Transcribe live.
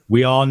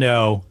We all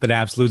know that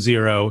absolute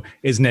zero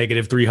is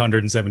negative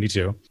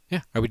 372. Yeah.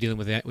 Are we dealing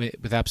with that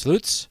with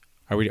absolutes?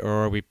 Or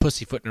are we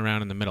pussyfooting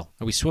around in the middle?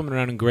 Are we swimming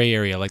around in gray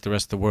area like the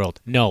rest of the world?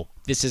 No.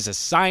 This is a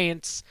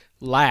science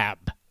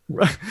lab.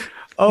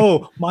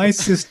 Oh, my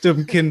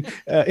system can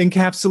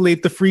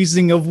encapsulate the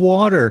freezing of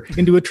water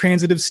into a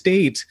transitive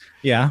state.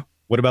 Yeah.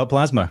 What about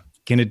plasma?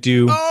 Can it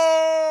do?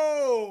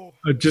 Oh!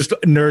 Just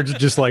nerds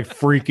just like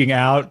freaking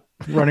out,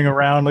 running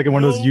around like in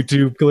one of those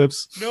YouTube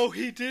clips. No,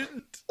 he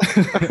didn't.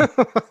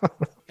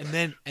 and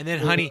then,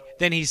 honey,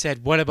 then he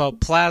said, "What about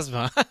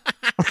plasma?"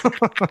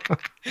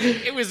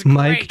 It was great.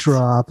 Mic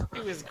drop.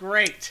 It was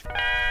great.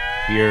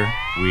 Here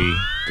we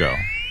go.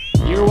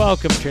 You're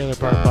welcome, Trailer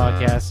Park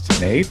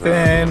Podcast.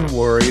 Nathan,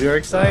 worried or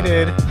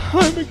excited?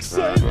 I'm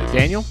excited.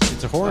 Daniel,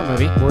 it's a horror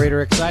movie. Worried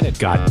or excited?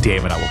 God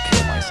damn it, I will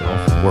kill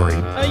myself.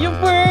 Worried. Are you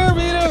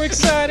worried or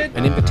excited?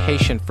 An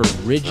invitation for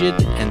rigid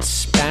and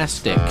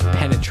spastic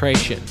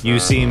penetration. You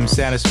seem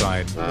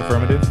satisfied.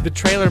 Affirmative. The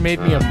trailer made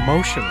me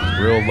emotional.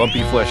 Real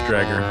lumpy flesh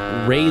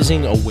dragger.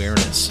 Raising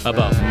awareness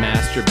about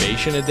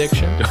masturbation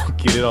addiction. Don't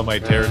get it on my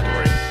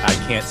territory. I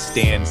can't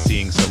stand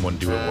seeing someone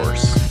do it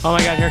worse. Oh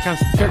my God, here it comes.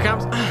 Here it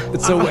comes.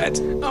 It's so wet.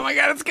 Oh my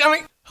God, it's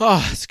coming.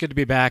 Oh, it's good to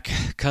be back,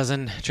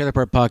 cousin. Trailer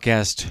Park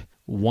Podcast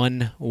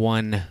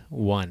 111.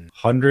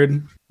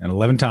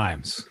 111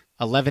 times.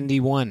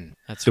 11D1.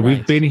 That's So right.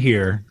 we've been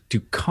here to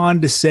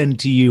condescend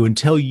to you and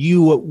tell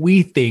you what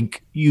we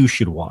think you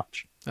should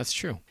watch. That's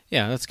true.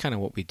 Yeah, that's kind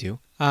of what we do.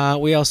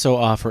 We also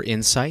offer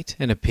insight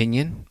and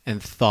opinion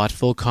and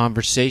thoughtful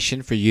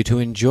conversation for you to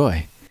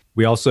enjoy.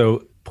 We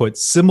also put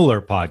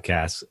similar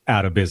podcasts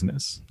out of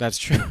business. That's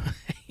true.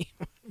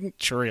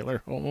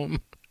 Trailer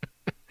home.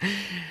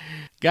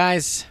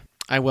 Guys,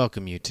 I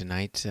welcome you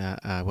tonight.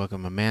 I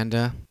welcome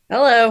Amanda.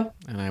 Hello.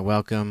 And I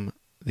welcome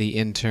the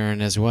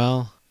intern as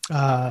well.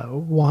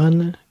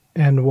 1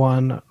 and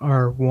 1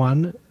 are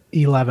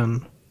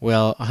 111.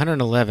 Well,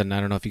 111, I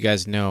don't know if you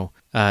guys know,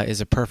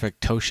 is a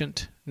perfect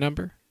totient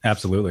number.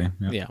 Absolutely.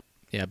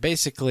 Yeah.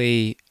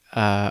 Basically,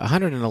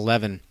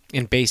 111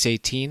 in base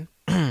 18,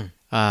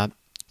 the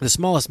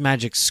smallest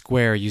magic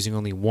square using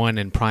only 1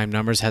 in prime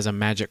numbers has a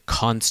magic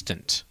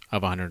constant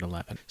of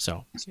 111.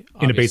 So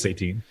In a base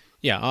 18.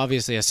 Yeah,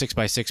 obviously a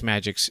 6x6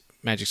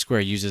 magic square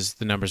uses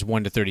the numbers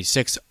 1 to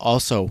 36.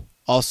 Also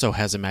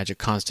has a magic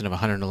constant of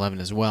 111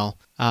 as well.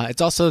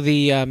 It's also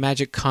the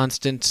magic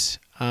constant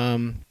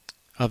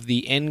of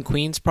the n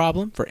queens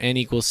problem. For n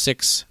equals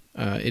 6,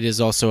 it is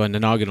also a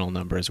nonagonal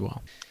number as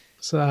well.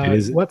 So It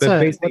is what's the a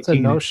base what's a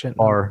 18 notion?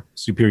 Our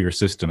superior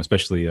system,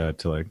 especially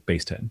to like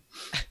base 10.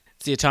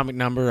 It's the atomic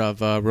number of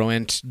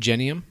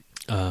Roentgenium.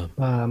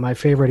 My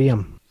favorite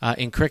ium.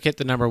 In cricket,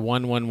 the number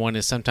 111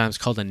 is sometimes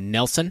called a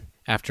Nelson,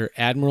 after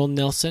Admiral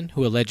Nelson,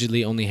 who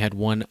allegedly only had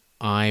one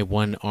eye,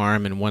 one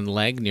arm, and one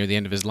leg near the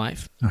end of his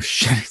life. Oh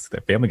shit, it's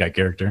that Family Guy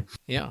character.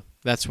 Yeah,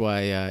 that's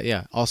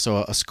why,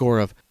 also a score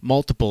of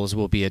multiples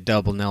will be a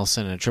double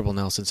Nelson and a triple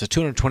Nelson. So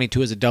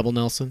 222 is a double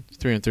Nelson,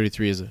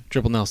 333 is a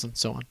triple Nelson,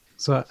 so on.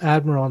 So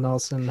Admiral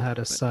Nelson had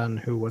a son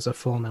who was a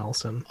full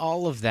Nelson.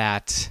 All of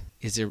that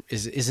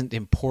isn't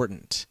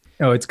important.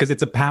 No, it's because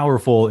it's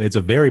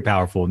a very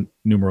powerful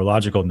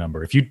numerological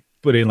number. If you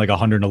put in like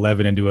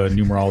 111 into a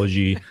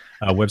numerology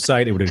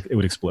website, it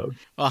would explode.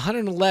 Well,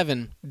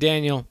 111,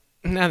 Daniel,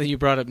 now that you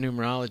brought up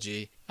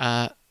numerology,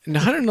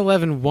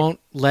 111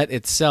 won't let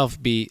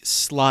itself be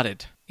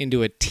slotted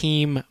into a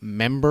team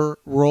member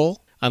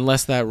role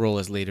unless that role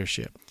is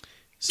leadership.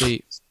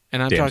 See,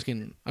 and I'm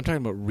talking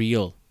about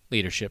real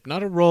leadership,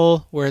 not a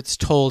role where it's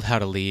told how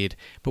to lead,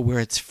 but where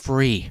it's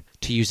free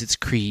to use its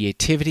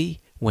creativity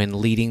when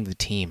leading the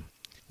team.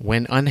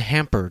 When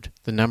unhampered,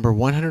 the number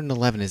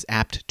 111 is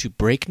apt to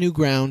break new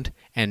ground,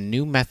 and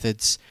new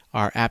methods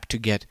are apt to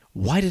get,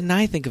 "Why didn't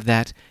I think of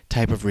that?"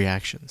 type of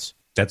reactions.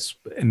 That's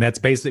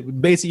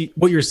basically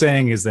what you're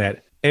saying is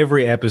that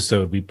every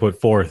episode we put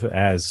forth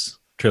as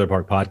Trailer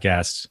Park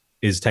Podcast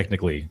is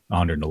technically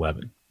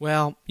 111.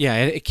 Well, yeah,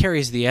 it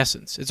carries the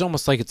essence. It's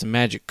almost like it's a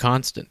magic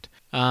constant.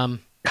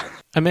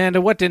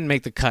 Amanda, what didn't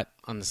make the cut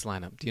on this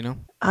lineup? Do you know?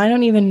 I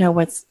don't even know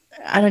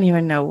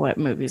what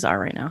movies are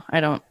right now.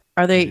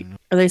 Are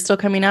they still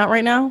coming out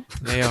right now?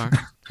 They are.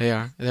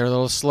 They're a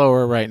little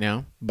slower right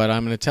now, but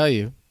I'm going to tell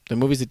you, the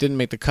movies that didn't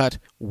make the cut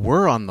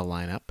were on the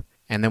lineup,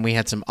 and then we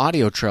had some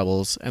audio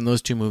troubles, and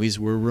those two movies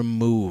were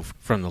removed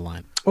from the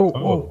line.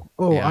 Oh,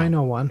 Yeah. I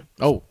know one.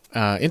 Oh,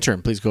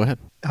 intern, please go ahead.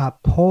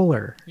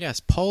 Polar. Yes,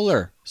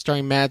 Polar,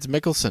 starring Mads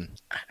Mikkelsen.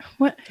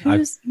 What?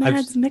 Who's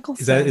Mads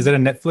Mikkelsen? Is that a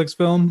Netflix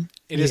film?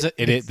 It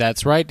is.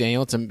 That's right,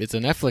 Daniel. It's a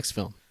Netflix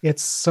film.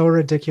 It's so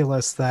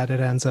ridiculous that it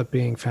ends up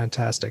being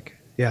fantastic.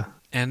 Yeah.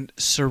 And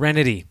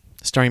Serenity,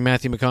 starring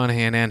Matthew McConaughey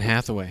and Anne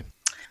Hathaway.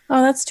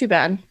 Oh, that's too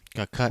bad.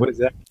 Got cut. What is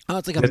that? Oh,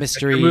 it's like a That's a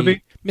good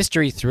movie?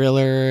 mystery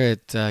thriller.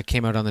 It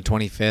came out on the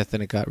 25th,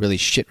 and it got really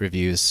shit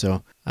reviews.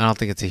 So I don't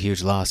think it's a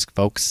huge loss,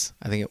 folks.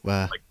 I think it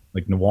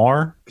Like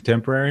noir,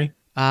 contemporary.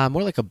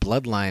 more like a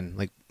Bloodline,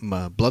 like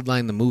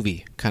Bloodline the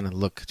movie kind of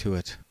look to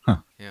it. Huh.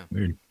 Yeah.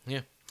 Weird.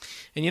 Yeah.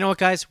 And you know what,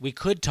 guys? We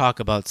could talk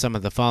about some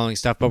of the following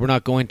stuff, but we're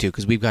not going to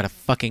because we've got a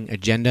fucking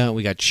agenda.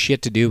 We got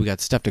shit to do. We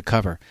got stuff to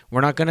cover.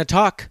 We're not going to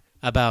talk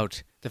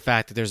about the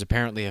fact that there's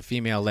apparently a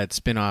female-led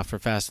spin-off for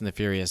Fast and the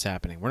Furious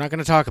happening. We're not going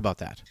to talk about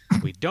that.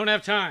 We don't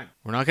have time.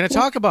 We're not going to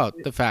talk about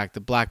the fact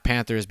that Black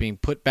Panther is being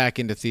put back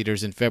into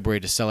theaters in February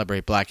to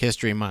celebrate Black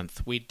History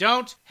Month. We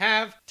don't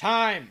have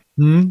time.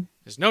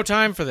 There's no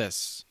time for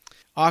this.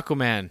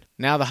 Aquaman,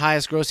 now the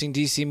highest-grossing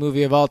DC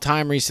movie of all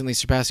time, recently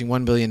surpassing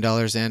 $1 billion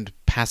and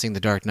passing The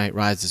Dark Knight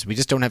Rises. We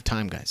just don't have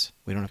time, guys.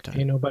 We don't have time.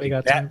 Ain't nobody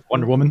got That time.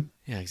 Wonder Woman.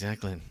 Yeah,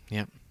 exactly.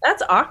 Yeah.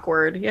 That's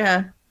awkward.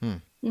 Yeah.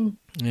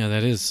 Yeah,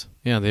 that is.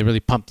 Yeah, they really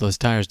pumped those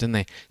tires, didn't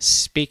they?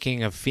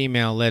 Speaking of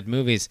female-led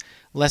movies,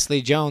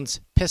 Leslie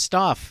Jones pissed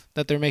off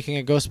that they're making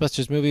a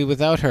Ghostbusters movie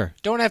without her.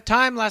 Don't have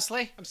time,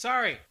 Leslie. I'm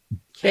sorry.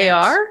 They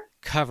are?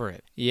 Cover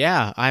it.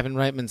 Yeah, Ivan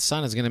Reitman's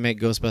son is going to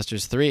make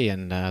Ghostbusters 3,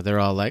 and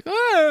they're all like,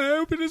 I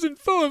hope it isn't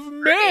full of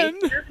men.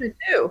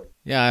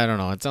 Yeah, I don't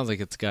know. It sounds like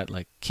it's got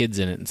like kids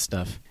in it and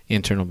stuff.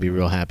 Intern will be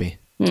real happy.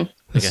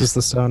 This is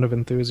the sound of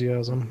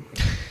enthusiasm.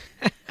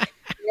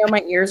 You know,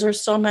 my ears are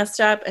still messed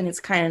up, and it's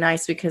kind of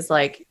nice because,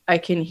 like, I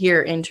can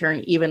hear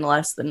Intern even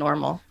less than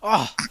normal.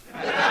 Oh.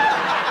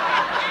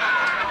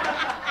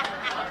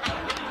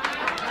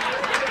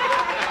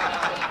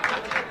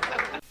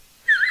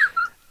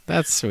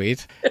 That's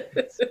sweet.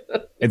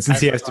 And since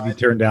he has to be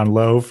turned down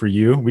low for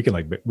you, we can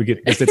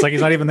it's like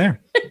he's not even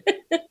there.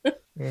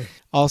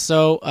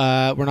 Also,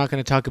 we're not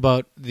going to talk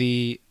about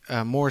the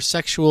more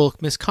sexual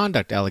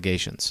misconduct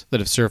allegations that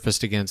have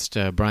surfaced against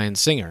Bryan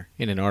Singer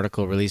in an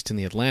article released in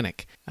The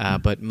Atlantic.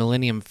 But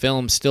Millennium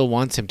Films still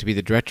wants him to be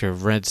the director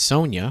of Red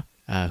Sonja,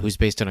 who's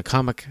based on a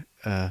comic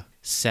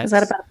set. Is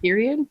that about a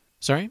period?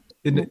 Sorry?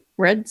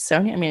 Red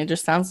Sonja? I mean, it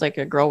just sounds like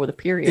a girl with a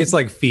period. It's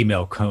like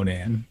female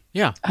Conan.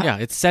 Yeah.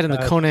 It's set in the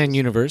Conan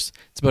universe.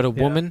 It's about a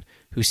woman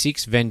who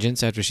seeks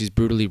vengeance after she's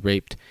brutally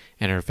raped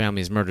and her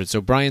family is murdered. So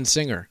Bryan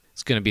Singer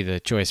is going to be the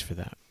choice for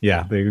that.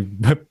 Yeah, they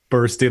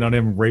burst in on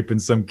him raping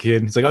some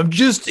kid. He's like,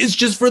 it's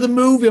just for the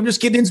movie. I'm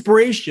just getting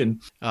inspiration.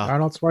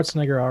 Arnold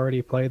Schwarzenegger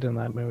already played in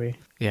that movie.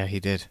 Yeah, he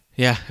did.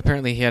 Yeah,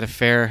 apparently he had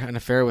an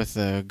affair with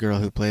the girl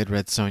who played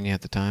Red Sonja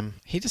at the time.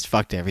 He just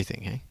fucked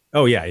everything, hey?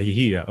 Oh yeah,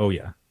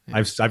 yeah.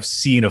 I've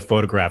seen a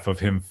photograph of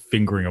him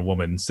fingering a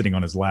woman sitting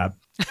on his lap.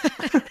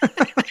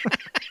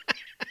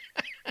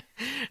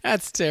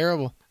 That's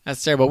terrible.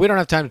 That's terrible. We don't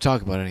have time to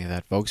talk about any of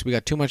that, folks. We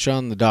got too much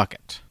on the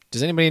docket.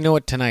 Does anybody know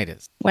what tonight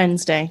is?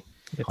 Wednesday.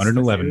 It's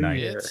 111 the New night.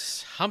 Year.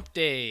 It's Hump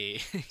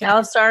Day.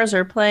 Dallas Stars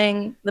are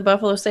playing the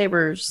Buffalo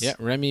Sabres. Yeah,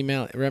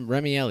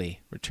 Remy Ellie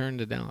returned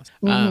to Dallas.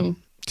 Mhm.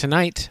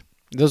 Tonight,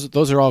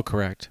 those are all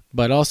correct.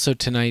 But also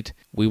tonight,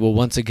 we will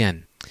once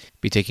again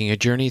be taking a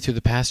journey through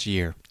the past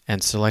year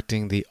and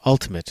selecting the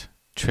ultimate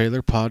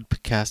Trailer Park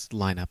Podcast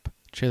lineup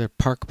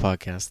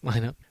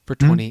for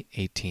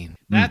 2018.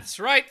 That's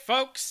right,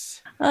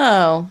 folks.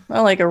 Oh,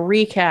 well, like a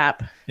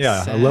recap.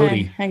 Yeah, a Sad.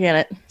 loadie. I get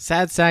it.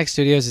 Sad Sack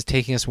Studios is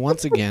taking us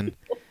once again.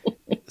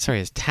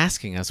 Is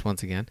tasking us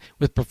once again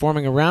with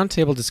performing a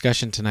roundtable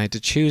discussion tonight to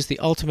choose the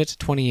ultimate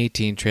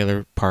 2018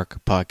 Trailer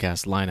Park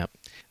Podcast lineup.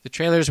 The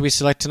trailers we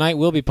select tonight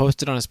will be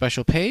posted on a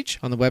special page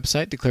on the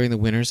website declaring the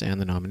winners and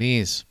the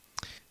nominees.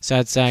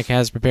 Sad Sack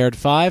has prepared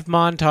 5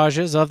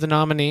 montages of the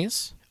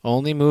nominees.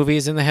 Only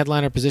movies in the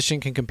headliner position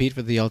can compete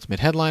for the ultimate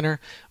headliner.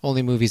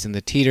 Only movies in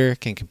the teeter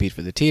can compete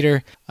for the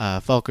teeter.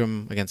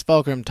 Fulcrum against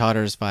Fulcrum,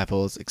 Totters, Five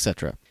Holes,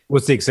 etc.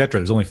 What's the etc.?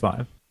 There's only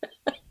 5.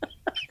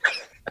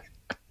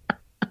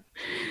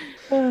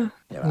 You're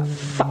a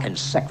fucking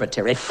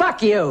secretary.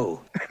 Fuck you!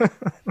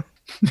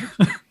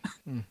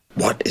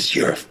 What is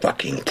your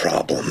fucking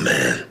problem,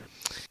 man?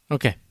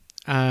 Okay.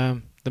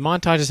 The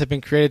montages have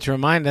been created to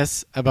remind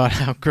us about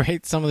how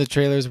great some of the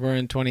trailers were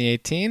in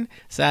 2018.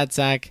 Sad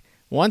Sack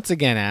once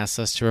again asks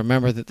us to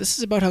remember that this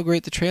is about how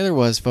great the trailer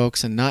was,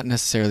 folks, and not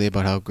necessarily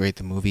about how great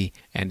the movie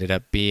ended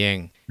up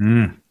being.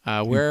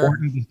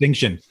 Important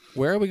distinction.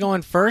 Where are we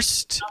going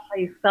first? How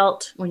you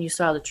felt when you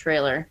saw the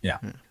trailer. Yeah.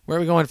 Where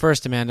are we going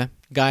first, Amanda?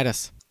 Guide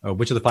us.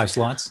 Which of the 5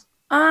 slots?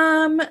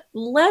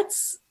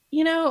 Let's,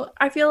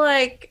 I feel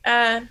like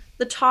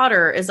the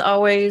Totter is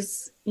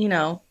always,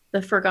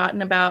 the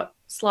forgotten about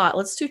slot.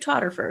 Let's do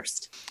Totter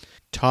first.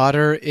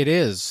 Totter it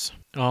is.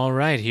 All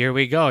right, here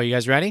we go. You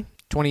guys ready?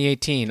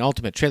 2018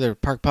 Ultimate Trailer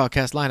Park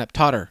Podcast lineup,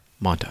 Totter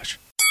montage.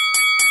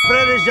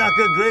 Frère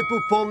Jacques Grey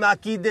pour Paul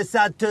Marquis de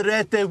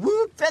Saturette.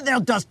 Whoop, feather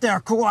duster,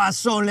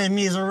 croissant, les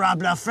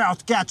misérables,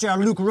 felt catcher,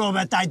 Luke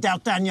Robitaille,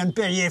 D'Artagnan,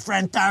 Perrier,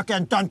 Friend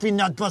Tarkin, Don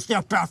Peanut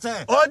Buster,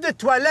 parfait. Eau de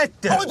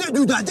toilette. Eau de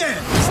doudadin.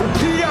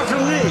 Repeat after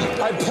me.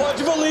 I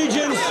pledge of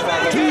allegiance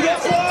to the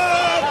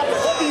flag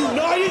of the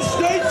United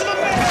States of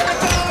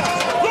America.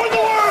 Learn the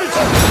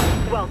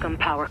words. Welcome,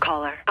 Power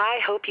Caller. I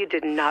hope you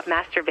did not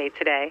masturbate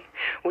today.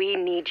 We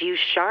need you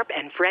sharp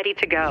and ready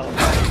to go.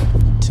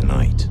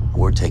 Tonight,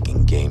 we're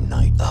taking game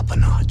night up a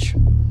notch.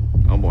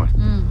 Oh boy.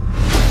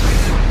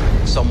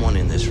 Someone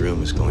in this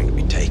room is going to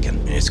be taken,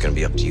 and it's going to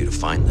be up to you to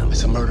find them.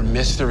 It's a murder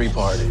mystery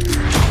party.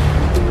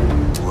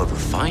 whoever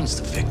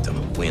finds the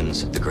victim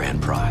wins the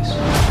grand prize.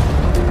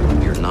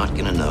 You're not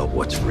gonna know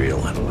what's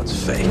real and what's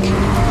fake.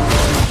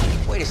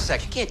 Wait a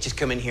sec, you can't just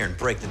come in here and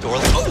break the door.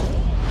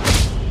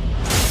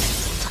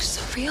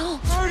 Real?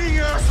 Hurting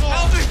you, asshole!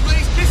 Help me,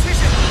 please! This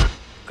isn't...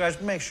 Guys,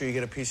 make sure you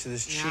get a piece of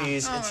this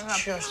cheese.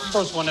 It's just...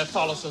 First one that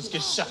follows us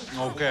gets shot.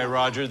 Okay,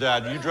 roger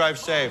that. You drive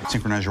safe.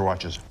 Synchronize your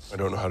watches. I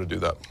don't know how to do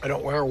that. I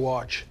don't wear a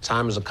watch.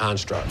 Time is a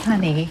construct.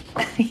 Honey,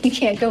 you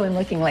can't go in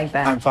looking like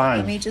that. I'm fine.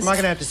 Let me just... I'm not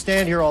gonna have to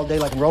stand here all day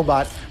like a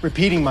robot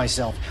repeating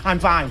myself. I'm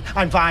fine.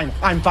 I'm fine.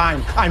 I'm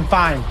fine. I'm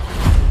fine.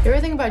 You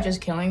ever think about just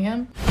killing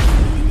him?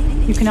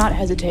 You cannot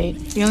hesitate.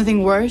 The only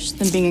thing worse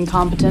than being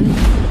incompetent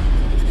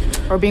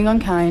or being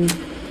unkind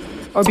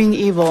or being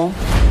evil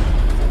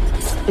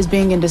is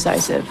being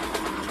indecisive.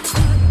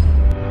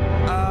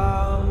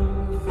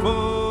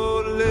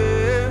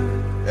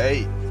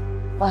 Hey.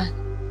 What?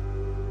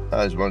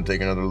 I just want to take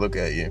another look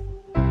at you.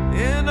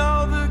 In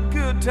all the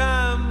good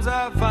times,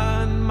 I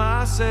find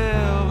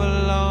myself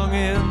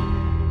longing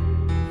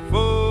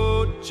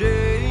for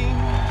change.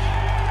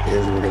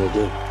 Here's what we're gonna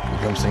do. You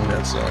come sing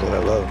that song that I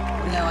love.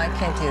 No, I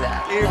can't do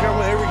that. Here we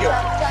go.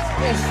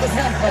 It's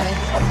not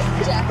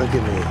funny. Jack. Look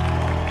at me.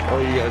 All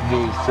you gotta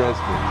do is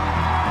trust me.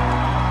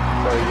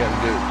 That's all you gotta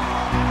do.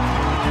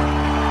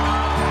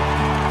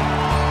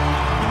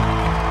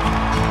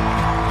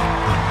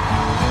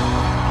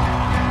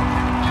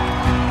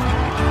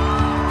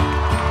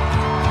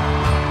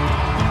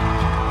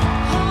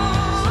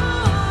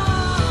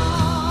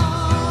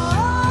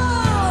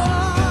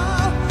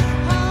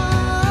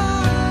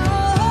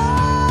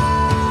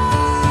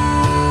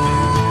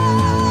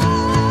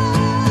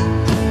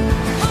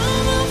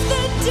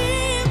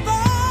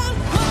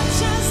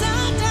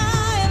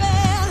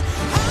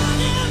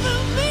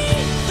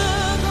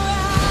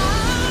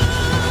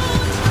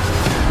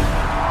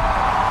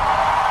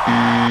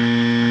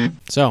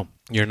 So,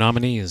 your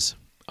nominees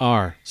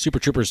are Super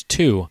Troopers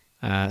 2,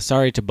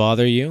 Sorry to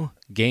Bother You,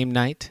 Game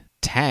Night,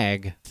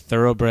 Tag,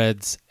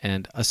 Thoroughbreds,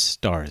 and A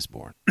Star is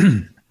Born.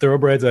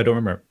 Thoroughbreds, I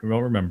don't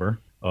remember,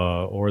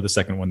 or the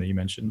second one that you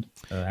mentioned.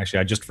 Actually,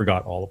 I just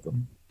forgot all of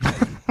them.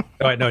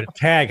 No,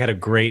 Tag had a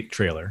great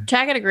trailer.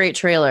 Tag had a great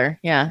trailer.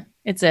 Yeah,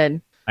 it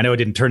did. I know it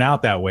didn't turn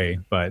out that way,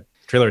 but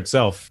trailer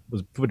itself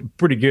was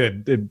pretty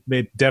good.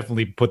 It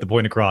definitely put the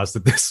point across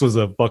that this was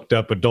a fucked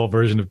up adult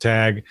version of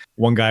Tag.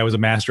 One guy was a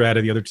master at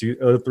it, the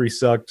other three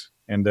sucked.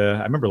 And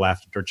I remember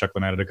laughing or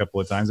chuckling at it a couple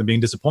of times and being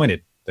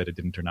disappointed that it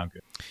didn't turn out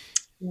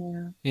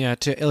good. Yeah,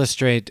 to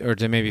illustrate or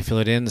to maybe fill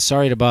it in, the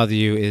Sorry to Bother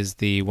You is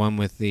the one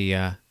with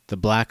the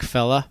black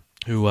fella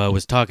who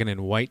was talking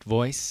in white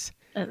voice.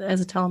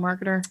 As a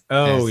telemarketer.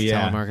 Oh,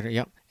 yeah. Telemarketer,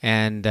 yep.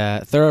 And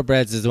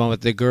Thoroughbreds is the one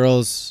with the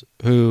girls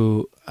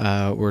who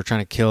were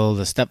trying to kill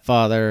the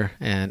stepfather,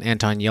 and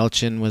Anton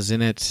Yelchin was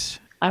in it.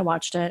 I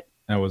watched it.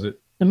 How was it?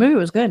 The movie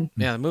was good.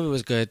 Yeah, the movie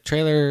was good.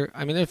 Trailer,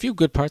 I mean, there are a few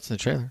good parts in the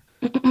trailer.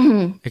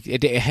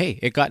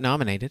 It got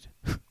nominated.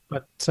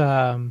 But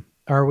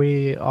are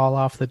we all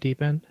off the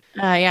deep end?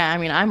 Yeah, I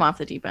mean, I'm off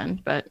the deep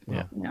end, but,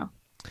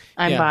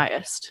 I'm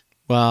biased.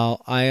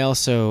 Well, I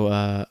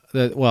also,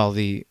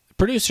 the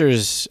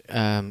producers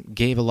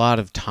gave a lot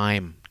of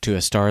time to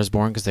A Star is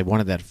Born because they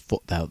wanted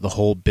the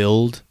whole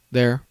build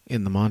there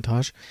in the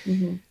montage.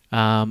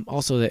 Mm-hmm.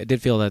 Also, I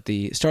did feel that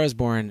the Star is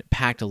Born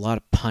packed a lot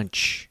of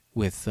punch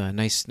with a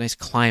nice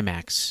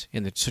climax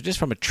in the. So just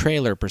from a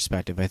trailer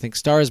perspective, I think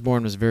Star is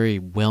Born was a very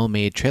well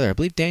made trailer. I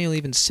believe Daniel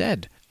even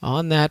said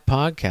on that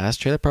podcast,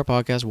 Trailer Park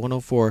Podcast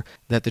 104,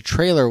 that the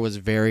trailer was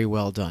very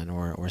well done,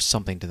 or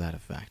something to that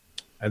effect.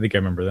 I think I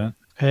remember that.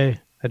 Hey,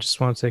 I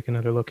just want to take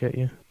another look at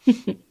you.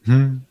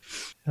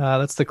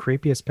 That's the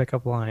creepiest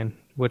pickup line,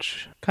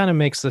 which kind of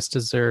makes this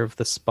deserve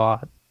the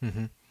spot.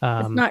 Mm-hmm.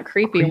 It's not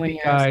creepy when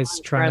you're guys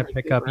trying to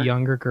pick up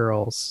younger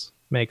girls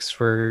makes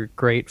for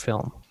great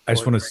film. I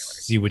just want to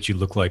see what you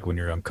look like when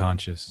you're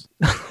unconscious.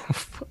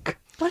 Fuck.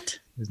 What?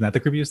 Isn't that the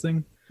creepiest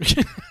thing?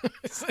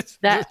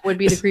 That would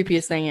be the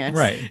creepiest thing, yes.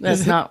 Right.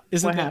 That's not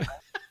what happened.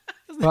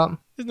 Well,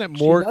 isn't that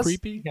more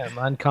creepy? Yeah, I'm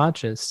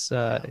unconscious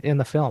in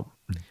the film.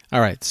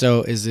 All right.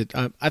 So is it?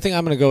 I think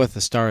I'm going to go with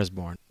The Star is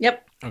Born.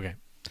 Yep. Okay.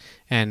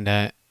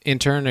 And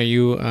intern, are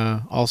you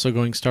also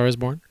going Star is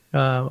Born?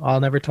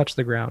 I'll never touch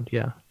the ground.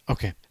 Yeah.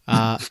 Okay.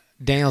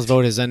 Daniel's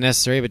vote is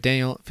unnecessary, but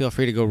Daniel, feel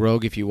free to go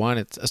rogue if you want.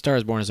 It's A Star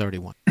is Born has already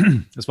won.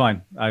 That's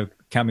fine. I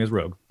count me as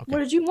rogue. Okay. What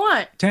did you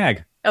want?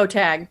 Tag. Oh,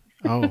 Tag.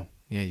 Oh,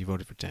 yeah, you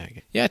voted for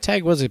Tag. Yeah,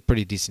 Tag was a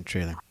pretty decent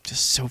trailer.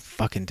 Just so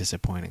fucking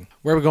disappointing.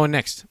 Where are we going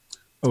next?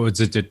 Oh, was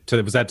that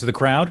to the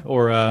crowd,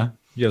 or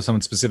you have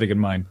someone specific in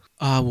mind?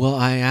 Well,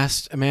 I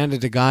asked Amanda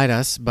to guide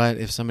us, but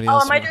if somebody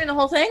else... Oh, am I doing the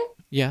whole thing?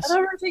 Yes. I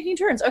thought we were taking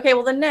turns. Okay,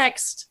 well, the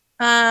next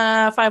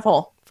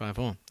 5-hole.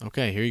 5-hole.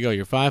 Okay, here you go.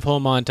 Your 5-hole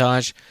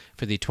montage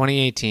for the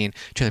 2018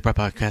 Trailer Park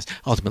Podcast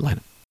Ultimate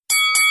Lineup.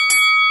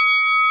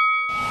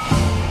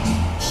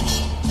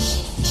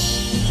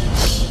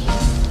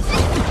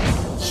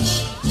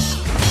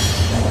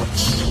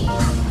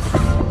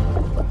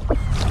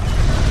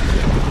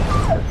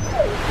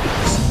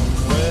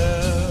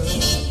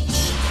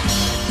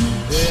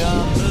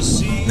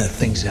 That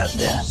thing's out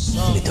there.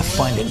 You need to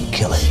find it and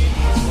kill it.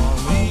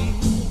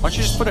 Why don't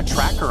you just put a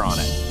tracker on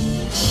it?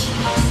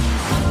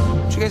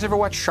 Did you guys ever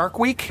watch Shark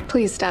Week?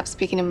 Please stop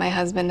speaking to my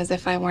husband as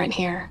if I weren't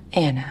here.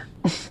 Anna.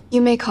 You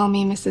may call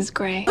me Mrs.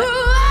 Gray.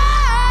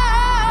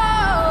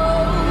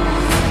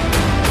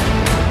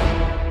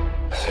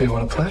 So you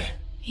want to play?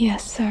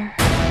 Yes, sir.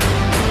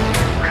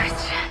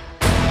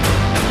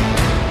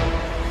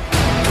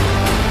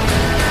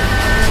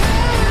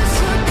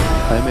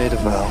 I made a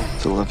vow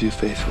to love you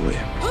faithfully,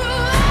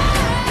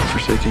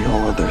 forsaking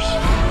all others.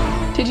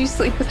 Did you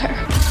sleep with her?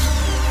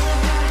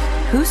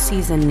 Who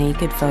sees a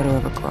naked photo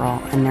of a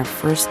girl and their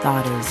first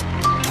thought is,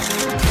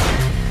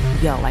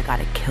 yo, I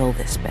gotta kill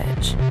this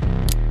bitch?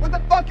 Where the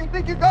fuck you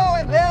think you're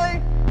going,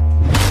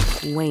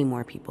 Lily? Way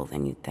more people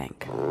than you'd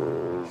think.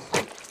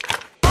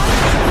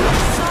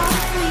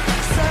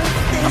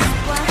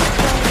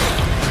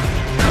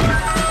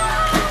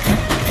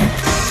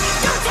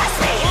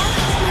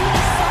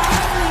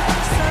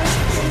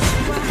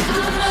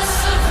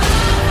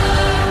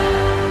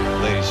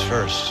 Ladies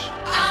first.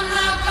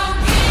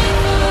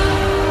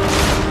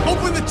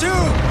 Open the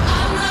tube!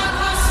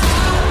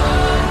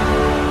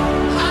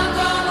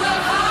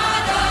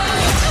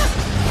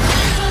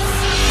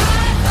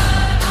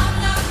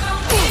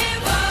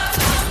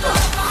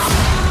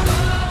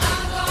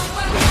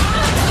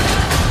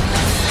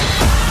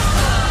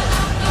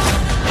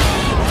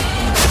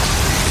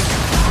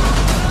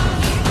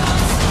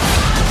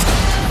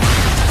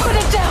 Put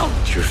it down!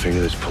 It's your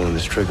finger that's pulling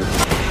this trigger.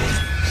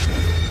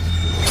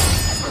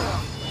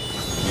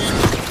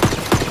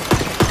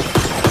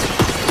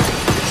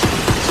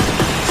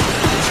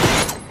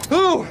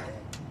 Ooh!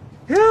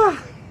 Yeah!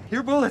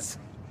 Your bullets.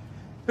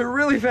 They're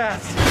really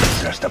fast.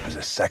 Dressed up as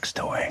a sex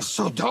toy.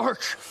 So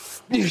dark.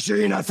 You sure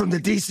you're not from the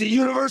DC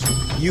universe?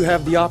 You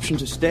have the option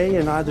to stay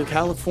in either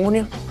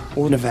California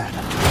or Nevada.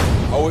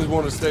 I always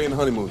wanted to stay in the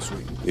honeymoon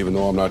suite, even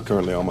though I'm not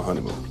currently on my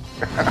honeymoon.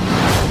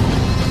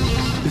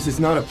 This is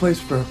not a place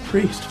for a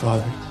priest,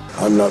 Father.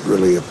 I'm not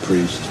really a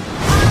priest.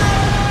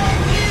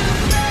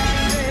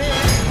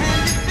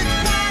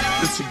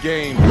 It's a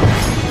game.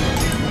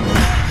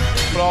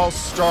 It all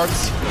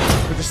starts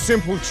with a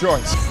simple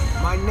choice.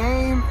 My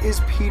name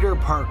is Peter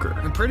Parker.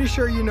 I'm pretty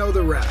sure you know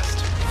the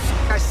rest.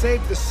 I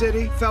saved the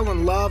city, fell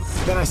in love,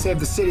 then I saved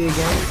the city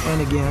again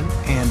and again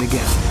and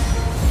again.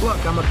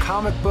 Look, I'm a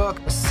comic book,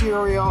 a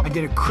cereal, I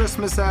did a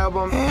Christmas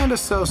album, and a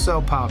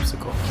so-so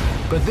popsicle.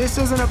 But this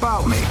isn't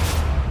about me.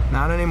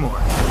 Not anymore.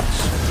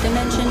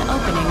 Dimension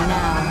opening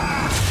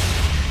now.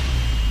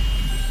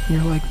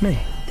 You're like me.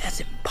 That's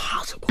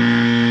impossible.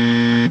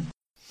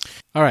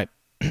 All right.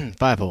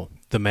 5-hole.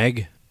 The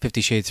Meg, 50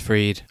 Shades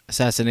Freed,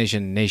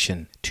 Assassination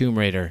Nation, Tomb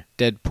Raider,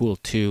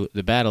 Deadpool 2,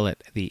 The Battle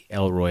at the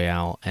El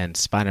Royale, and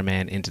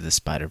Spider-Man Into the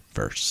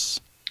Spider-Verse.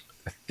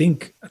 I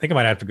think I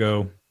might have to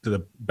go to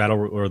the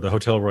Battle or the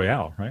Hotel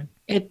Royale, right?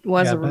 It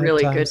was a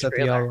really good At the El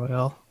trailer.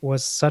 Royale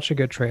was such a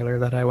good trailer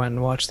that I went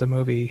and watched the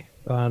movie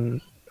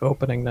on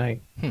opening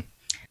night.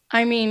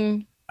 I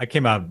mean, I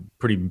came out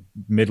pretty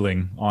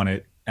middling on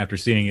it after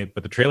seeing it,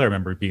 but the trailer I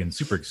remember being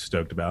super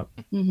stoked about.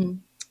 mhm.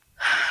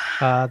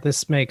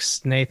 This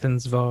makes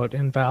Nathan's vote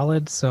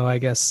invalid, so I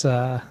guess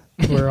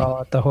we're all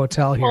at the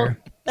hotel here.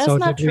 That's so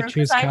not did we true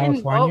choose because I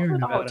didn't vote California for or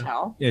the Nevada?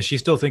 hotel. Yeah, she's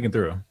still thinking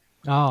through.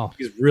 Oh,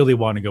 She's really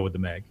wanting to go with the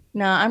Meg.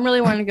 No, I'm really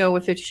wanting to go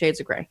with 50 Shades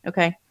of Grey.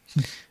 Okay.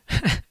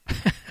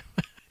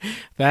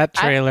 That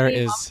trailer really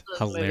is love this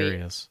movie.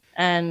 hilarious.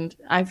 And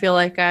I feel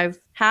like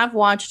have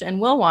watched and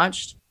will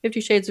watch 50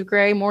 Shades of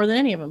Grey more than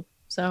any of them.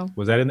 So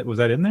Was that in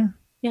there?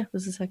 yeah,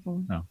 this is the second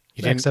one. No.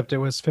 except it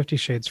was 50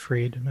 Shades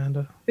Freed,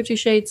 Amanda. 50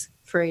 Shades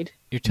Freed.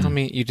 You're telling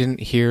me you didn't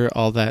hear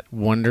all that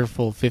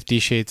wonderful 50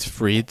 Shades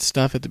Freed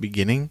stuff at the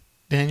beginning,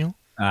 Daniel?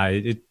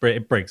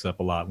 It breaks up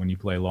a lot when you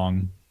play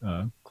long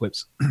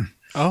clips.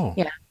 Oh.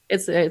 Yeah,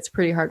 it's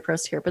pretty hard for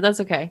us to hear, but that's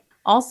okay.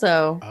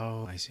 Also,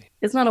 Oh, I see.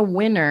 it's not a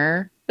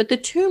winner, but the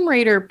Tomb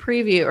Raider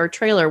preview or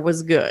trailer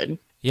was good.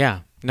 Yeah.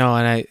 No,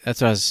 and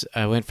that's what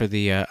I went for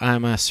the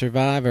I'm a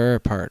survivor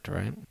part,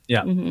 right?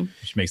 Yeah, Mhm.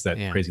 which makes that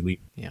crazy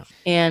leap. Yeah.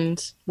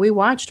 And we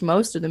watched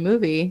most of the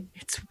movie.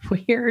 It's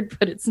weird,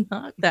 but it's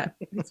not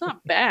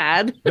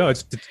bad. No,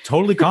 it's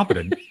totally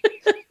competent.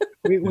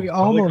 We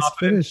almost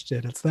finished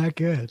it. It's that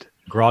good.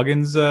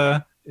 Grogan's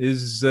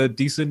is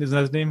decent. Isn't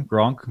that his name?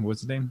 Gronk.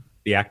 What's his name?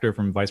 The actor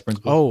from Vice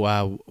Principal.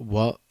 Oh,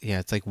 well, yeah,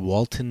 it's like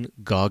Walton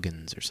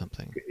Goggins or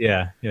something.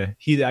 Yeah.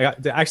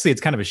 Actually, it's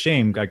kind of a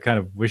shame. I kind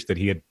of wish that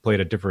he had played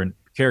a different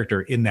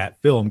character in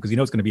that film because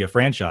it's going to be a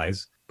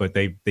franchise. But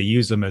they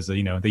use him as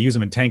they use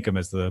him and tank him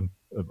as the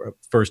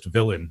first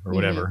villain or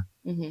whatever.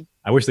 Mm-hmm.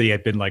 I wish that he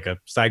had been like a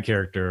side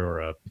character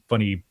or a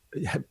funny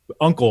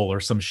uncle or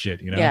some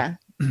shit. Yeah.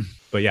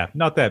 But yeah,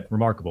 not that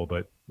remarkable,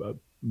 but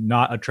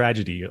not a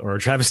tragedy or a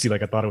travesty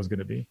like I thought it was going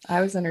to be.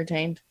 I was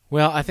entertained.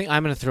 Well, I think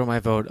I'm going to throw my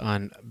vote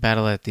on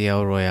Battle at the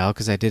El Royale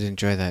because I did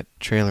enjoy that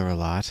trailer a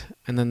lot,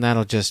 and then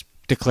that'll just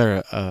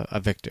declare a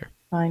victor.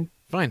 Fine.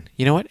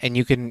 You know what? And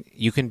you can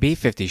be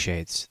 50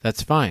 Shades.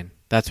 That's fine.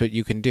 That's what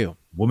you can do.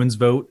 Woman's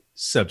vote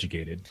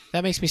subjugated.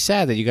 That makes me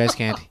sad that you guys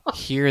can't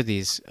hear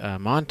these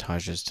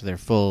montages to their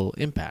full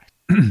impact.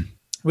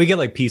 We get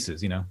like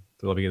pieces, you know.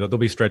 There'll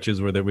be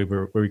stretches where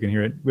we can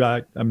hear it.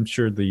 I'm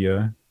sure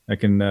the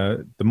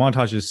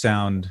montages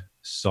sound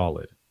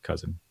solid,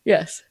 cousin.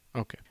 Yes.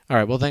 Okay. All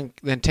right. Well, then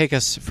take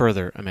us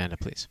further, Amanda,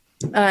 please.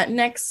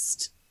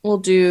 Next, we'll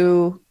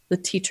do the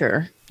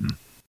teacher.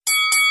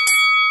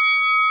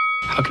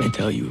 How can I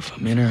tell you if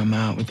I'm in or I'm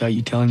out without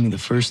you telling me the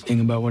first thing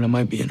about what I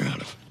might be in or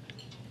out of?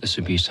 This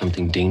would be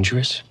something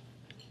dangerous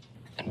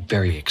and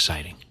very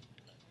exciting.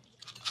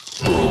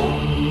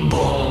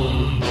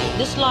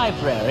 This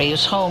library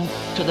is home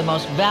to the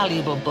most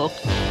valuable book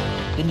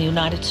in the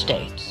United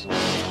States.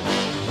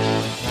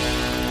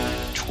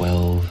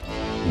 $12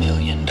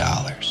 million.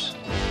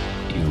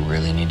 You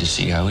really need to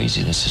see how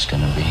easy this is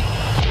going to be.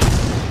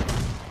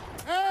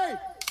 Hey!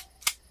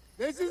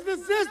 This is the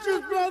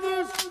Sisters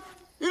Brothers!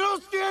 You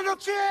don't stand a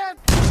chance!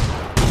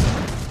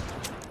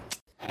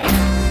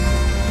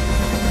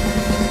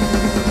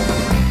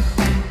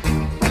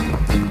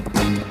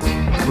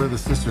 We're the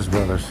Sisters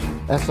Brothers. Sisters.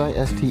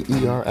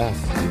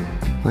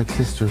 Like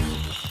sisters.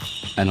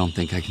 I don't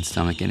think I can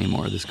stomach any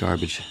more of this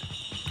garbage.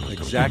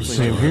 Exactly.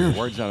 Same here.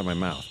 Words out of my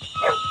mouth.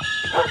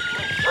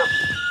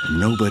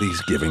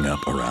 Nobody's giving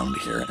up around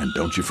here, and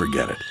don't you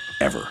forget it.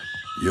 Ever.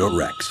 You're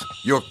Rex.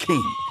 You're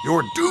King.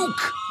 You're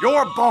Duke.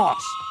 You're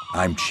Boss.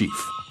 I'm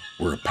Chief.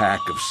 We're a pack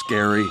of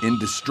scary,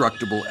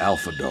 indestructible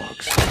alpha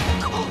dogs.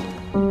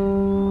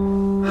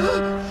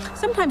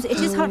 Sometimes it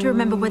is hard to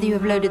remember whether you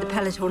have loaded the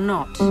pellet or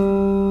not.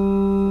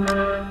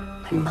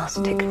 I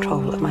must take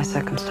control of my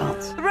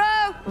circumstance.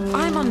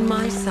 I'm on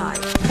my side.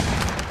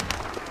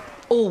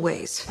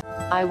 Always.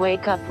 I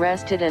wake up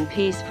rested and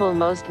peaceful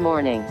most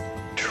mornings.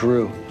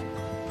 True.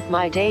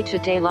 My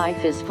day-to-day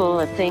life is full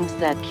of things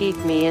that keep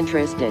me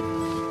interested.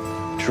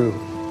 True.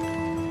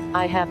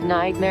 I have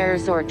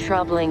nightmares or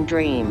troubling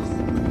dreams.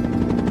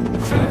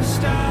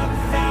 First of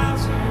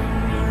 1,000,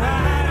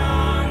 right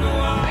on the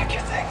wall. Pick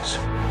your things.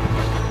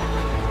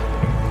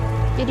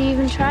 Did you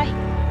even try?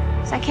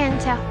 'Cause I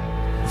can't tell.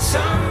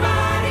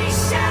 Somebody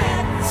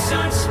said it's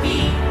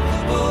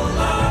unspeakable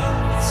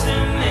love to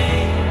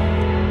me.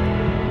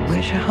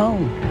 Where's your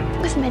home?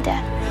 With my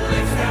dad.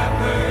 Lift that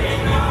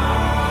burden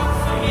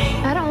off of me.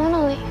 I don't want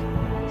to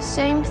leave.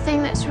 Same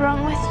thing that's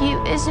wrong with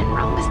you isn't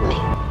wrong with me.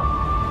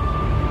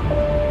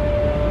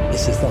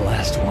 This is the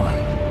last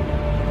one.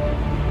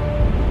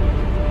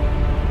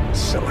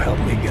 So help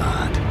me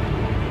God.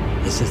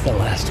 This is the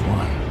last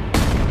one.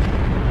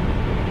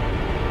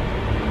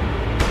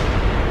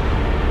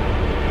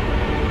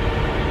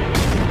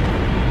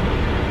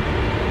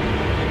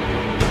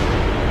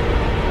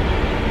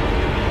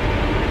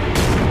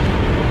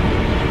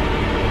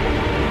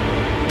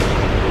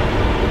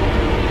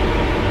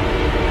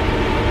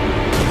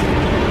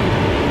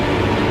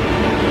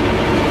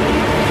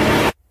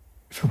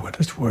 For what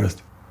it's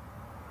worth,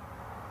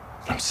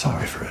 I'm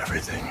sorry for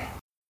everything.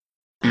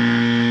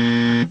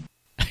 I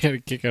got a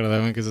kick out of that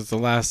one because it's the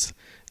last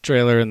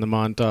trailer in the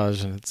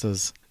montage, and it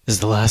says, "This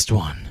is the last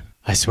one.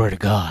 I swear to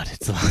God,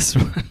 it's the last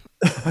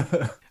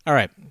one." All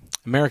right.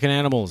 American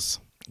Animals.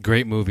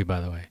 Great movie,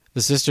 by the way.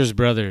 The Sisters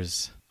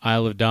Brothers.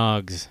 Isle of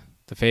Dogs.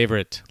 The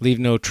Favorite. Leave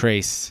No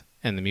Trace.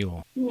 And The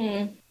Mule.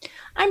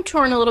 I'm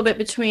torn a little bit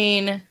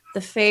between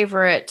The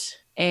Favorite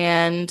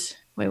and...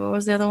 Wait, what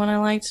was the other one I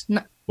liked?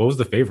 No, What was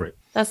The Favorite?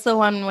 that's the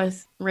one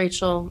with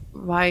Rachel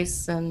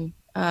Weisz and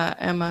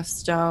Emma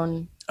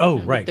Stone. Oh,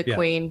 right. The yeah.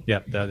 Queen. Yeah,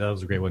 that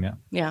was a great one, yeah.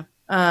 Yeah.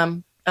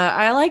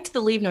 I liked the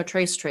Leave No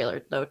Trace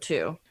trailer, though,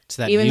 too. It's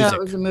that Even music. though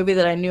it was a movie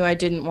that I knew I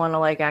didn't want to,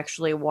 like,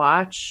 actually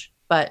watch.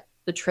 But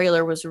the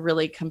trailer was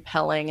really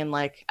compelling. And,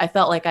 like, I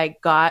felt like I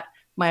got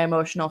my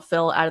emotional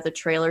fill out of the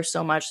trailer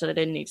so much that I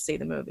didn't need to see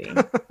the movie.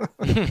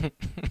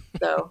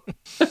 So...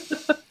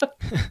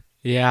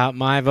 Yeah,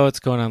 my vote's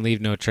going on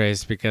Leave No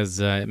Trace because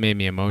it made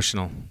me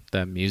emotional.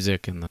 That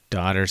music and the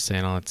daughter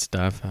saying all that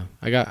stuff.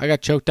 I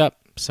got choked up,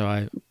 so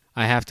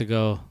I have to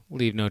go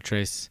Leave No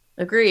Trace.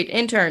 Agreed.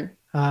 Intern.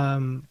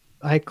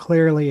 I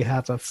clearly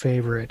have a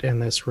favorite in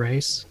this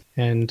race,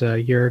 and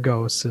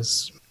Yorgos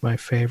is my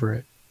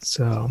favorite.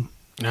 So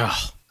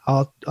Ugh.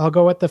 I'll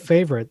go with The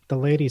Favorite, the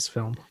ladies'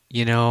 film.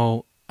 You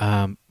know,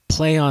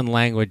 play on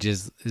language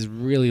is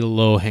really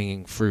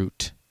low-hanging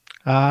fruit.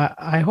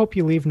 I hope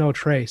you leave no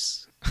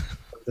trace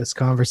of this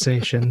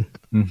conversation.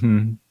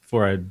 Mm-hmm.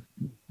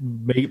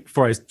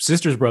 Before I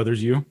Sisters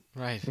Brothers you.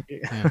 Right.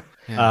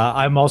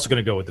 I'm also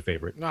going to go with The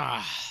Favorite.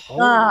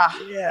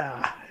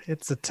 Yeah,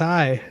 it's a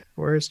tie.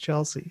 Where's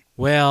Chelsea?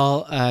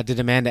 Well, did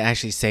Amanda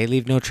actually say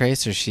Leave No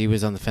Trace, or she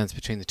was on the fence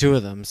between the two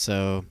of them?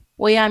 So,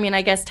 Well, yeah, I mean,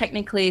 I guess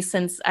technically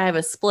since I have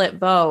a split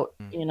vote,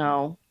 you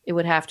know, it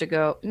would have to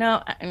go.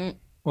 No,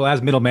 Well,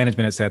 as middle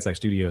management at Sad Sack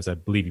Studios, I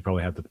believe you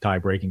probably have the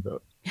tie-breaking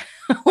vote.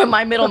 when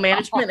my middle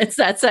management is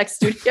at Sex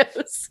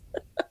Studios.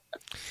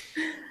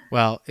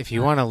 well, if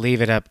you want to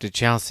leave it up to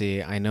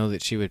Chelsea, I know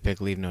that she would pick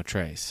Leave No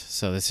Trace.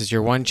 So this is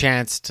your one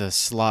chance to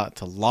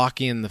lock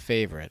in The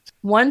Favorite.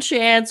 One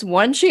chance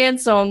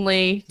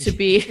only to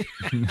be.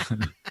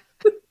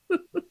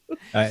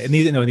 In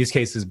these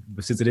cases,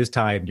 since it is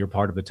tied, you're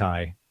part of the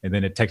tie, and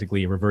then it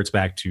technically reverts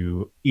back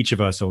to each of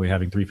us only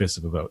having 3/5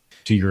 of a vote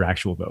to your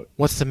actual vote.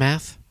 What's the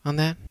math on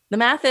that? The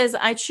math is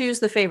I choose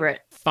the favorite.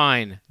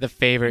 Fine, the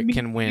favorite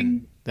can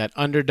win. That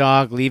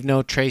underdog, leave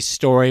no trace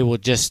story will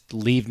just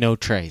leave no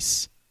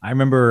trace. I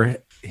remember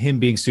him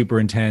being super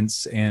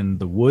intense and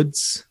the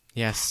woods.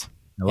 Yes.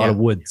 A lot of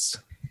woods.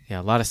 Yeah,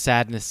 a lot of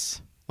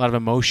sadness, a lot of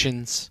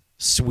emotions,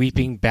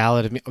 sweeping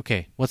ballad of me.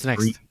 Okay, what's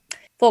next?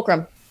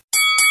 Fulcrum.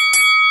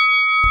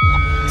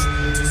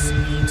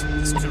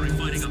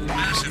 Fighting a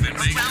massive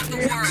invasion.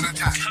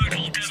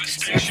 Total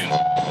devastation.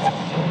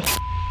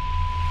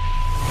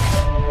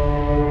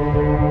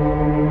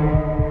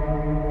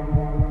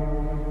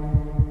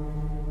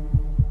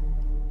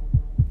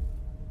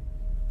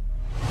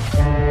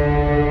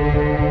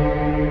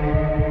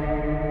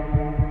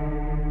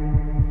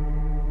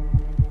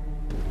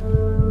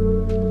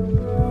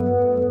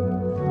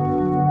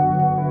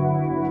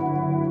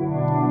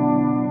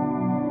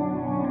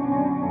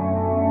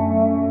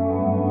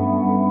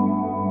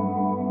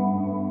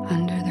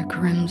 Under the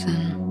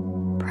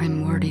crimson,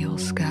 primordial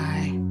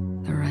sky,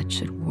 the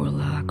wretched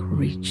warlock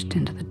reached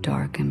into the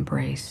dark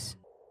embrace.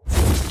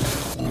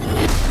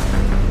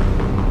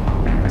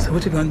 So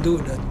what you gonna do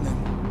with that thing?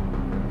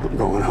 I'm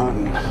going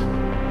hunting.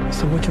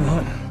 So what you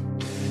hunting?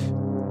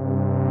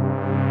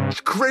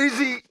 It's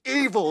crazy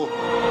evil.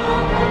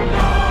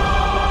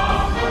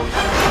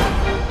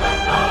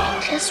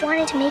 Just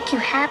wanted to make you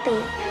happy.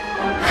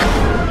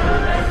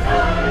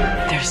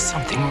 There's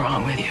something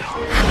wrong with you.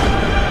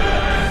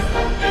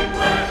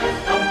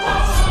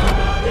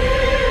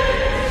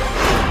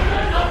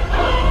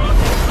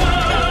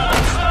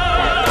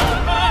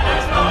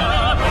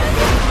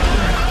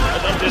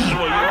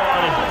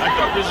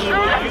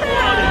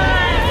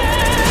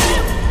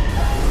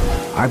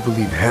 I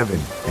believe heaven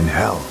and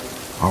hell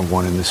are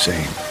one and the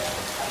same.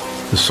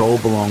 The soul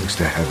belongs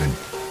to heaven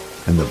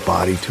and the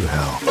body to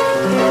hell.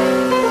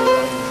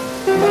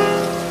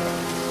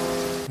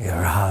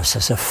 Your house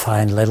is a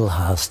fine little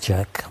house,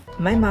 Jack.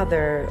 My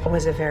mother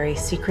was a very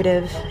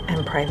secretive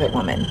and private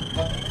woman.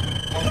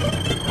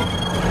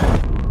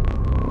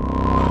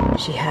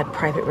 She had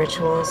private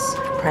rituals,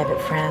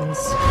 private friends.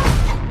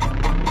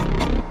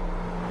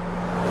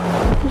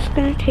 Who's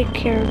gonna take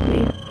care of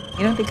me?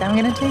 You don't think I'm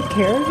gonna take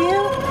care of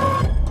you?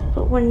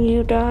 But when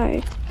you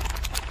die,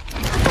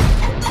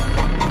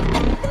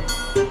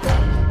 The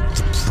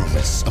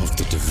promise of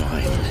the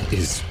divine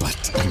is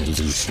but an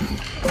illusion.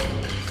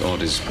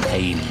 God is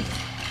pain.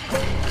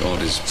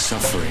 God is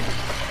suffering.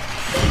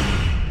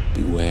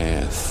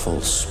 Beware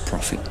false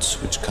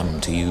prophets which come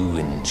to you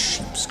in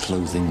sheep's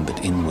clothing,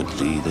 but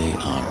inwardly they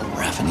are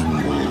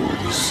ravening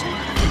wolves.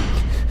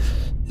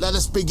 Let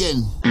us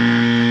begin.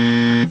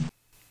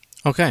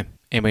 Okay.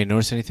 Anybody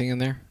notice anything in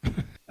there?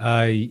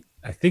 I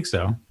think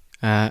so.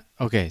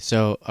 Okay,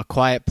 so A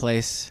Quiet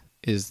Place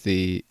is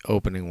the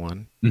opening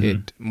one. Mhm.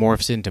 It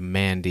morphs into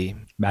Mandy.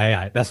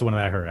 Yeah, that's the one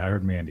that I heard. I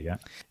heard Mandy, yeah.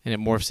 And it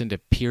morphs into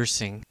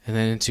Piercing, and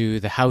then into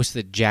The House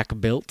That Jack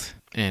Built,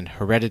 and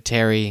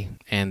Hereditary,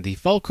 and the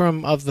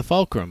fulcrum of the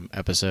fulcrum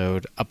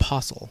episode,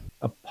 Apostle.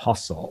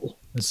 Apostle.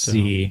 Let's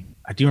see.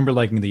 I do remember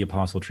liking the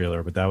Apostle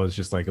trailer, but that was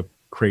just like a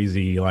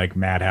crazy, like,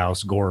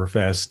 madhouse gore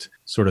fest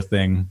sort of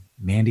thing.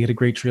 Mandy had a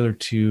great trailer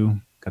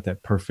too. Got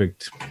that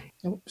perfect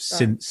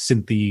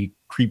synthy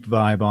creep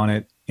vibe on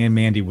it. And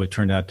Mandy would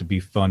turn out to be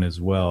fun as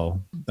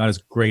well. Not as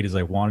great as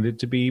I wanted it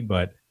to be,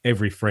 but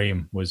every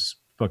frame was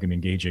fucking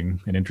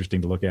engaging and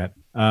interesting to look at.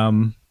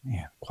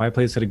 Yeah, Quiet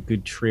Place had a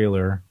good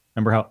trailer.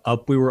 Remember how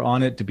up we were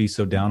on it to be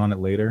so down on it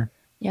later?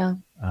 Yeah.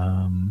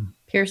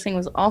 Piercing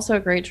was also a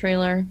great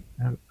trailer.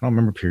 I don't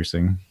remember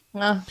Piercing.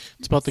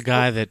 It's about the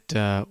guy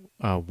that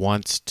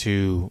wants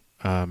to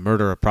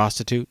murder a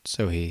prostitute,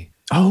 so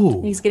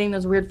he's getting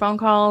those weird phone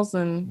calls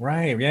and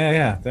right.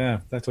 Yeah.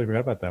 That's why I forgot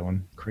about that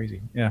one.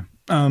 Crazy. Yeah.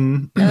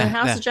 And the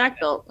house that Jack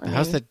built. The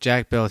house that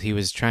Jack built, he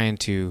was trying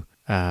to.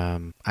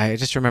 I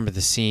just remember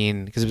the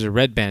scene because it was a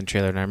Red Band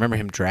trailer, and I remember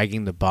him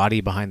dragging the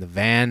body behind the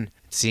van,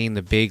 seeing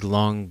the big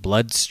long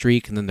blood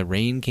streak, and then the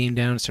rain came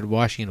down and started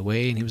washing it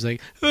away, and he was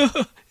like,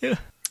 yeah.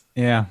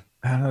 Yeah.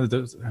 I don't know.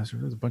 There's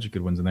a bunch of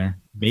good ones in there.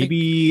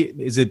 Maybe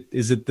is it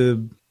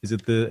the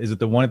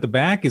one at the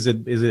back? Is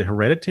it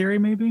Hereditary?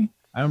 Maybe.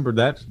 I remember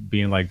that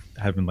being like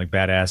having like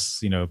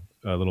badass,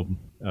 a little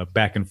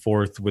back and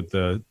forth with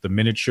the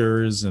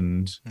miniatures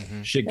and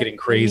shit getting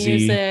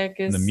crazy.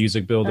 And the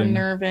music building,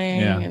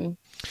 unnerving.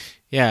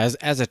 Yeah.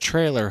 As a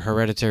trailer,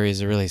 Hereditary is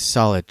a really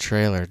solid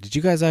trailer. Did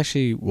you guys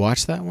actually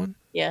watch that one?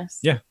 Yes.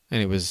 Yeah.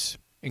 And it was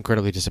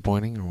incredibly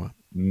disappointing, or what?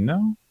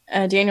 No.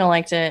 Daniel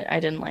liked it. I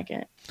didn't like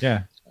it.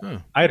 Yeah.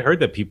 Oh. I had heard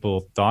that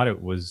people thought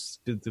it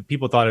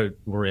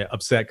were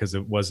upset because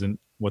it wasn't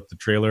what the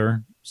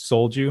trailer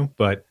sold you,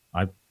 but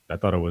I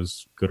thought it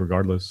was good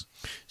regardless.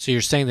 So you're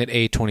saying that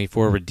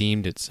A24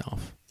 redeemed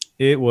itself?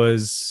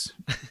 Yes.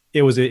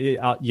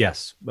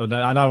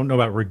 I don't know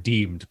about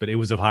redeemed, but it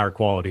was of higher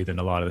quality than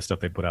a lot of the stuff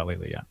they put out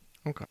lately. Yeah.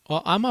 Okay.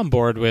 Well, I'm on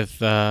board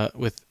with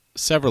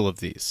several of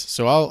these,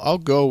 so I'll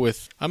go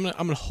with. I'm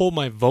gonna hold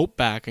my vote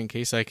back in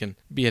case I can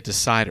be a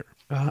decider.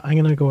 I'm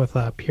going to go with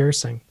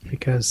Piercing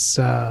because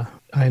I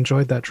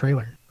enjoyed that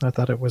trailer. I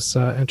thought it was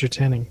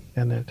entertaining,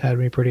 and it had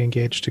me pretty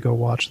engaged to go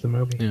watch the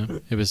movie. Yeah,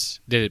 it was.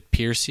 Did it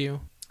pierce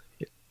you?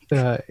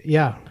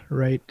 Yeah,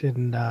 right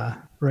in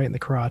the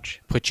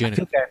crotch. Put you in. I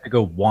think I have to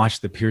go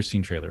watch the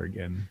Piercing trailer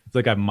again. I feel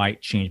like I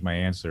might change my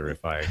answer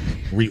if I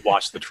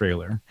rewatch the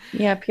trailer.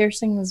 Yeah,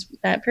 Piercing's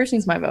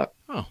my vote.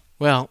 Oh,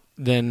 well,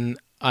 then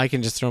I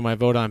can just throw my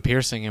vote on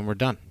Piercing, and we're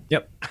done.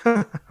 Yep.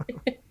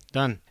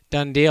 Done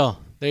deal.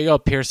 There you go,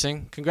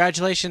 Piercing.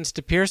 Congratulations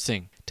to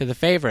Piercing, to the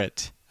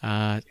favorite.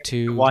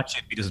 To watch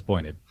it, be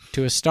disappointed.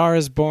 To A Star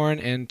Is Born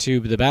and to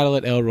The Battle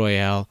at El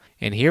Royale.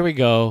 And here we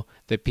go,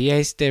 the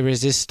pièce de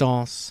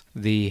résistance,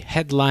 the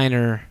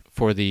headliner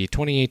for the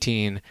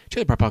 2018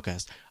 Trailer Park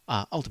Podcast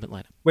Ultimate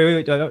Lineup.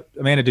 Wait.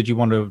 Amanda, did you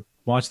want to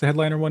watch the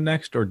headliner one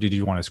next, or did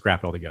you want to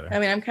scrap it all together? I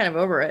mean, I'm kind of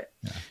over it.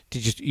 Yeah.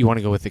 Did you want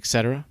to go with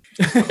etc.?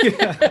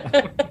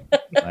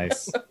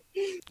 Nice.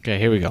 Okay,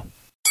 here we go.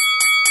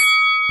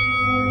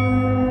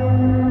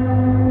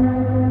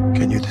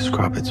 Can you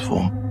describe its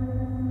form?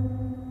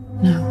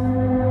 No.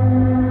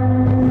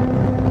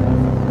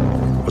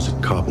 Was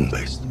it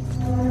carbon-based?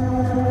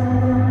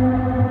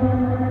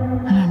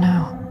 I don't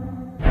know.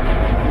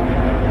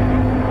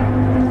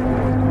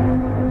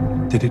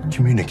 Did it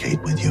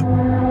communicate with you?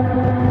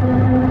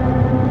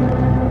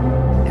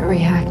 It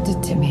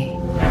reacted to me.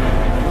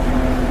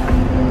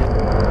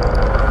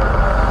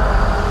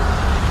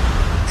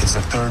 It's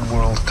a third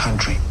world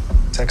country.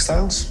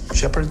 Textiles,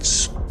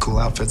 shepherds, cool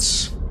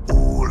outfits.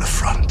 All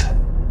front.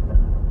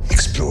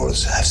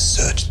 Explorers have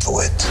searched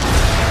for it.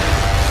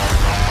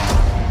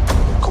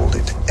 Called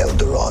it El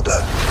Dorado.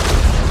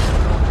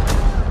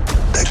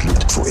 They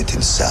looked for it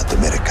in South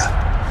America.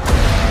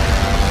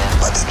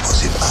 But it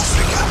was in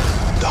Africa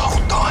the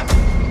whole time.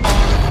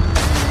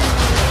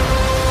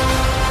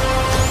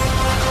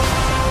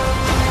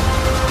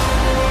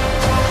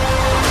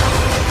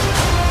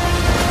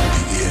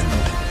 The end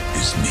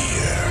is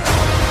near.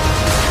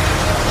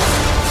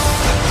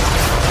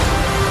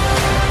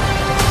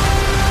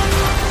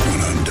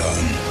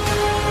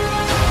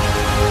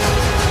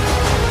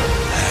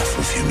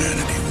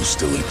 Humanity will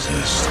still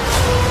exist.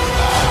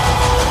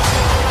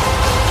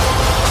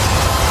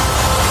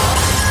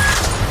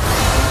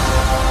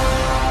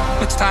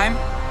 It's time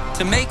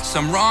to make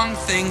some wrong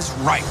things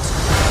right.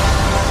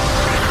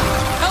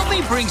 Help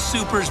me bring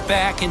supers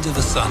back into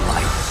the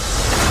sunlight.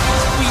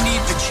 We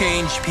need to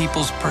change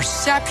people's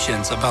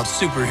perceptions about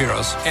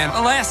superheroes, and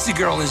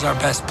Elastigirl is our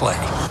best play.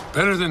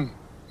 Better than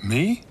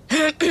me?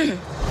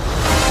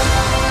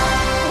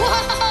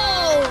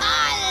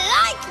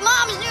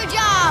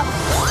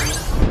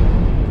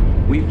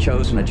 We've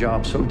chosen a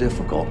job so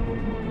difficult,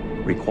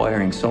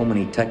 requiring so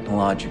many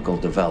technological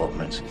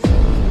developments.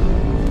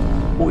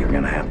 We're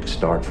going to have to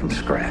start from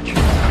scratch.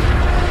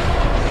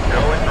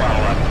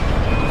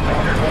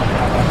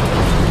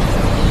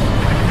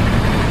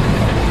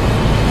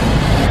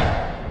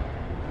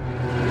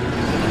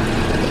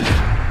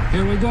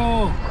 Here we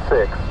go.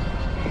 6,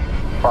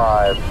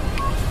 5,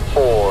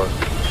 4,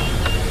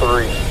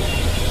 3,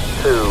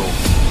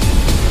 2.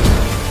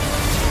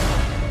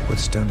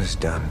 What's done is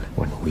done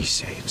when we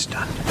say it's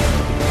done.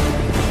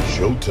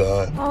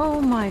 Showtime. Oh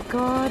my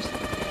God.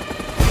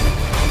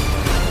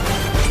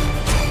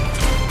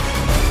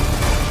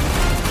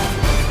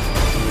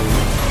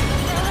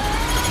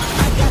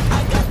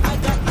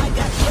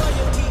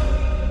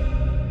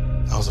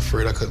 I was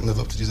afraid I couldn't live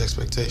up to these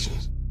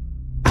expectations.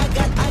 I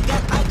got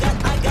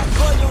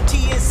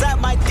loyalty inside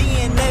my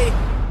DNA.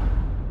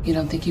 You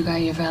don't think you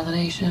got your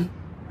validation?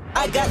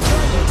 I got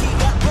loyalty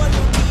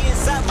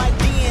inside my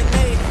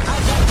DNA. I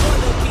got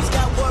loyalties,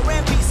 got war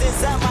and peace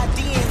inside my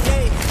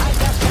DNA. I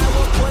got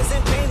power,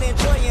 poison, pain, and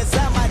joy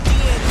inside my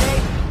DNA.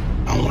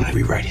 I want to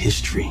rewrite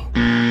history.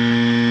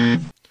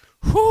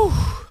 Whew.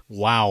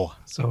 Wow.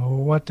 So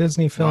what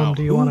Disney film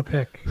do you want to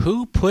pick?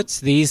 Who puts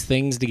these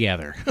things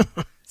together?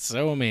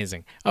 So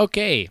amazing.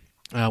 Okay.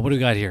 What do we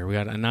got here? We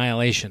got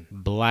Annihilation,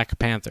 Black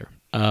Panther,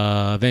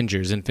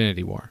 Avengers,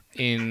 Infinity War,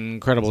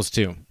 Incredibles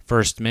 2,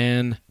 First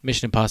Man,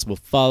 Mission Impossible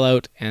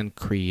Fallout, and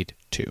Creed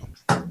 2.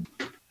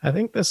 I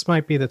think this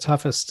might be the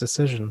toughest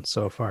decision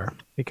so far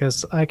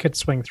because I could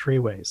swing three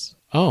ways.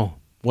 Oh,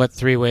 what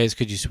three ways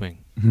could you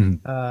swing?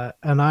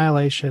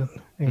 Annihilation,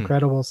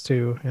 Incredibles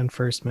 2, and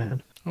First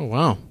Man. Oh,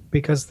 wow.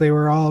 Because they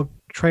were all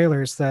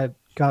trailers that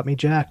got me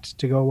jacked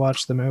to go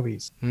watch the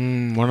movies.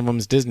 One of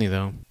them's Disney,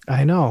 though.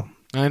 I know.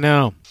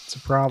 It's a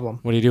problem.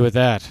 What do you do with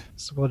that?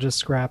 So we'll just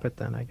scrap it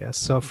then, I guess.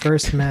 So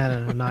First Man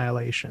and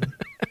Annihilation.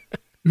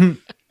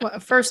 Well,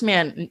 First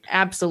Man,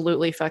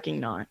 absolutely fucking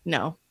not.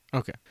 No.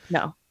 Okay.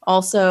 No.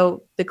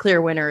 Also, the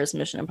clear winner is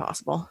Mission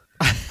Impossible.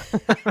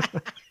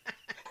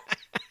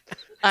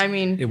 I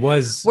mean, It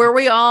was were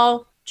we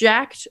all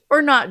jacked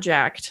or not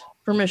jacked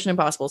for Mission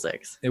Impossible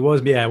 6? it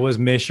was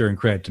Mish or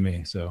Incred to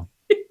me. So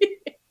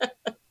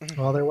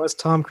Well, there was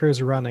Tom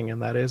Cruise running,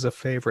 and that is a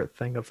favorite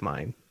thing of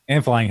mine.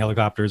 and flying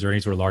helicopters or any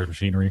sort of large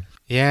machinery.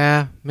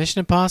 Yeah, Mission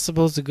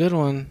Impossible is a good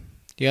one.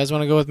 Do you guys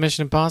want to go with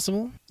Mission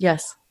Impossible?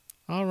 Yes.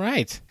 All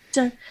right.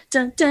 Dun,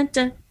 dun, dun,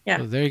 dun, Yeah.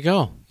 So there you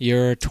go.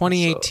 Your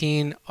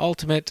 2018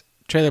 Ultimate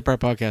Trailer Park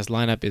Podcast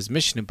lineup is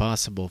Mission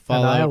Impossible,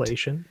 Fallout,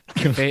 Annihilation,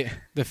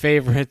 The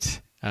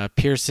Favorite,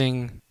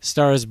 Piercing,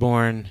 Star is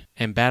Born,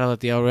 and Battle at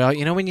the El Royale.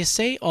 You know, when you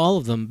say all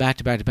of them back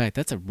to back to back,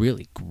 that's a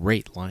really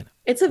great lineup.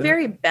 It's a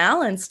very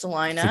balanced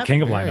lineup. It's the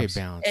king of Very lineups.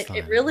 balanced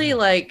It really,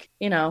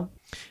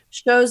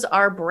 shows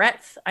our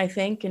breadth, I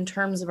think, in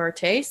terms of our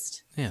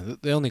taste. Yeah,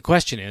 the only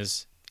question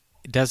is,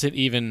 does it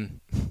even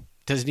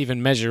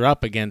measure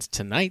up against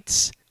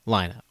tonight's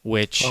lineup,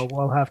 which Well,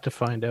 we'll have to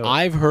find out.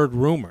 I've heard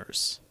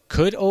rumors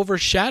could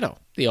overshadow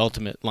the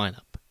Ultimate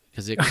lineup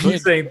because it Are you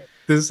could. saying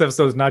this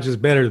episode is not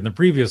just better than the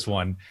previous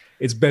one,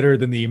 it's better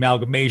than the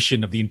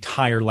amalgamation of the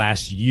entire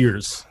last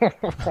year's.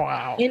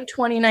 Wow. In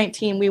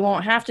 2019, we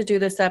won't have to do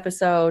this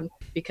episode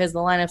because the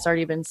lineup's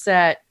already been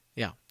set.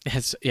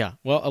 Yeah.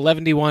 Well,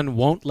 11D1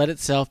 won't let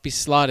itself be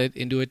slotted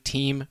into a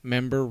team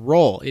member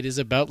role. It is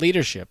about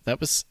leadership. That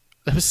was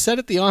said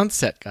at the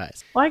onset,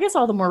 guys. Well, I guess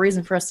all the more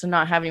reason for us to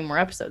not have any more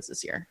episodes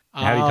this year.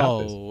 How do you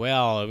top this?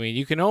 Well, I mean,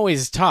 you can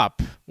always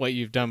top what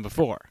you've done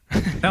before.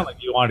 Sound like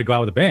you wanted to go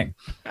out with a bang.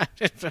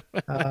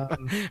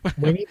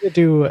 We need to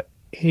do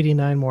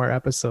 89 more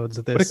episodes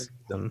of this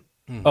season.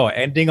 Oh,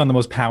 ending on the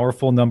most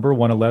powerful number,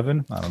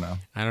 111? I don't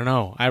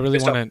know. I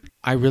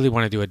really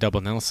want to do a double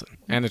Nelson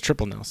and a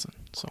triple Nelson.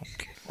 So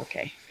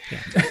okay.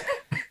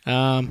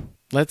 Yeah.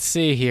 Let's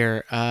see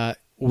here.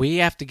 We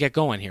have to get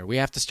going here. We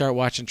have to start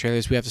watching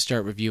trailers. We have to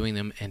start reviewing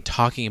them and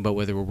talking about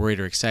whether we're worried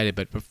or excited.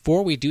 But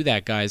before we do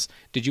that, guys,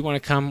 did you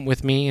want to come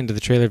with me into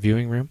the trailer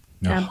viewing room?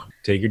 No.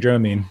 Take your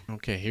Dramamine.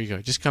 Okay, here you go.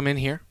 Just come in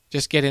here.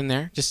 Just get in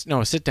there.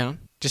 Sit down.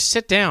 Just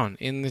sit down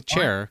in the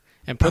chair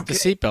and put the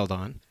seatbelt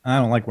on. I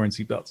don't like wearing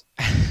seatbelts.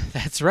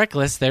 That's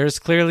reckless. There's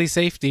clearly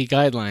safety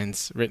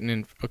guidelines written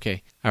in.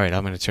 Okay. All right,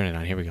 I'm going to turn it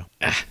on. Here we go.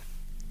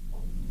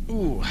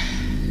 Ooh.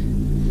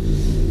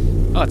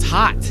 Oh, it's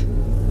hot.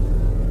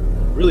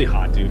 Really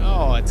hot, dude.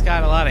 Oh, it's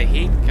got a lot of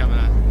heat coming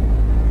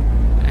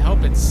on. I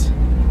hope it's...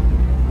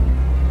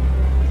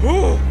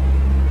 Ooh.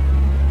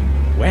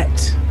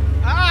 Wet.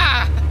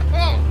 Ah!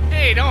 Oh,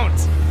 hey, don't.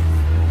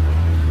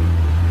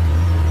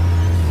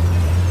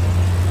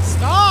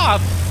 Stop!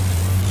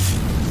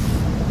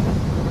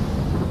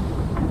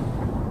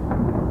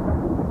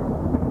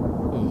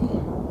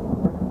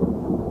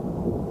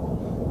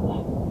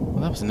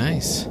 Well, that was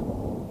nice.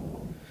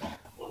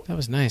 That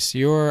was nice.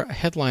 Your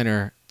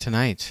headliner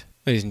tonight,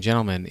 ladies and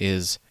gentlemen,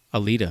 is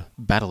Alita,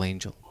 Battle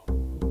Angel.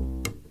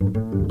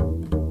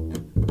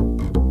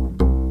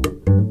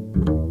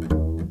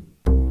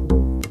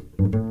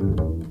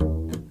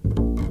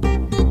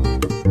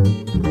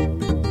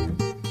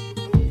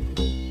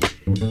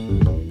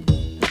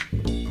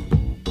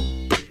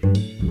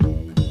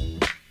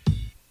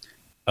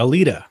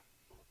 Alita,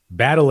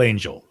 Battle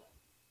Angel.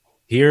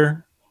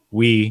 Here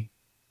we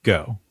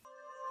go.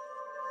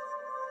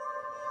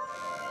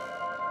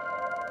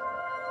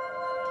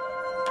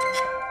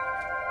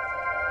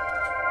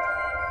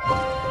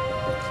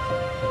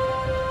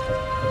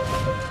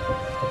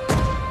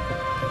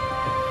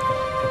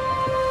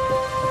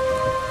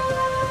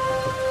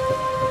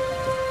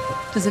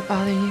 Does it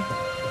bother you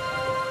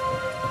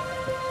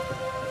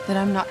that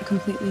I'm not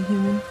completely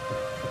human?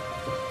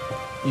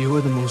 You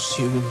are the most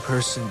human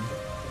person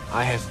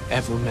I have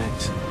ever met.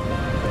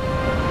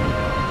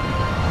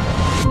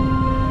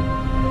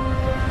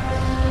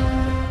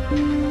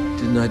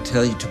 Didn't I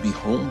tell you to be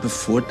home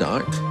before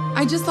dark?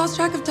 I just lost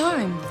track of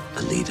time.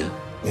 Alita,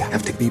 You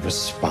have to be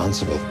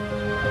responsible.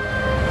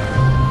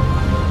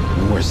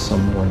 You are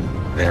someone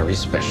very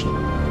special.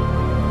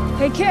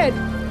 Hey, kid.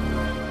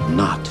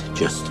 not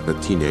just a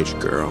teenage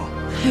girl.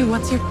 Hey,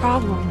 what's your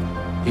problem?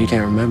 You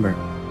can't remember.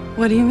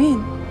 What do you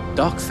mean?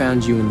 Doc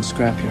found you in the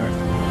scrapyard.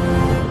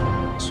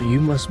 So you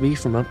must be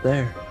from up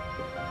there.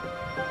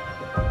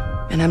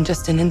 And I'm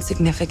just an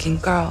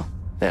insignificant girl.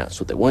 Yeah, that's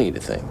what they want you to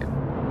think.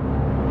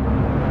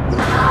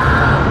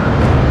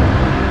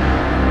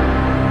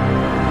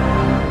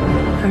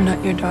 I'm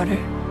not your daughter.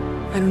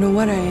 I don't know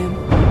what I am.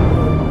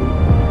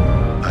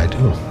 I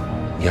do.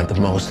 You have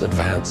the most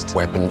advanced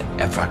weapon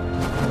ever.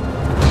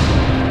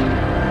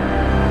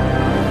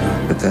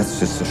 But that's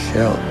just a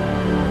shell.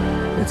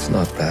 It's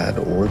not bad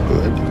or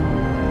good.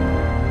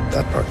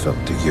 That part's up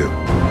to you.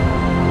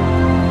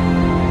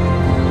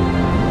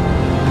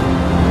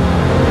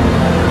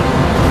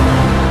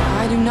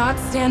 I do not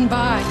stand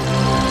by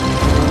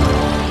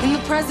in the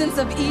presence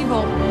of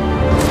evil.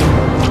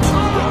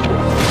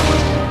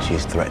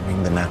 She's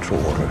threatening the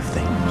natural order of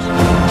things.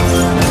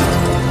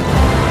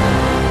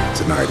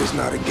 Tonight is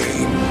not a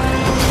game.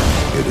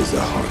 It is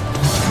a hunt.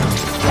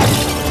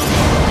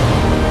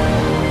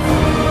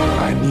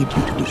 I need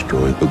you to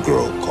destroy the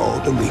girl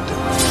called Alita.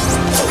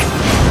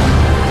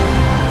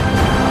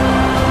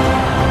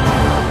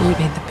 You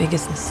made the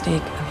biggest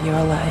mistake of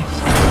your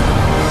life.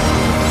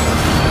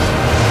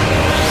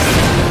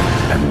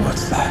 And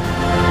what's that?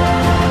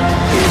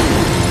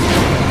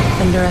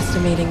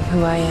 Underestimating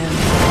who I am.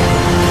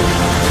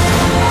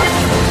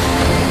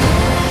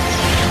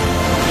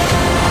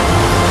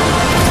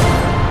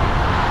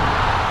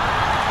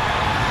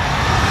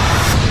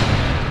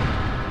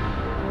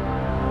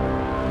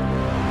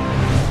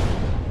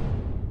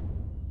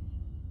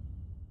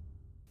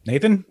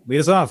 Nathan, lead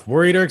us off.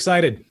 Worried or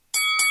excited?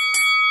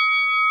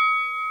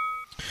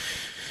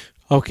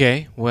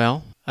 Okay,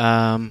 well,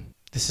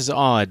 this is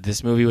odd.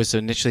 This movie was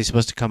initially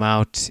supposed to come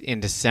out in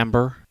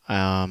December.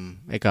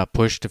 It got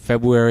pushed to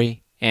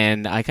February,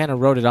 and I kind of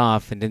wrote it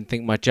off and didn't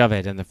think much of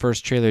it, and the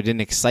first trailer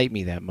didn't excite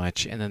me that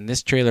much. And then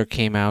this trailer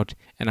came out,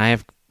 and I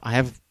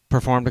have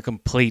performed a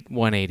complete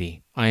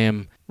 180. I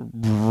am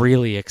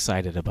really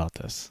excited about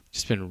this.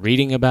 Just been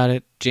reading about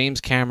it. James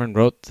Cameron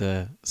wrote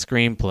the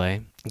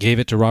screenplay, gave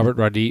it to Robert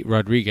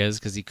Rodriguez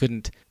because he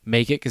couldn't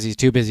make it because he's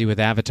too busy with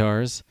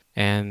Avatars,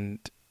 and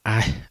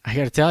I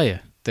got to tell you,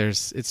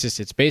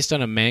 it's based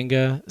on a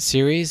manga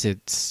series.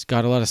 It's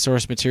got a lot of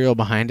source material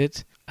behind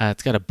it.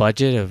 It's got a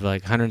budget of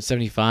like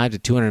 175 to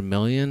 200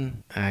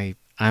 million.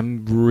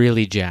 I'm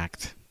really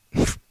jacked.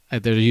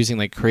 They're using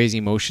like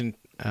crazy motion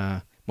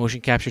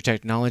capture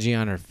technology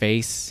on her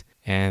face,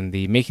 and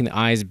the making the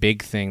eyes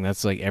big thing.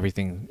 That's like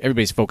everything.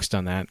 Everybody's focused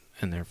on that,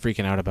 and they're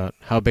freaking out about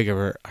how big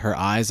of her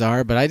eyes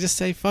are. But I just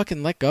say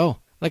fucking let go.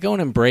 Let go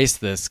and embrace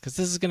this, because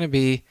this is going to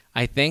be,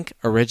 I think,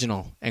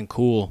 original and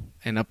cool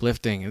and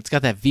uplifting. It's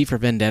got that V for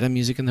Vendetta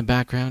music in the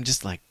background,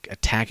 just like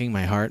attacking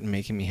my heart and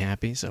making me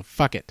happy. So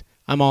fuck it.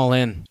 I'm all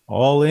in.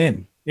 All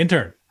in.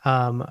 Intern.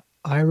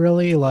 I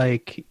really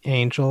like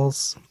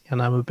Angels,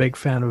 and I'm a big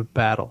fan of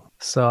Battle.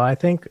 So I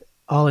think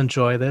I'll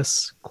enjoy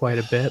this quite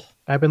a bit.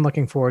 I've been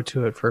looking forward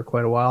to it for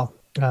quite a while.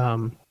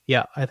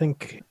 Yeah, I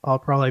think I'll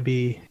probably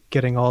be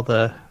getting all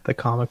the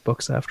comic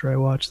books after I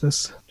watch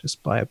this.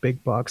 Just buy a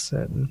big box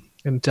set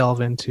and delve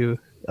into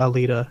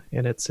Alita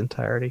in its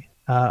entirety.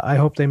 I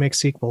hope they make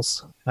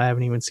sequels. I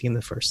haven't even seen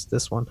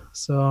this one.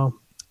 So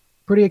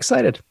pretty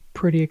excited.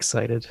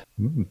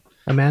 Mm.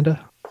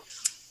 Amanda?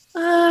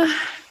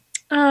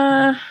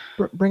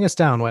 Bring us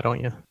down, why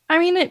don't you? I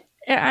mean,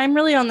 I'm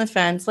really on the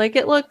fence. Like,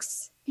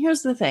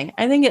 here's the thing.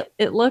 I think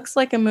it looks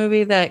like a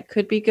movie that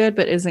could be good,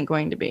 but isn't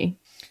going to be.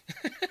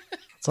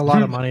 It's a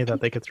lot of money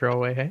that they could throw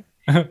away, hey?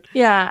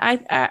 Yeah,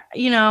 I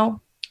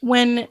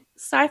when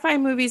sci-fi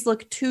movies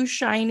look too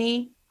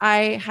shiny,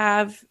 I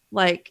have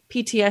like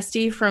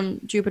PTSD from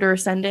Jupiter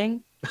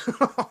Ascending,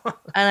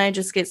 and I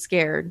just get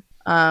scared.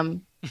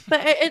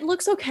 But it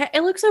looks okay.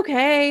 It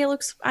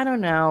looks, I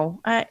don't know.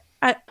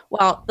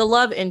 Well, the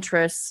love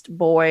interest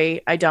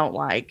boy, I don't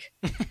like.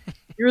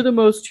 You're the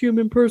most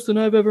human person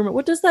I've ever met.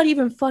 What does that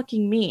even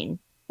fucking mean?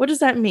 What does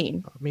that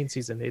mean? It means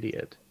he's an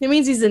idiot. It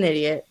means he's an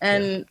idiot.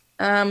 And,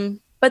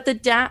 but the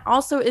dad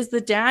also, is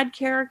the dad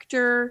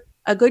character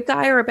a good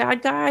guy or a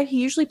bad guy?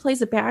 He usually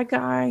plays a bad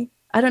guy.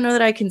 I don't know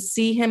that I can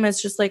see him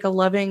as just like a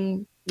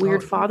loving,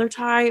 weird father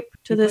type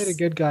to this. Played a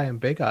good guy in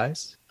Big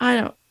Eyes. I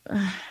don't.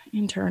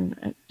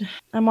 Intern,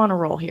 I'm on a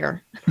roll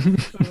here.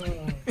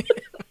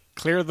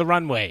 Clear the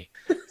runway.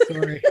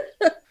 Sorry,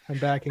 I'm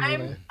backing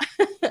away.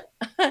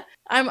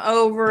 I'm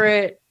over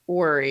it.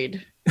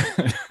 Worried.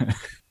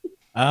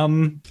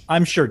 I'm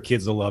sure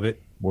kids will love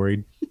it.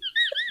 Worried.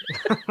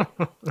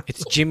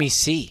 It's Jimmy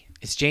C.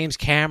 It's James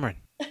Cameron.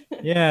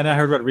 Yeah, and I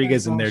heard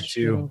Rodriguez in there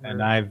too.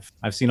 And I've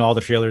seen all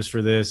the trailers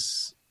for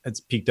this. It's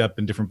peaked up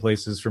in different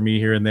places for me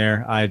here and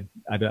there.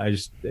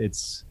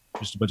 It's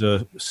just a bunch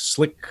of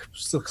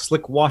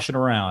slick washing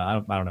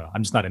around. I don't know.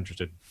 I'm just not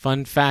interested.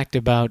 Fun fact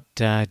about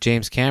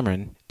James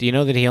Cameron. Do you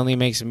know that he only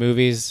makes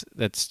movies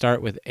that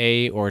start with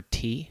A or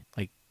T,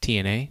 like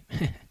TNA?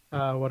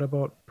 What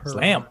about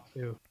Slam?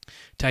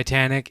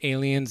 Titanic,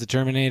 Aliens, The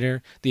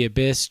Terminator, The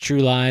Abyss, True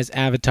Lies,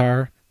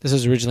 Avatar. This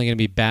was originally going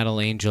to be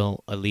Battle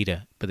Angel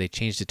Alita, but they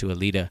changed it to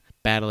Alita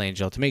Battle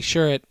Angel to make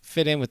sure it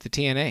fit in with the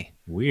TNA.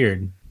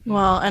 Weird.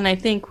 Well, and I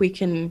think we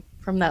can,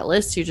 from that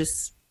list you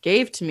just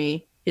gave to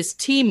me, his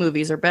T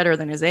movies are better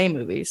than his A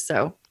movies,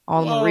 so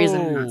all the more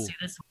reason to not see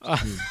this one.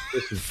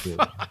 This is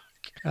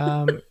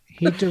good.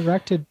 He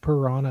directed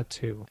Piranha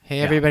 2. Hey,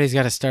 everybody's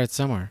got to start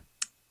somewhere.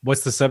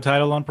 What's the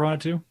subtitle on Piranha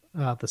 2?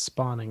 The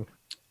Spawning.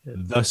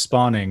 The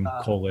Spawning,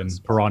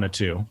 Piranha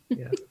 2.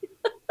 Yeah.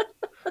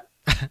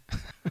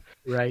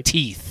 Right.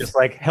 Teeth. Just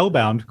like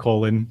Hellbound,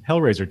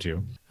 Hellraiser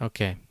 2.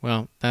 Okay,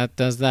 well, that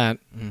does that.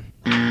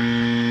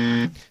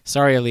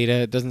 Sorry,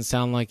 Alita. It doesn't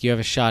sound like you have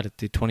a shot at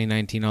the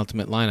 2019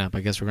 Ultimate lineup. I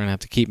guess we're going to have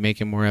to keep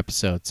making more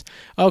episodes.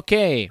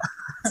 Okay.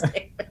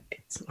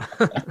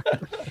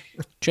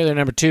 Trailer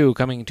number 2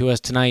 coming to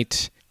us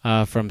tonight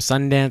from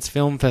Sundance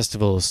Film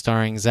Festival,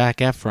 starring Zac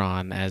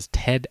Efron as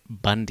Ted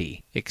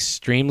Bundy.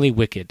 Extremely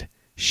wicked,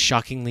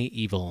 shockingly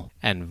evil,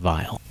 and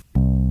vile.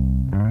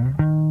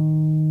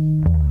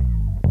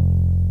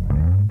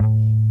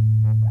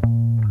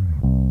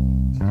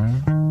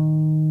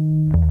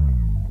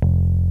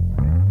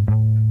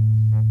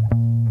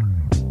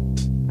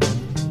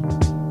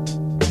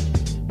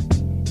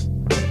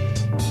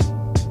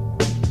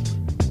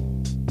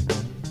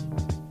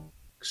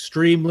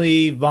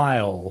 Extremely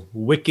vile,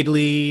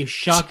 wickedly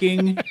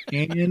shocking,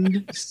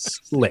 and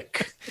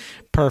slick.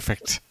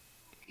 Perfect.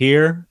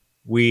 Here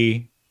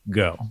we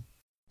go.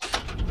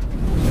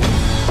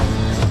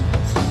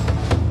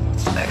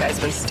 That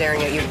guy's been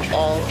staring at you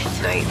all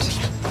night.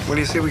 What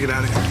do you say we get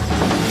out of here?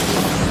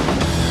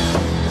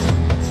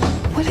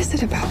 What is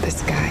it about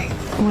this guy?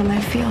 When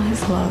I feel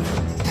his love,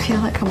 feel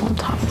like I'm on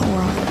top of the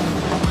world.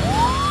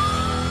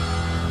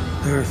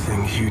 There are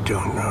things you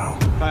don't know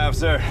Hi,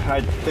 officer.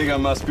 I think I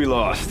must be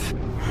lost.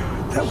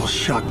 that will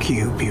shock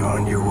you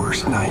beyond your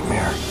worst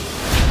nightmare.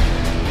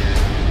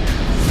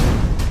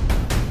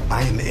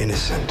 I am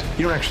innocent.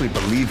 You don't actually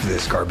believe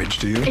this garbage,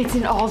 do you? It's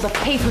in all the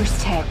papers,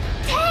 Ted.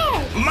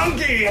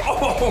 Monkey!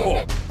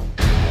 Oh!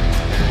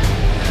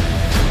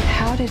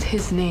 How did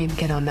his name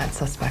get on that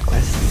suspect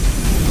list?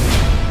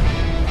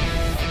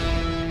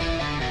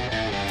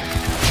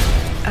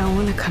 I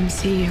want to come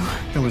see you.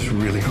 I was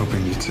really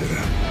hoping you'd say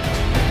that.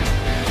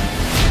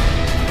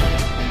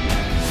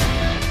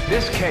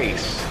 This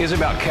case is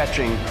about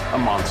catching a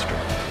monster.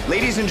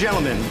 Ladies and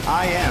gentlemen,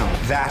 I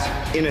am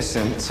that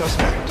innocent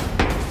suspect.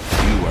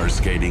 You are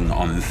skating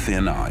on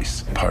thin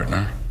ice,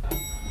 partner.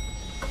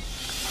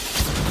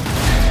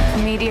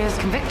 The media has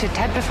convicted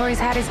Ted before he's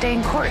had his day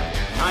in court.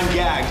 I'm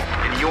gagged,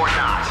 and you're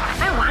not.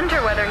 I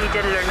wonder whether he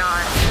did it or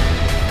not.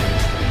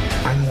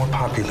 I'm more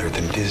popular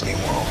than Disney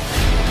World.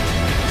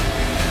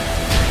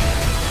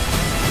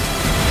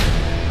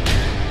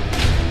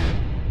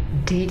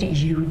 Did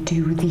you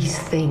do these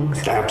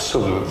things?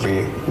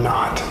 Absolutely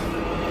not.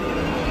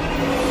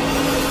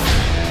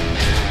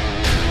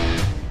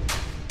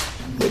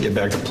 Let me get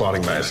back to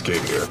plotting my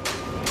escape here.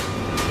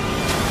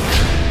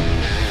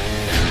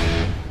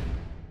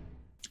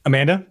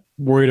 Amanda,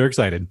 worried or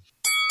excited?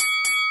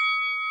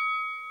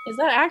 Is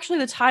that actually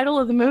the title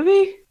of the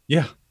movie?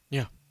 Yeah.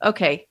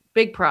 Okay,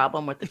 big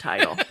problem with the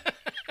title.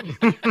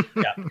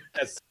 Yeah,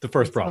 that's the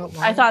first problem.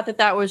 I thought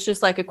that was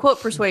just like a quote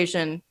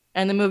persuasion,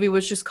 and the movie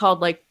was just called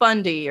like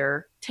Bundy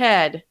or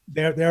Ted.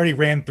 They already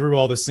ran through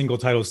all the single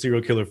title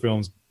serial killer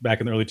films back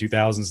in the early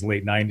 2000s,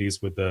 late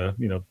 90s with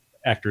the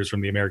actors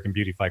from the American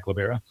Beauty Fight Club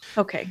era.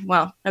 Okay,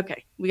 well,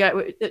 okay,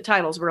 the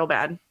title's real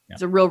bad. Yeah.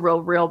 It's a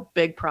real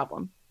big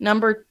problem.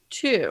 Number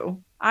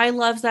 2, I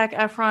love Zac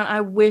Efron.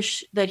 I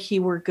wish that he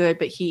were good,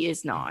 but he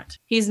is not.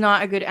 He's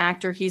not a good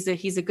actor. He's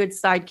a good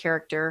side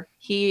character.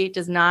 He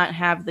does not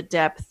have the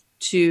depth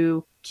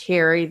to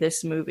carry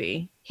this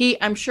movie.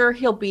 I'm sure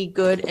he'll be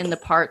good in the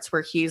parts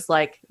where he's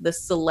like the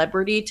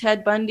celebrity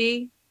Ted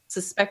Bundy,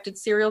 suspected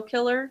serial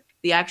killer.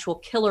 The actual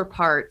killer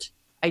part,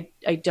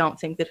 I don't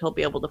think that he'll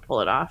be able to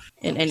pull it off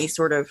in any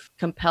sort of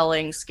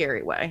compelling,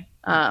 scary way.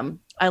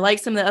 I like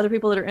some of the other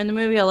people that are in the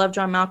movie. I love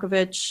John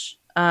Malkovich.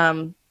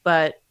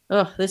 But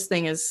this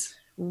thing is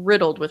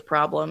riddled with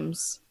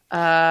problems.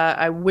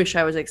 I wish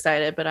I was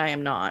excited, but I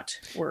am not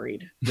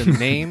worried. The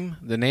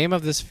name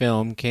of this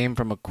film came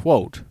from a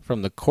quote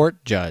from the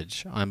court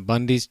judge on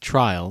Bundy's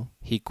trial.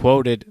 He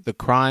quoted, "The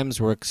crimes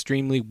were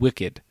extremely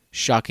wicked,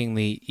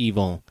 shockingly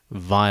evil,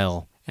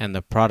 vile, and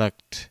the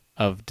product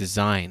of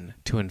design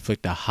to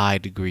inflict a high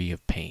degree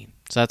of pain."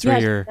 So that's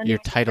where your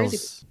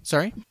titles...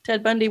 Sorry?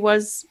 Ted Bundy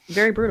was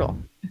very brutal.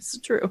 It's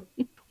true.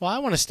 Well, I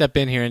want to step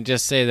in here and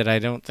just say that I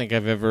don't think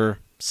I've ever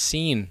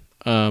seen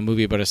a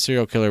movie about a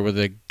serial killer where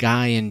the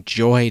guy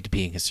enjoyed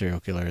being a serial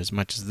killer as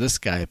much as this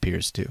guy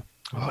appears to.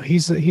 Oh,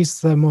 he's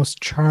the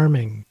most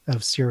charming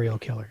of serial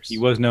killers. He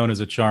was known as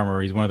a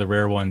charmer. He's one of the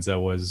rare ones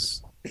that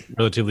was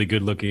relatively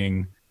good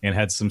looking and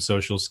had some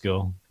social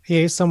skill.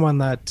 He is someone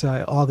that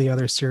all the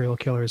other serial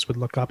killers would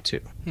look up to.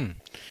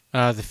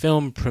 The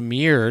film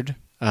premiered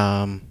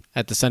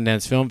at the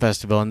Sundance Film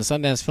Festival, and the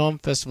Sundance Film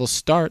Festival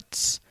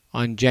starts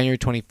on January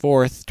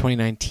 24th,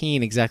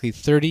 2019, exactly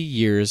 30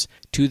 years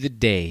to the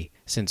day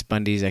since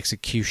Bundy's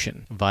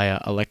execution via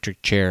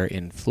electric chair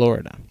in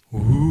Florida.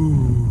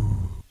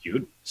 Ooh.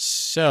 Cute.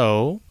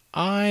 So,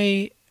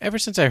 ever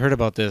since I heard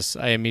about this,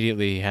 I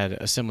immediately had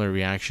a similar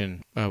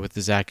reaction with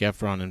the Zac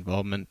Efron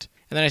involvement.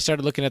 And then I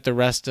started looking at the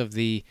rest of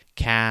the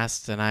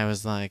cast, and I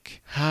was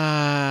like,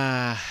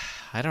 I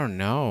don't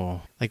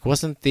know. Like,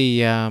 wasn't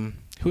the...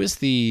 who is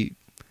the...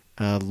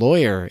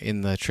 lawyer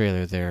in the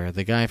trailer there?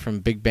 The guy from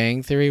Big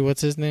Bang Theory,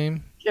 what's his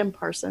name? Jim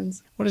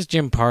Parsons. What is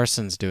Jim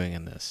Parsons doing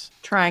in this?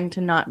 Trying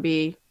to not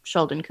be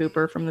Sheldon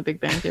Cooper from The Big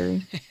Bang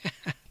Theory.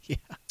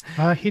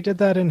 Yeah. He did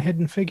that in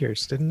Hidden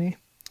Figures, didn't he?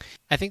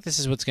 I think this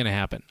is what's going to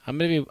happen. I'm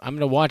going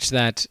to watch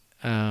that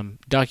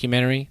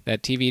documentary,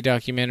 that TV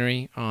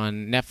documentary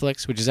on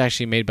Netflix, which is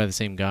actually made by the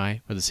same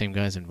guy, or the same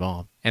guys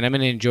involved. And I'm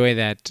going to enjoy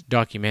that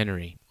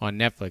documentary on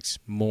Netflix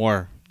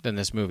more than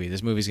this movie.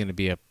 This movie is going to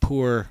be a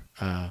poor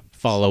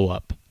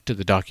follow-up to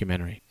the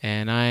documentary,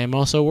 and I'm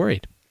also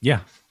worried. Yeah,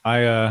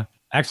 I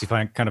actually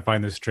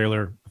find this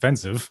trailer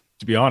offensive,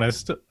 to be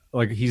honest.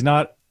 Like, he's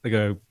not like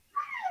a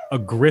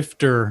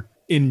grifter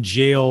in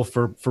jail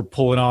for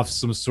pulling off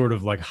some sort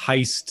of like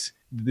heist.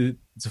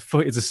 It's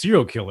a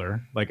serial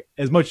killer. Like,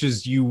 as much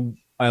as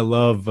I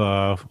love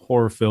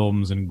horror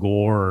films and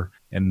gore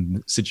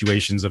and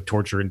situations of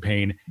torture and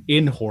pain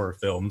in horror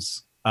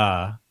films.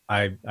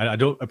 I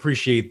don't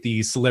appreciate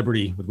the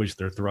celebrity with which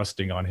they're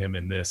thrusting on him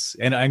in this.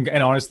 And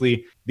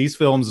honestly, these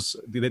films,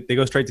 they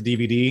go straight to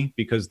DVD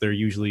because they're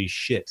usually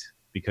shit,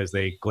 because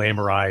they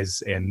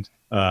glamorize and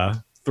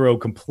throw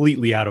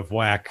completely out of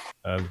whack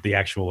the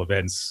actual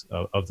events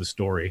of the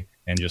story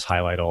and just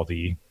highlight all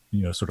the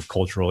sort of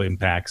cultural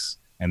impacts.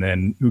 And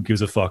then who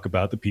gives a fuck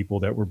about the people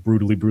that were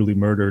brutally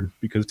murdered,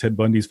 because Ted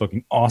Bundy's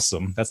fucking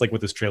awesome. That's like what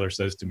this trailer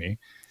says to me.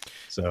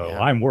 So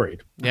I'm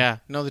worried. Yeah.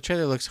 No, the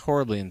trailer looks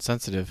horribly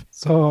insensitive.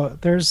 So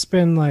there's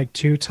been like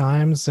 2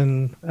 times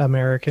in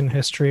American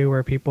history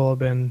where people have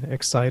been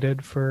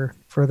excited for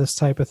this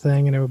type of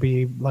thing. And it would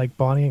be like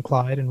Bonnie and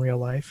Clyde in real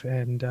life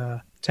and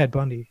Ted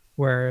Bundy,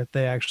 where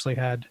they actually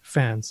had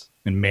fans.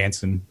 And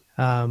Manson.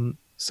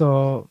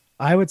 So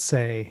I would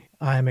say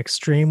I'm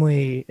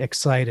extremely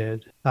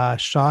excited,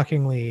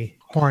 shockingly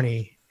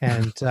horny,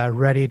 and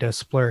ready to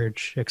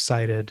splurge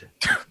excited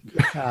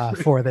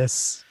for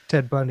this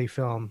Ted Bundy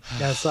film.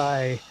 Yes,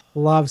 I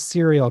love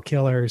serial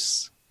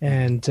killers,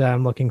 and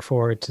I'm looking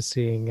forward to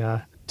seeing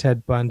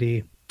Ted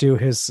Bundy do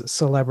his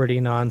celebrity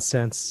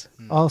nonsense.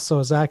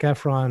 Also, Zac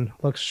Efron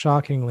looks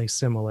shockingly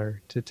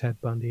similar to Ted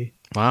Bundy.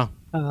 Wow.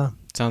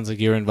 Sounds like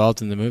you're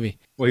involved in the movie.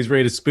 Well, he's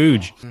ready to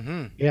spooge.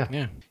 Mm-hmm.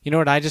 Yeah. You know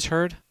what I just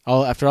heard?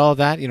 After all of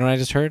that, you know what I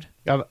just heard?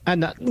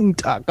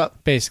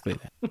 Basically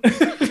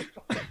that.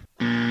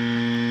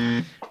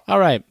 All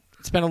right.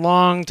 It's been a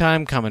long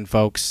time coming,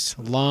 folks.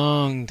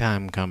 Long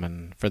time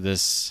coming for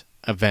this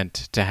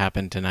event to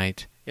happen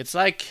tonight. It's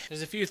like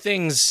there's a few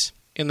things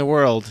in the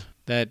world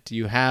that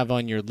you have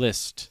on your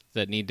list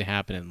that need to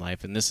happen in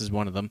life, and this is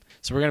one of them.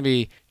 So we're going to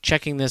be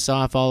checking this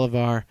off all of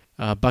our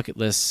bucket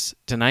lists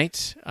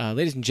tonight.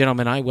 Ladies and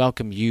gentlemen, I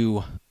welcome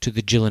you to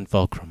the Gyllen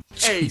Fulcrum.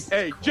 Hey,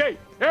 Jake!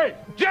 Hey,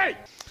 Jake!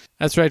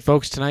 That's right,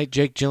 folks. Tonight,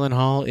 Jake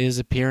Gyllenhaal is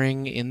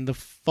appearing in the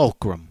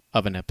fulcrum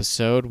of an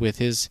episode with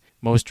his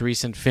most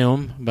recent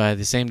film by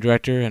the same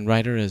director and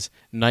writer as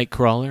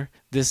Nightcrawler.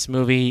 This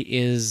movie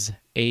is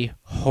a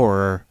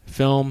horror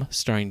film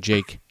starring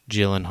Jake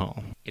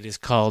Gyllenhaal. It is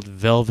called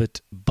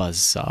Velvet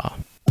Buzzsaw.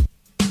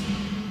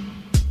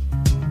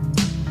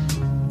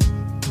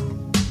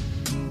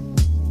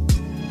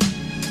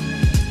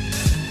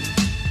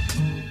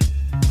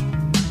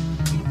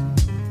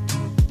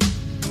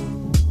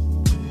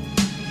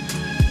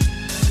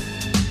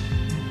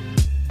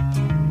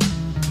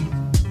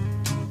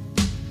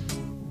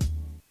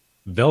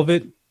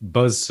 Velvet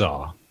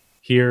Buzzsaw.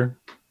 Here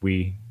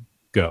we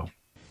go.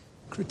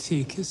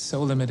 Critique is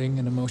so limiting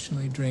and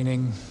emotionally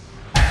draining.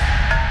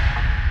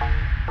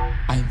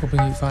 I'm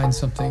hoping you find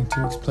something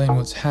to explain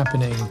what's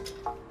happening.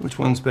 Which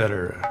one's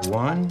better,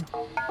 1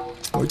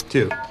 or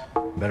 2?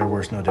 Better,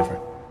 worse, no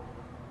different.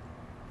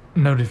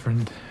 No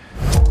different.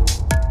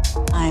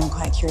 I'm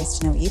quite curious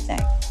to know what you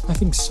think. I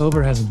think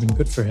sober hasn't been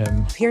good for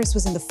him. Pierce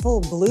was in the full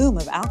bloom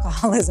of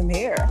alcoholism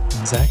here.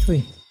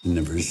 Exactly.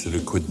 Never should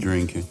have quit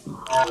drinking.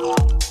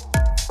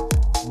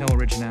 No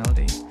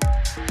originality.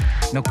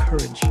 No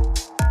courage.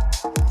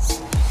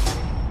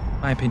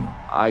 My opinion.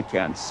 I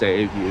can't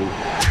save you.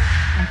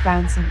 I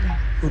found something.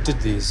 Who did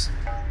these?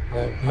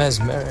 They're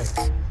mesmeric.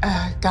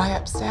 A guy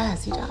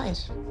upstairs, he died.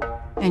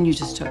 And you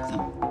just took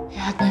them. He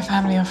had no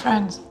family or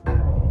friends.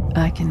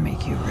 I can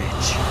make you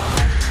rich.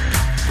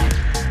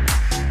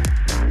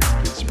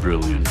 It's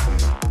brilliant.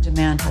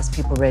 Demand has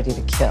people ready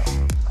to kill.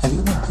 Have you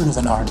ever heard of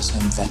an artist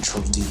named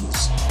Ventral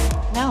Deals?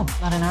 No,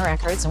 not in our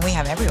records, and we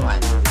have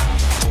everyone.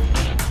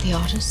 The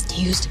artist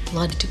used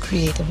blood to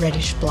create the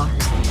reddish black.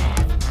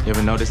 You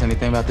ever notice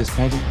anything about this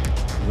painting?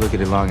 You look at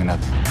it long enough,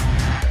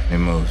 it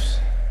moves.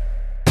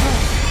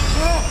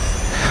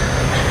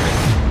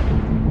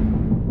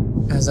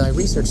 As I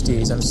research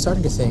these, I'm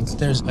starting to think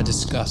there's a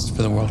disgust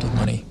for the world of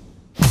money.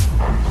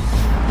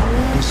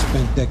 I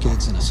spent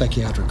decades in a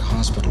psychiatric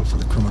hospital for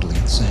the criminally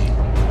insane.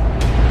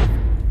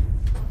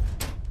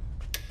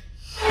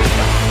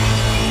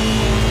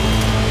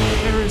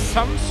 There is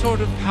some sort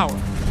of power.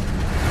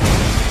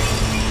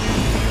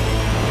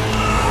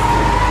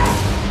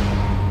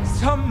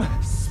 Some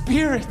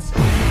spirit.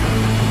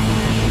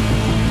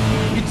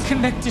 It's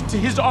connected to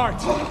his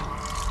art.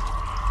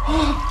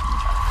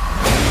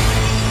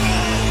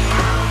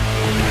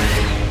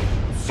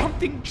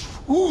 Something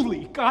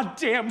truly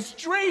goddamn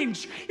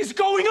strange is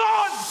going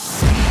on!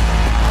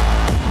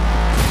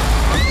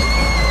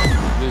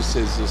 This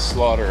is a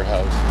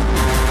slaughterhouse.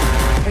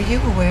 Are you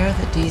aware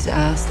that Dee's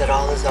asked that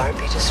all his art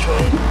be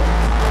destroyed?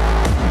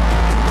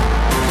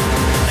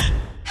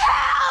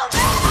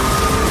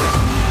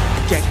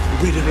 Get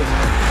rid of it.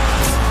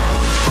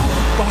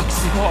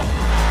 Box it off.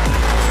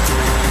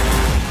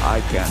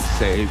 I can't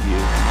save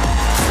you.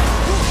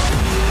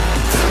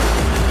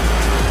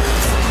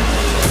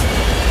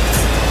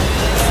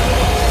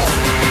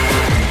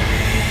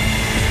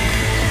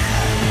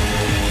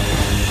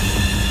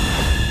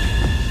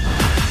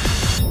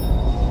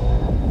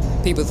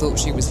 People thought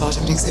she was part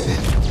of an exhibit.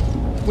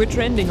 We're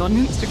trending on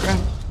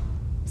Instagram.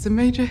 It's a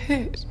major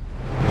hit.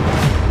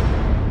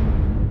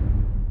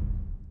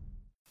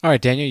 All right,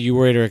 Daniel, you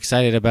worried or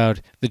excited about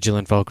the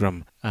Gyllen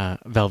Fulcrum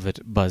Velvet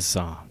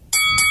Buzzsaw?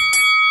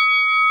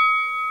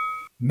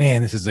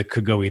 Man, this is a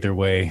could go either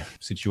way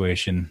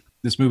situation.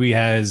 This movie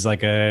has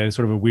like a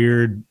sort of a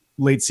weird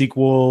late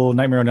sequel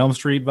Nightmare on Elm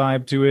Street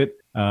vibe to it.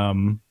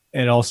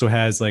 It also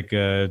has like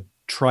a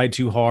try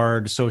too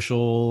hard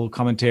social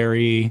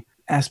commentary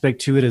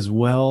aspect to it as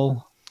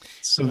well.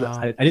 So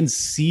I didn't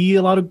see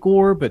a lot of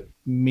gore, but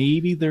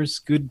maybe there's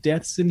good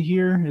deaths in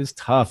here. It's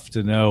tough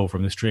to know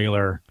from this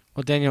trailer.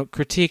 Well, Daniel,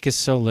 critique is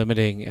so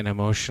limiting and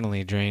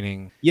emotionally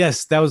draining.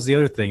 Yes, that was the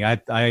other thing.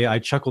 I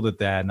chuckled at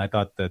that, and I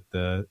thought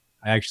that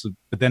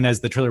but then as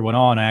the trailer went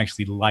on, I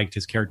actually liked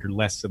his character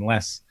less and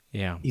less.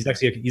 Yeah, he's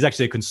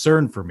actually a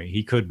concern for me.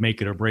 He could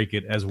make it or break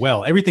it as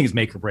well. Everything is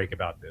make or break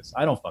about this.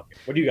 I don't fucking.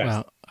 What do you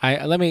guys?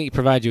 Well, let me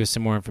provide you with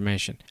some more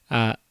information.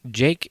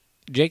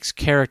 Jake's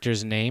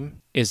character's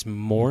name is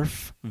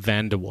Morph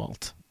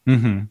Vandewalt.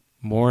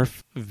 Mm-hmm.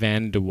 Morph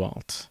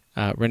Vandewalt.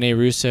 Rene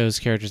Russo's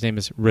character's name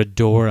is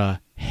Redora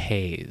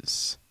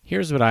Hayes.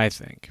 Here's what I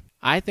think.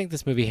 I think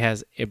this movie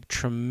has a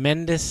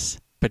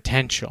tremendous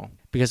potential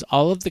because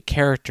all of the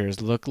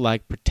characters look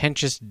like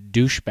pretentious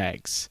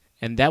douchebags,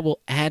 and that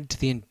will add to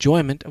the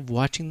enjoyment of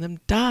watching them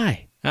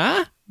die.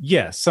 Huh?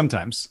 Yes,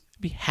 sometimes.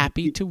 Be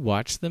happy to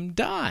watch them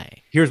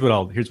die. Here's what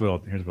I'll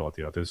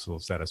do. This will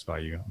satisfy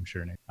you, I'm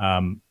sure, Nate.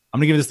 I'm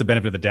gonna give this the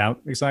benefit of the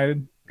doubt.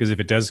 Excited because if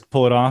it does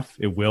pull it off,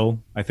 it will,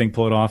 I think,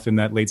 pull it off in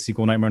that late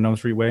sequel Nightmare on Elm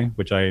Street way,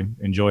 which I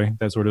enjoy.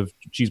 That sort of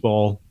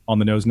cheeseball on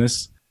the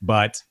noseness.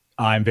 But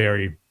I'm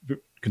very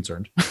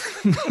concerned.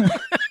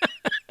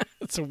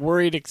 It's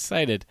worried,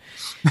 excited.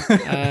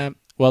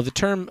 Well, the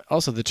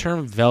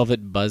term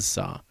velvet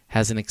buzzsaw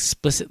has an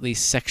explicitly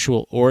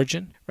sexual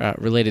origin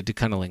related to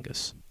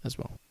cunnilingus as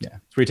well. Yeah,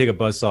 it's where you take a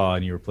buzzsaw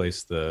and you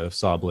replace the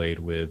saw blade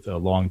with a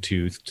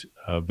long-toothed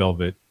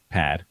velvet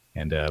pad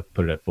and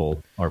put it at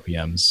full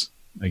RPMs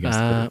against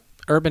the...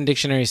 Urban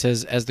Dictionary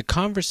says, as the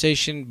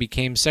conversation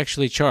became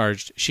sexually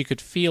charged, she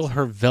could feel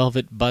her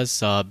velvet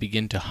buzzsaw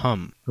begin to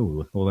hum.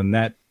 Ooh, well, in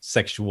that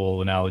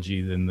sexual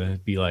analogy, then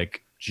it'd be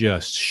like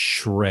just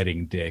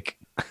shredding dick.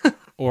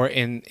 Or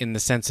in the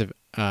sense of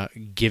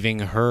giving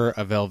her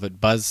a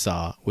velvet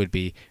buzzsaw would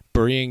be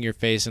burying your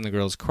face in the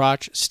girl's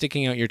crotch,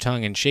 sticking out your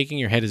tongue, and shaking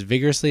your head as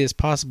vigorously as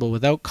possible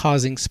without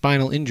causing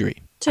spinal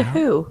injury. To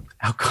who?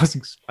 Without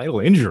causing spinal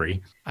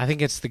injury? I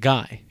think it's the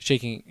guy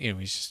shaking,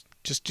 he's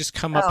just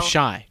come up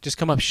shy. Just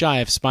come up shy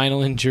of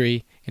spinal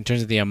injury in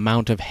terms of the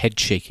amount of head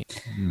shaking.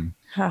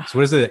 So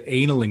what is the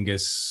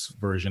analingus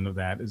version of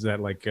that? Is that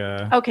like...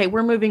 Okay,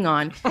 we're moving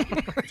on.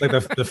 It's like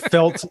the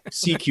felt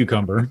sea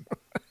cucumber.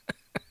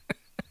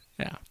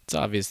 Yeah, it's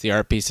obvious the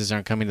art pieces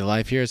aren't coming to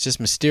life here. It's just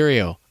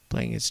Mysterio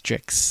playing his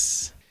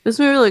tricks. This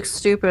movie looks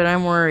stupid.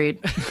 I'm worried.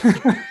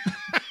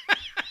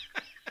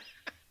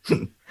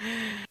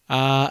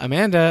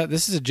 Amanda,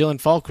 this is a Gillian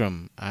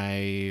Fulcrum.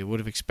 I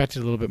would have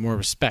expected a little bit more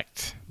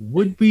respect.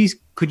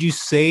 Could you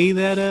say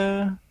that,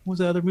 what was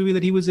the other movie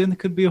that he was in that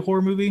could be a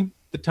horror movie?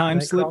 The Time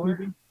Slip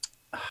movie?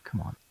 Oh,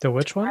 come on. The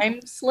which one?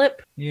 Time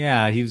Slip?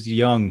 Yeah, he was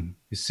young.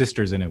 His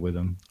sister's in it with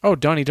him. Oh,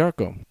 Donnie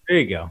Darko. There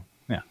you go.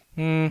 Yeah.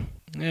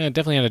 Yeah, it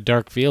definitely had a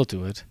dark feel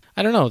to it.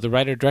 I don't know. The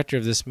writer-director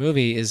of this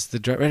movie is the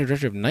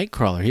writer-director of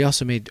Nightcrawler. He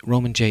also made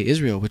Roman J.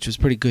 Israel, which was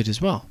pretty good as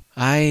well.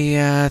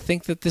 I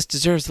think that this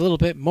deserves a little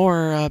bit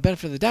more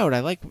benefit of the doubt. I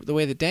like the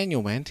way that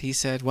Daniel went. He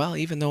said, well,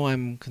 even though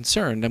I'm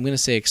concerned, I'm going to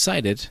say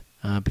excited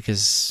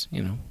because,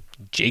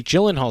 Jake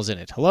Gyllenhaal's in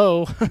it.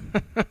 Hello.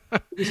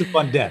 These are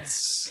fun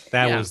deaths.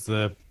 That was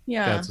what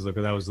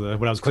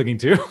I was clicking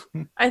to.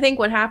 I think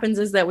what happens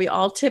is that we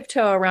all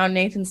tiptoe around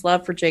Nathan's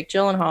love for Jake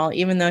Gyllenhaal,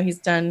 even though he's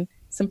done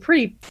some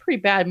pretty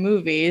bad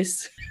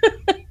movies.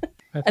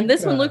 And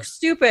this one looks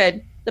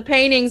stupid. The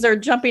paintings are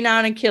jumping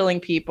out and killing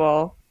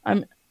people.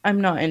 I'm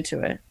not into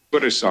it.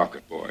 Put a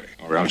socket, boy,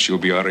 or else you'll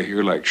be out of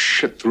here like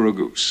shit through a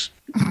goose.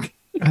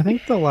 I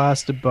think the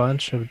last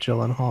bunch of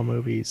Gyllenhaal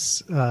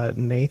movies,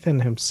 Nathan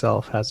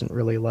himself hasn't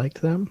really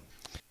liked them.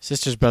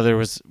 Sister's Brother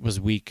was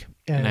weak,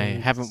 and I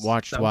haven't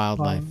watched Southpaw.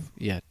 Wildlife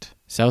yet.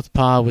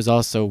 Southpaw was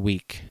also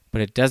weak,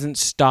 but it doesn't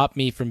stop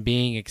me from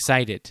being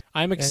excited.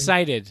 I'm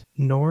excited.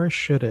 Nor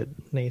should it,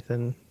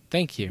 Nathan.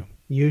 Thank you.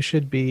 You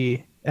should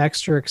be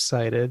extra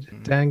excited.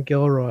 Dan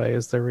Gilroy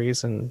is the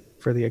reason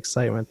for the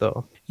excitement,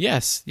 though.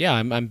 Yes, yeah,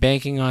 I'm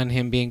banking on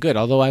him being good.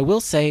 Although I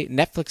will say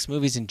Netflix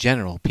movies in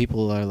general,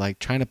 people are like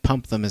trying to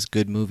pump them as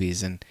good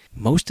movies, and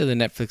most of the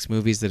Netflix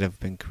movies that have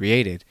been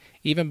created,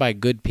 even by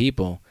good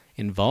people,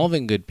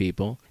 involving good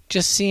people,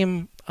 just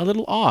seem a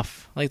little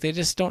off. Like they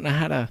just don't know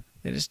how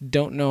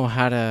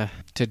to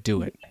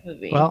do it.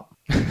 Well,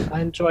 I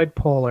enjoyed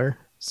Polar,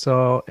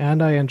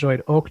 and I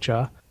enjoyed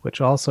Okja,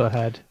 which also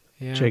had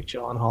Jake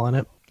Gyllenhaal in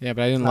it. Yeah,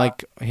 but I didn't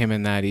like him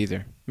in that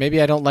either.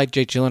 Maybe I don't like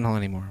Jake Gyllenhaal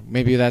anymore.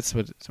 Maybe that's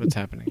what's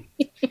happening.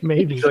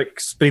 Maybe. He's like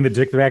spitting the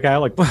dick back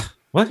out like,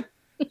 what?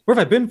 Where have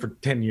I been for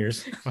 10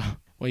 years?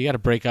 Well, you got to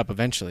break up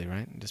eventually,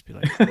 right? And just be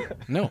like,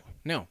 no,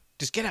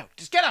 just get out.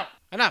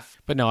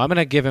 Enough. But no, I'm going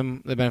to give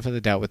him the benefit of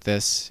the doubt with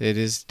this. It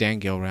is Dan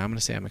Gilroy. I'm going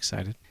to say I'm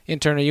excited.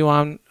 Intern, are you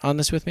on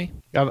this with me?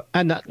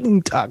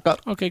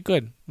 Okay,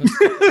 good.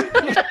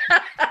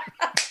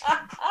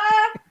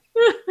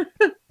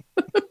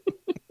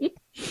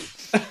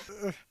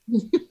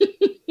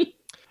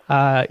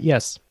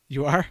 Yes.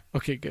 You are?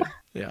 Okay, good.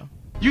 Yeah.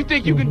 You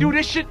think you can do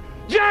this shit?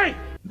 Yay!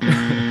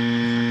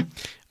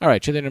 All right,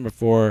 trailer number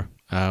 4.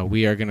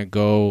 We are going to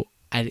go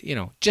a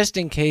just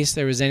in case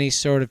there was any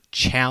sort of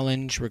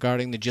challenge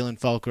regarding the Gillian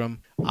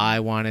Fulcrum, I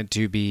wanted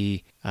to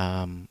be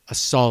a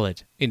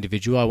solid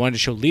individual. I wanted to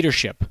show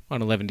leadership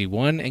on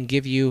 11D1 and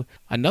give you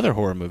another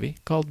horror movie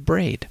called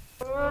Braid.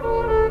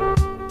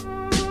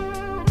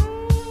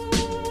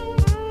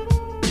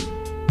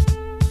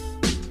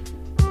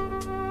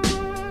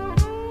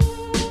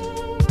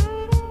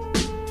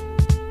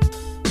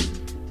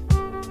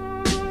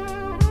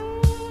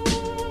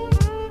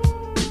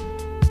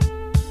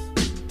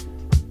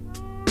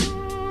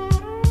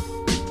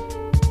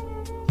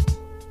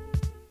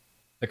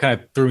 That kind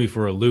of threw me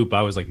for a loop.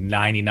 I was like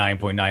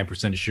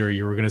 99.9% sure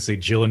you were going to say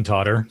Jill and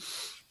Totter.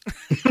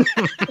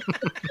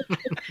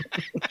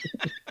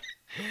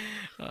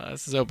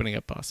 This is opening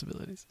up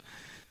possibilities.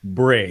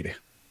 Braid.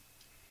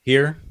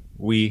 Here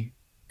we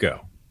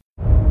go.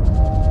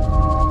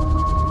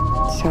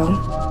 So,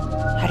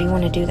 how do you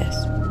want to do this?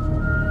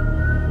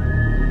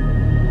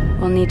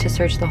 We'll need to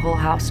search the whole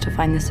house to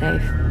find the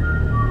safe.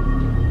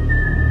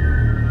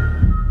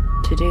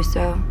 To do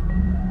so,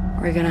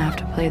 we're gonna have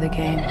to play the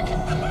game.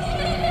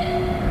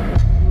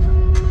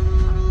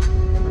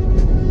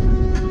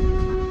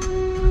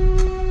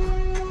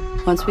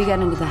 Once we get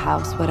into the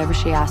house, whatever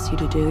she asks you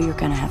to do, you're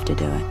gonna have to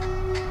do it.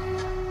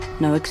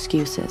 No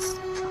excuses.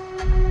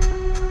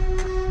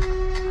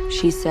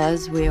 She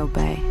says, we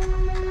obey.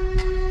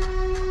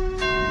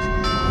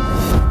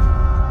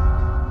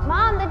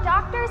 Mom, the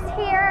doctor's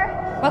here.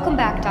 Welcome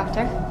back,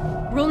 Doctor.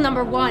 Rule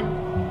number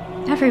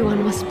 1.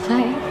 Everyone must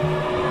play.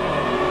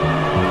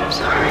 I'm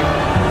sorry.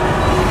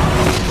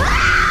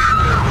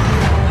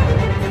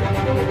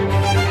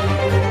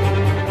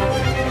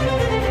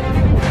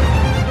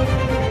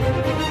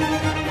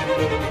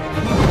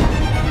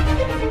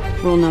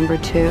 Rule number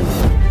 2,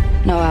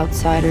 no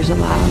outsiders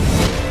allowed.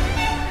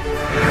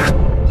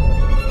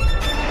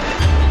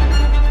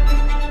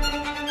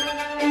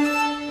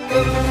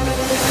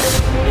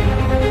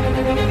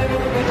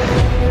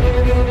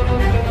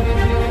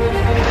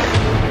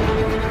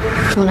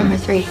 Rule number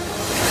 3,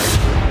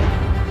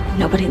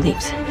 nobody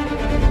leaves.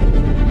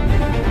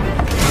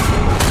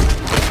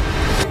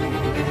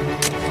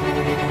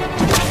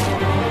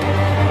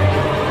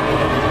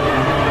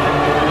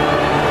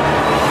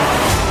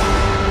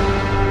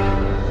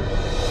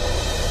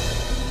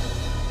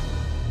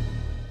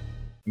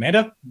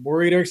 Amanda,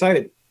 worried or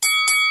excited?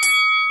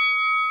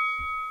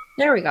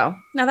 There we go.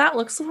 Now that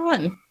looks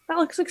fun. That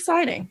looks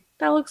exciting.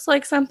 That looks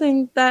like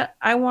something that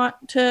I want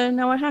to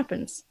know what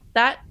happens.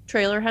 That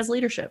trailer has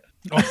leadership.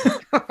 Oh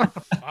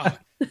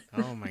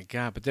my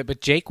god!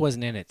 But Jake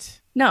wasn't in it.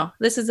 No,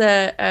 this is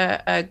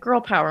a girl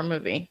power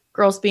movie.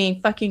 Girls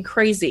being fucking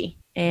crazy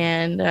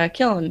and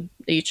killing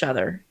each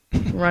other,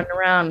 running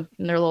around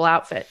in their little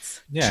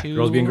outfits. Yeah,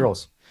 girls being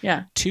girls.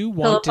 Yeah. Two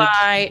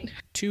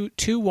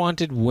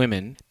wanted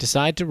women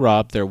decide to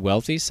rob their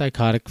wealthy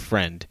psychotic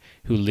friend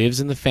who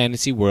lives in the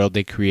fantasy world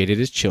they created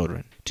as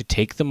children. To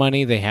take the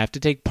money, they have to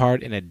take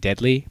part in a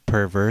deadly,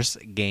 perverse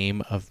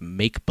game of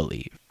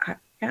make-believe.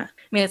 Yeah. I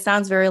mean, it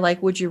sounds very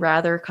like Would You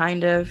Rather,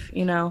 kind of,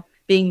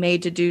 being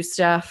made to do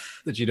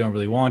stuff that you don't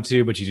really want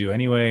to, but you do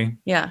anyway.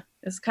 Yeah.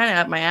 It's kind of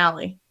up my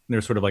alley.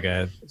 There's sort of like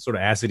a sort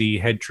of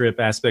acidy head trip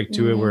aspect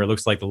to it, where it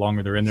looks like the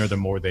longer they're in there, the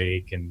more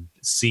they can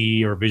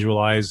see or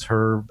visualize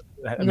her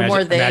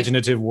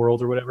imaginative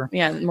world or whatever.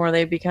 Yeah, the more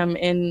they become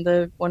in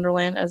the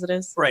Wonderland as it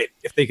is. Right.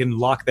 If they can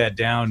lock that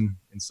down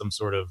in some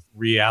sort of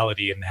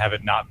reality and have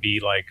it not be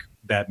like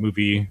that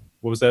movie.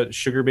 What was that?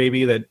 Sugar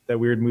Baby? That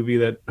weird movie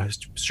that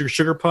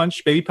Sugar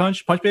Punch? Baby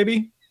Punch? Punch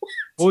Baby?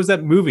 What was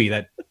that movie?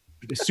 That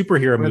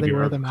superhero movie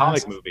or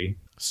comic movie?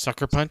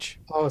 Sucker Punch?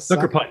 Oh,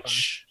 Sucker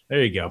Punch.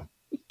 There you go.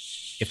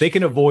 If they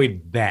can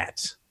avoid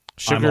that,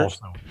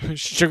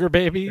 Sugar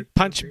Baby,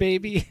 Punch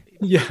Baby.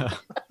 Yeah.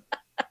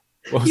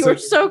 Well, you were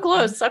so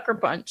close. Sucker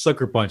Punch.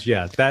 Sucker Punch.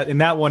 Yeah. In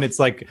that one, it's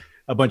like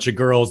a bunch of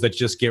girls that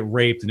just get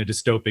raped in a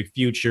dystopic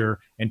future,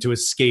 and to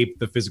escape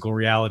the physical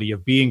reality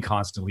of being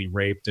constantly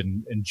raped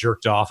and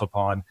jerked off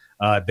upon,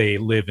 they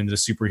live in the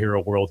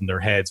superhero world in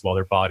their heads while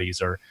their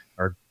bodies are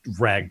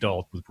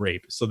ragdolled with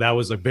rape. So that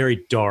was a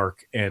very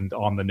dark and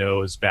on the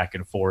nose, back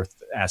and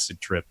forth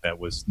acid trip that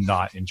was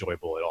not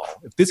enjoyable at all.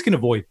 If this can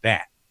avoid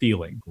that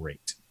feeling,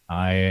 great.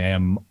 I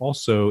am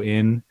also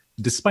in,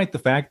 despite the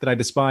fact that I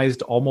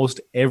despised almost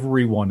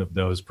every one of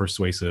those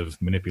persuasive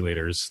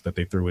manipulators that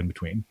they threw in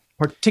between,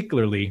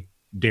 particularly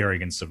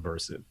daring and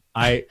subversive.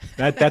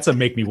 That's a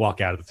make me walk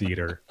out of the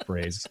theater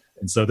phrase.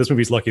 And so this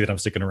movie's lucky that I'm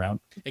sticking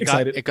around.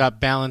 It got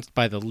balanced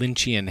by the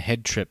Lynchian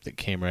head trip that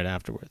came right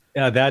afterward.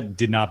 That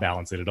did not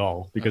balance it at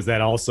all, because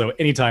that also,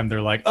 anytime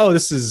they're like, oh,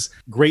 this is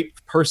great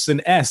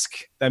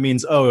person-esque, that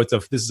means,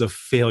 this is a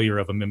failure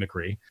of a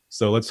mimicry.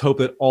 So let's hope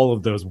that all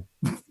of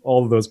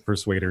those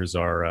persuaders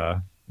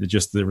are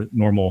just the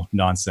normal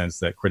nonsense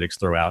that critics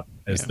throw out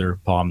as their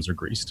palms are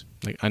greased.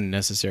 Like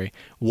unnecessary.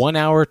 1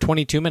 hour,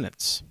 22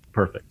 minutes.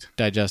 Perfect.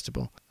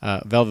 Digestible.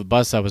 Velvet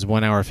Buzzsaw was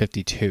 1 hour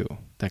 52.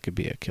 That could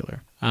be a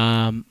killer.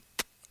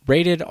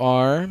 Rated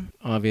R,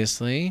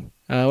 obviously.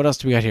 What else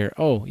do we got here?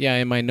 Oh, yeah,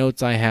 in my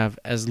notes I have,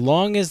 as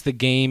long as the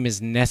game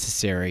is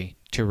necessary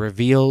to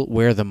reveal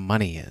where the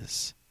money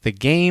is. The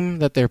game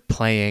that they're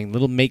playing,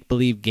 little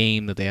make-believe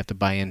game that they have to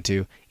buy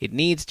into, it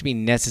needs to be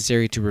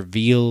necessary to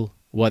reveal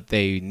what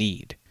they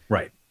need.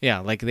 Right. Yeah,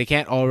 like they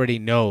can't already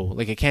know.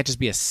 Like it can't just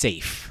be a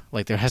safe.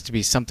 Like there has to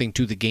be something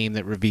to the game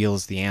that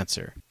reveals the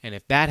answer. And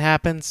if that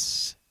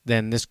happens,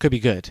 then this could be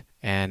good.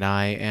 And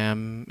I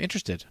am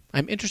interested.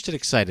 I'm interested,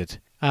 excited.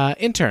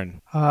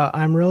 Intern.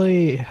 I'm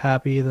really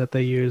happy that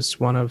they used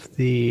one of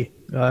the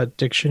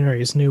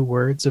dictionary's new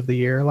words of the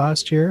year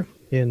last year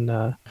in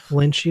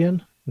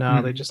Lynchian.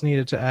 Now they just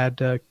needed to add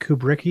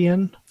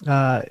Kubrickian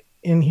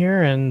in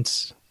here,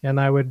 and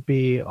I would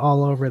be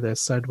all over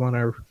this. I'd want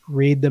to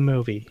read the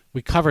movie.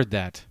 We covered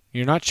that.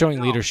 You're not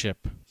showing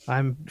leadership.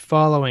 I'm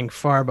following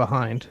far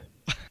behind.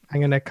 I'm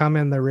going to come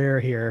in the rear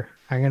here.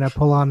 I'm going to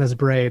pull on this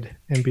braid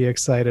and be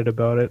excited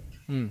about it.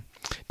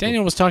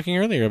 Daniel was talking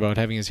earlier about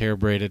having his hair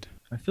braided.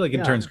 I feel like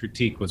Intern's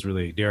critique was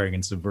really daring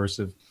and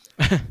subversive.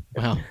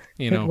 Well,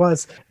 you know. It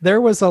was.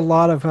 There was a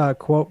lot of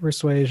quote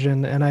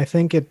persuasion, and I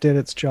think it did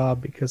its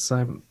job because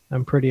I'm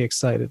pretty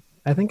excited.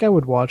 I think I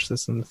would watch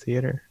this in the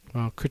theater.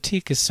 Well,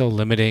 critique is so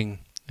limiting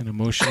and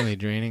emotionally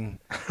draining.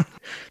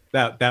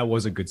 That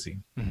was a good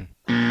scene.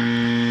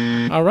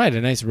 All right,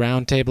 a nice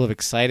round table of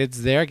exciteds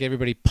there. Get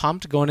everybody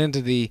pumped going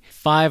into the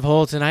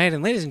 5-hole tonight.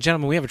 And ladies and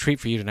gentlemen, we have a treat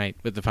for you tonight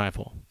with the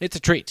 5-hole. It's a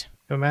treat.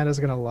 Amanda's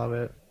going to love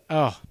it.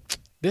 Oh,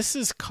 this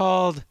is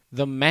called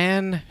The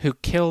Man Who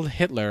Killed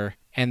Hitler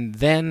and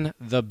Then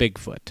the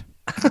Bigfoot.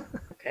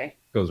 Okay.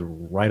 Goes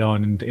right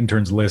on into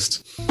Intern's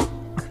list.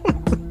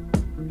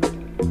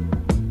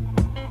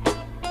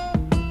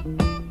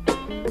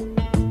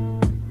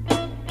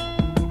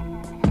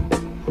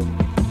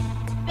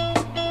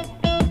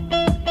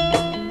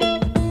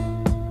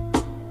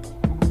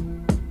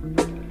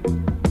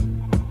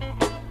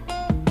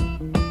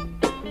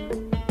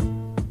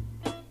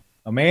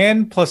 A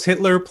man plus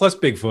Hitler plus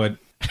Bigfoot.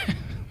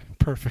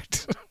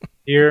 Perfect.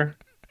 Here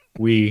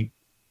we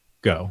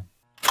go.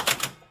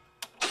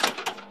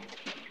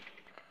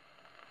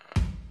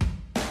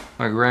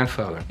 My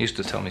grandfather used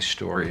to tell me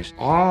stories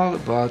all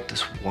about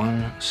this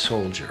one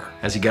soldier.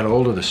 As he got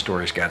older, the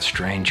stories got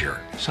stranger.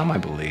 Some I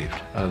believed,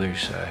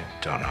 others I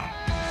don't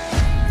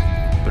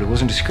know. But it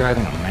wasn't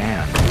describing a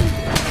man.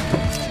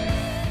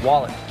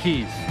 Wallet,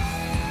 keys.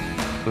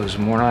 It was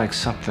more like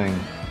something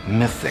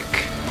mythic,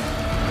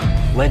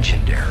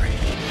 legendary.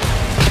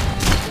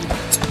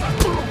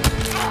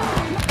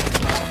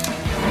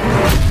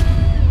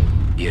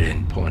 You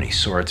didn't pull any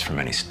swords from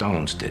any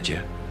stones, did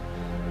you?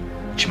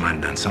 But you might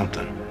have done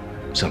something.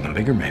 Something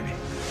bigger, maybe.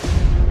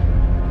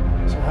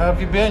 So how have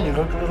you been? You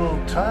look a little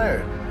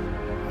tired.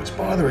 What's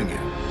bothering you?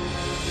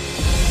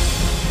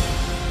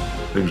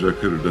 Things I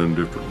could have done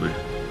differently.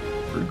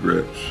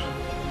 Regrets.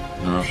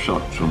 I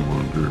shot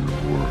someone during the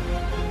war.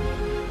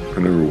 I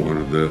never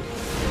wanted that.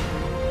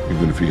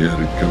 Even if he had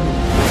it coming.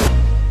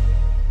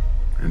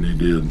 And he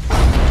did.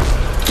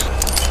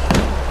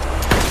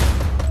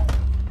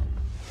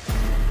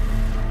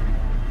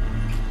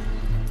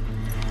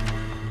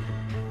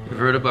 You've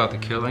heard about the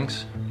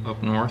killings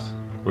up north?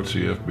 What's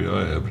the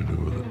FBI have to do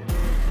with it?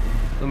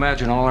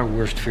 Imagine all our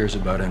worst fears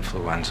about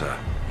influenza,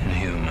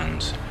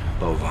 inhumans,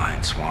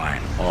 bovine,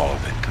 swine, all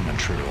of it coming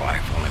true to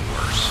life, only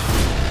worse.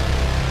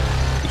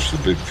 It's the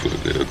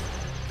Bigfoot, Ed.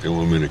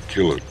 Kill him and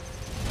kill it.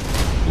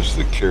 It's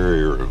the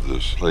carrier of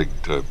this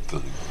plague-type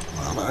thing.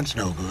 Well, that's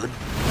no good.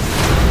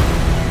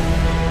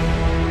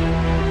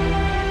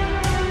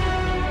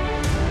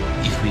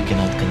 If we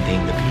cannot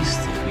contain the beast,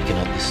 if we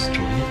cannot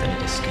destroy it and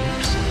it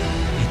escapes,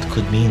 it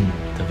could mean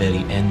the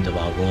very end of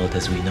our world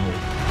as we know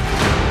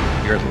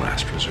it. You're the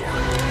last resort.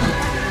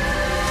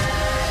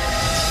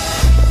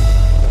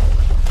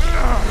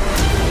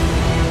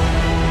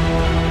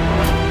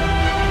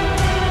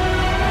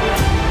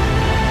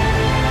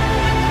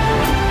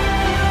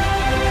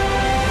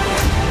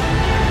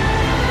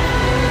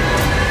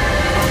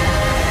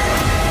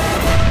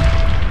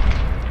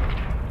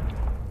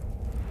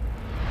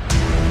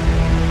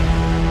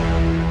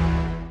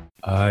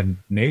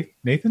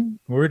 Nathan,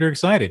 we're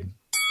excited.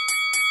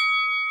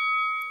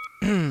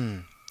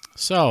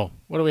 So,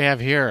 what do we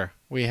have here?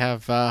 We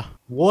have,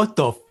 What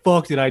the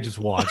fuck did I just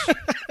watch?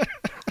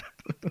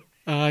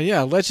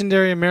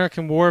 legendary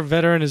American war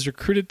veteran is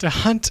recruited to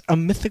hunt a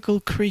mythical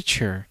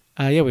creature.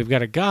 We've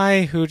got a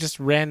guy who just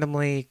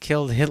randomly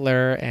killed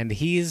Hitler, and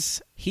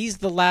he's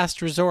the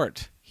last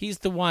resort. He's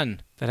the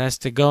one that has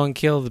to go and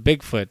kill the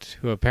Bigfoot,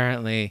 who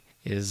apparently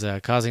is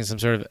causing some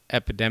sort of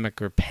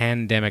epidemic or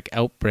pandemic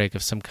outbreak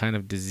of some kind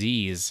of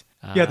disease.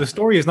 The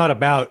story is not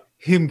about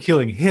him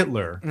killing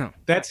Hitler. No.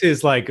 That's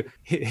his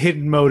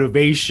hidden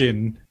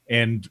motivation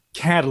and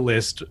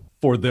catalyst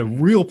for the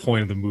real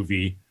point of the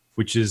movie,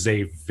 which is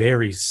a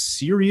very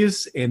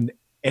serious and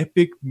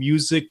epic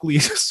musically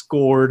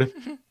scored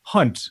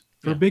hunt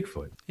for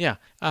Bigfoot. Yeah.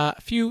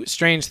 A few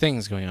strange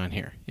things going on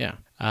here. Yeah.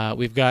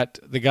 We've got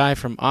the guy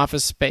from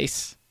Office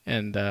Space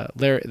and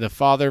Larry, the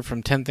father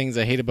from 10 Things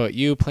I Hate About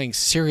You, playing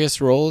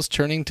serious roles,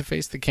 turning to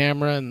face the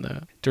camera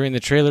during the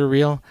trailer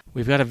reel.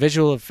 We've got a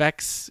visual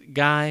effects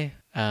guy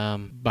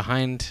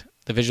behind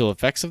the visual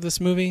effects of this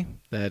movie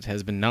that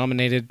has been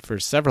nominated for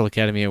several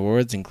Academy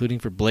Awards, including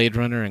for Blade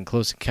Runner and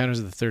Close Encounters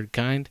of the Third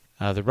Kind.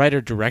 The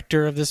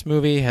writer-director of this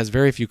movie has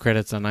very few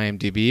credits on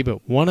IMDb,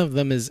 but one of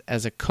them is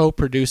as a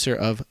co-producer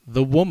of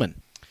The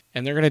Woman.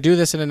 And they're going to do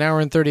this in an hour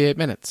and 38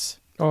 minutes.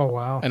 Oh,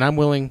 wow. And I'm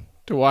willing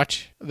to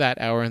watch that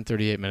hour and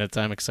 38 minutes.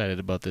 I'm excited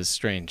about this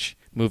strange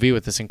movie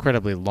with this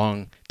incredibly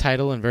long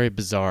title and very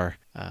bizarre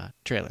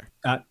trailer.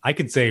 I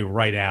could say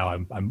right now,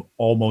 I'm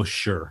almost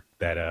sure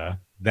that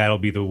that'll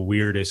be the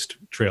weirdest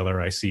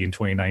trailer I see in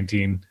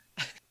 2019.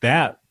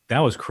 That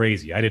was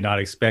crazy. I did not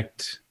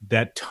expect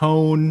that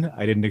tone.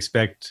 I didn't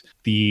expect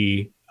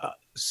the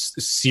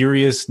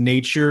serious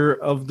nature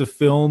of the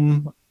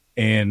film.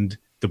 And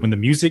when the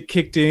music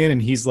kicked in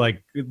and he's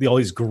like all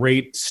these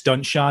great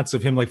stunt shots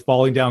of him like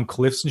falling down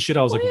cliffs and shit,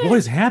 I was like, what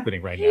is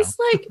happening right now? He's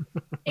like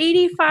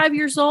 85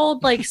 years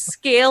old, like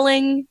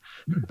scaling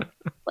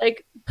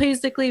like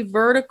basically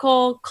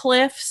vertical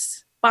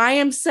cliffs by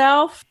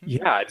himself.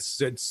 Yeah,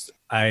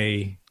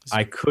 I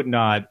could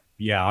not.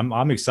 Yeah,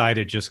 I'm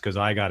excited just because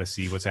I got to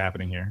see what's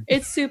happening here.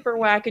 It's super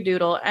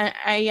wackadoodle.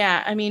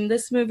 I mean,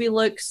 this movie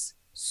looks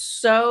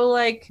so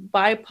like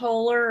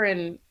bipolar,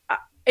 and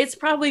it's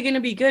probably going to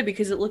be good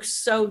because it looks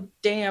so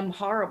damn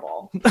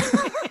horrible.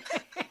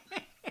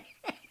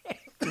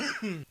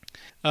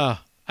 Oh,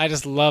 I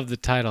just love the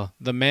title.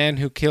 The Man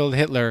Who Killed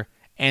Hitler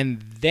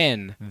and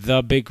Then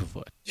the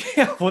Bigfoot.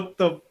 Yeah, what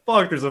the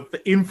fuck? There's a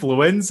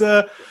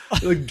influenza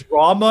like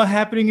drama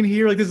happening in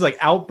here. Like this is like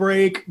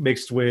Outbreak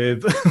mixed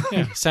with.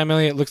 Yeah, Sam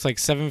Elliott looks like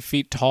 7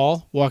 feet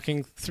tall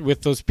walking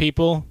with those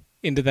people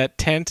into that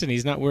tent, and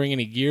he's not wearing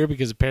any gear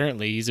because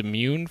apparently he's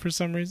immune for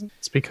some reason.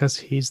 It's because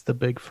he's the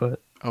Bigfoot.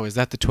 Oh, is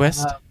that the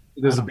twist?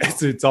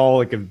 It's all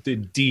like a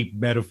deep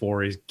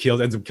metaphor. He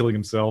ends up killing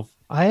himself.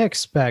 I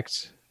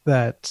expect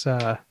that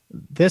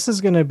this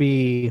is going to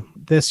be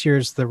this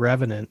year's The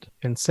Revenant,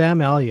 and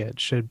Sam Elliott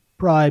should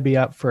probably be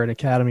up for an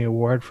Academy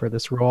Award for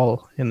this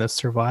role in this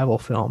survival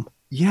film.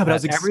 Yeah,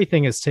 but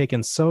everything is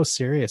taken so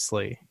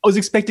seriously. I was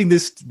expecting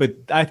this, but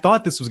I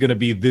thought this was going to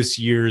be this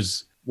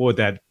year's,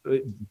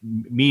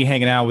 me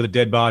hanging out with a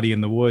dead body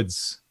in the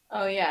woods.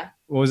 Oh, yeah.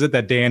 What was it?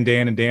 That Dan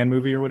and Dan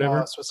movie or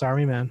whatever? Swiss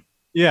Army Man.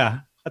 Yeah,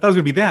 I thought it was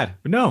going to be that,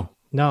 but no.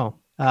 No.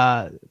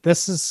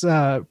 This has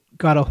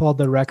got to hold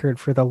the record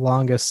for the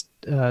longest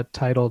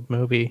titled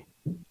movie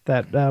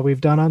that we've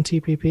done on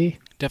TPP.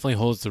 Definitely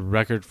holds the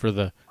record for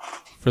the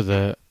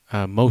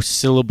most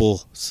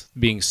syllables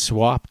being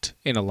swapped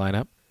in a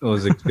lineup. Oh,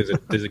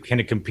 can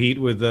it compete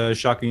with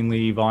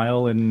Shockingly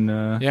Vile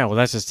and? Yeah, well,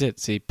 that's just it.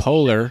 See,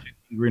 Polar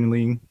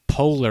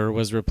Polar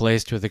was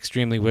replaced with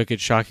Extremely Wicked,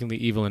 Shockingly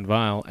Evil and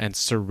Vile, and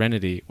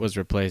Serenity was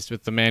replaced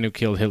with The Man Who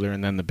Killed Hitler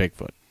and Then the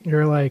Bigfoot.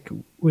 You're like,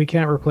 we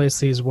can't replace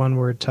these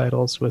one-word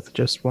titles with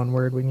just one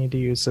word. We need to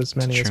use as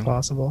many as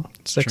possible.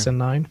 6 and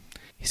 9.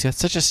 He's got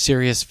such a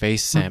serious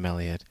face, Sam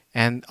Elliott.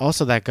 And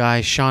also that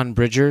guy, Sean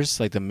Bridgers,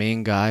 like the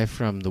main guy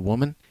from The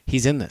Woman,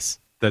 he's in this.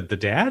 The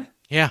dad?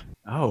 Yeah.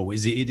 Oh,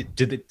 is he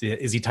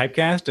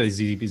typecast? Is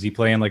he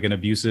playing like an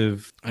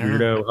abusive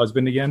weirdo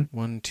husband again?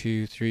 1,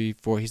 2, 3,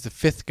 4. He's the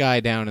 5th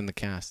guy down in the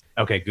cast.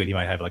 Okay, good. He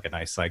might have like a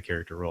nice side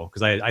character role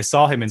because I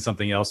saw him in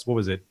something else. What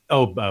was it?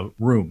 Oh,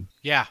 Room.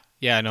 Yeah.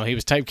 No, he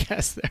was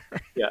typecast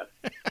there. Yeah.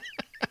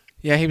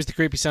 Yeah, he was the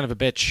creepy son of a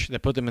bitch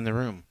that put them in the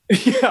room.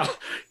 Yeah,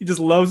 he just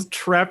loves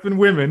trapping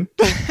women.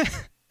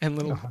 And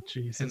little. Oh,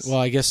 Jesus. Well,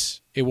 I guess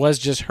it was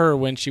just her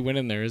when she went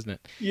in there, isn't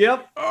it?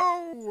 Yep.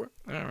 Oh,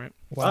 all right.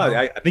 Wow,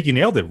 I think you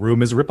nailed it.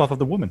 Room is a ripoff of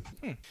The Woman.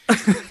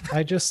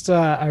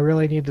 I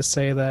really need to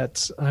say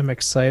that I'm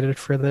excited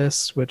for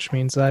this, which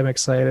means I'm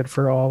excited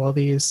for all of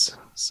these.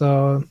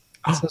 So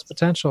this has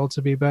potential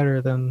to be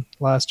better than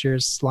last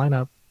year's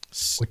lineup.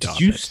 Did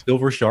you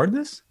Silver Shard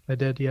this? I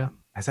did, yeah.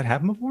 Has that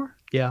happened before?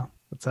 Yeah,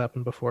 it's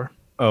happened before.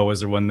 Oh, was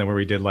there one where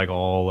we did like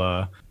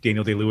all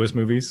Daniel Day-Lewis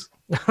movies?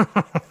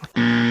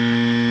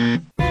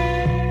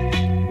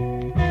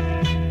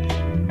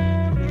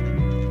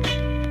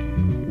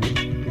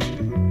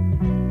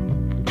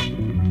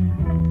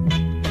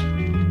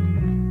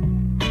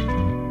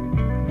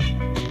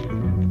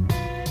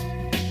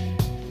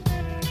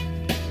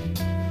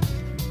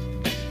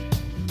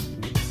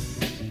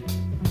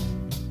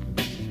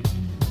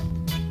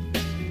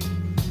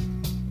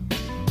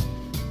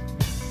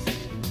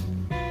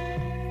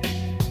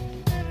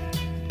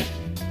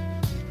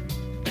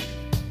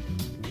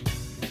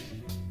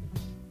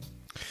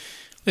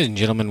 Ladies and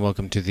gentlemen,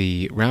 welcome to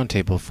the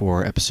roundtable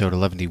for episode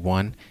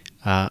 11-1.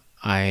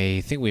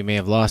 I think we may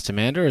have lost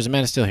Amanda, or is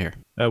Amanda still here?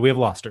 We have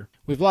lost her.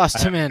 We've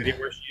lost Amanda. I have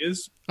no idea where she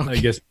is. Okay. I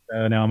guess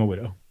now I'm a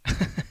widow.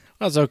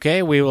 Well, it's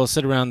okay. We will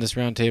sit around this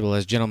roundtable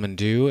as gentlemen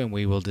do, and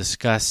we will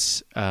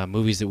discuss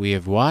movies that we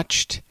have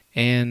watched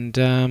and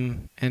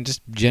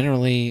just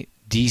generally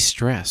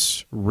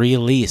de-stress,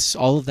 release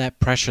all of that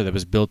pressure that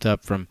was built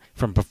up from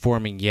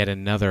performing yet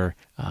another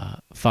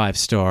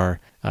 5-star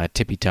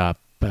tippy-top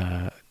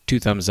 2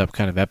 thumbs up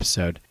kind of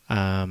episode.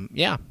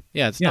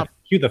 It's not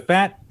cue the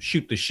fat,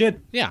 shoot the shit.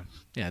 Yeah,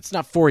 it's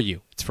not for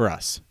you. It's for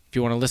us. If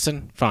you want to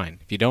listen, fine.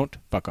 If you don't,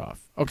 fuck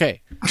off.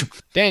 Okay,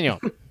 Daniel,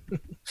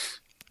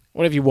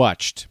 What have you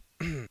watched?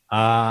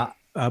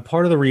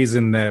 Part of the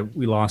reason that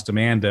we lost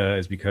Amanda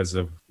is because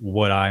of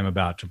what I'm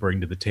about to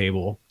bring to the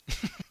table.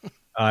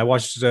 I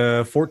watched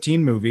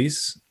 14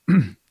 movies.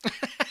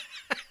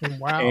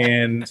 Wow.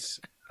 And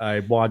I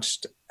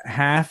watched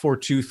half or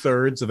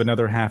 2/3 of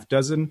another half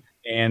dozen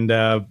and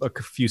a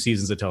few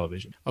seasons of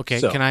television. Okay,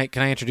 So- can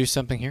I introduce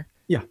something here?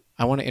 Yeah.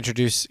 I want to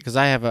introduce, because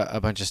I have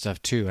a bunch of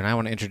stuff too, and I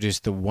want to introduce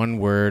the one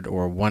word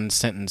or one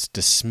sentence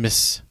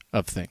dismiss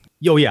of thing.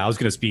 Yo, yeah, I was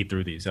going to speed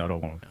through these. I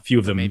don't want a few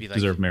of them Maybe like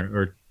deserve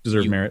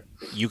merit.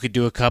 You could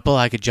do a couple.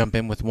 I could jump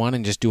in with one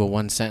and just do a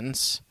one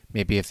sentence.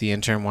 Maybe if the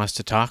intern wants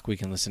to talk, we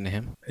can listen to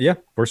him. Yeah,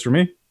 works for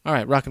me. All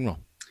right, rock and roll.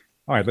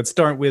 All right, let's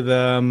start with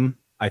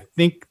I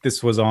think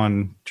this was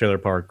on Trailer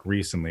Park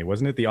recently,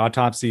 wasn't it? The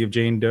Autopsy of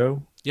Jane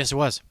Doe. Yes, it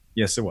was.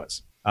 Yes, it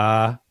was.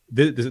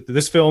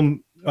 This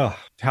film,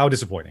 how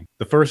disappointing.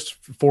 The first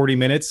 40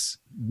 minutes,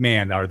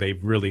 man, are they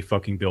really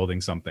fucking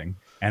building something.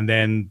 And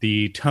then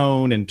the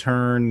tone and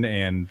turn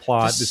and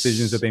plot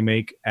decisions that they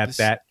make at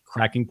that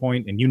cracking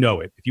point, and you know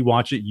it. If you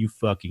watch it, you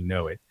fucking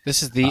know it.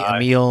 This is the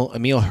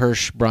Emil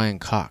Hirsch, Brian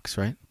Cox,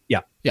 right?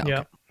 Yeah. Yeah. Yeah.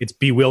 Okay. It's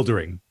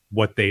bewildering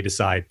what they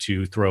decide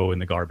to throw in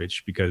the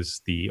garbage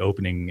because the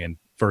opening and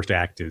first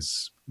act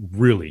is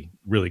really,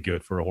 really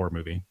good for a horror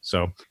movie.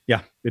 So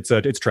yeah,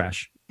 it's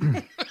trash.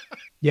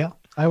 Yeah,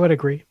 I would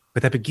agree.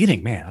 But that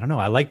beginning, man, I don't know.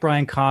 I like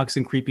Brian Cox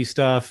and creepy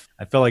stuff.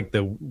 I felt like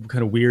the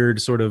kind of weird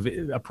sort of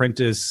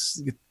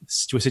apprentice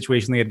to a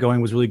situation they had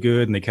going was really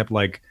good. And they kept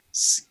like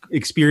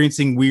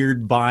experiencing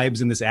weird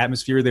vibes in this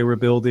atmosphere they were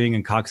building.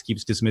 And Cox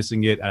keeps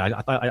dismissing it.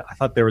 I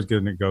thought there was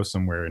going to go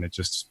somewhere. And it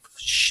just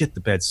shit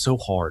the bed so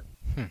hard.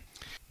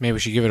 Maybe we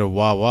should give it a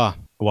wah-wah.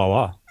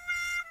 Wah-wah.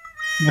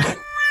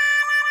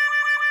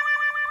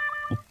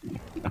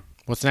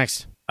 What's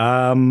next?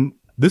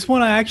 This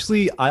one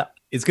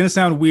it's going to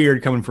sound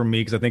weird coming from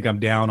me because I think I'm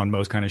down on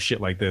most kind of shit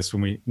like this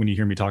when you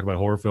hear me talk about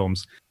horror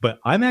films. But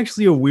I'm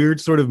actually a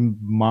weird sort of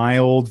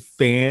mild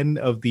fan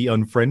of the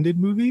Unfriended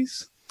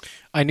movies.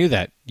 I knew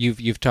that.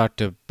 You've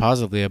talked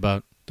positively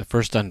about the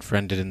first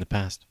Unfriended in the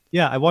past.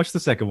 Yeah, I watched the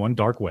second one,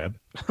 Dark Web,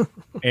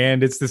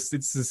 and it's the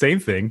same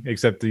thing,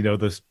 except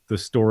the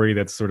story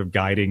that's sort of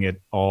guiding it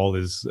all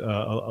is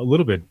a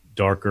little bit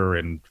darker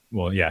and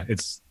well, yeah,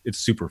 it's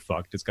super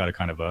fucked. It's got a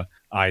kind of a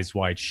eyes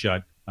wide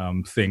shut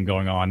thing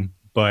going on.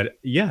 But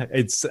yeah,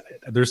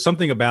 there's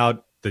something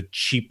about the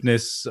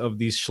cheapness of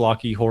these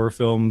schlocky horror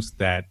films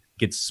that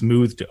gets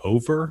smoothed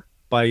over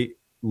by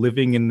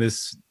living in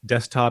this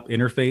desktop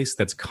interface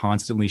that's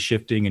constantly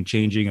shifting and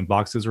changing and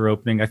boxes are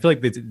opening. I feel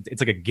like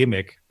it's like a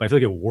gimmick, but I feel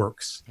like it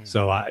works.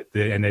 So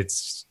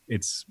there's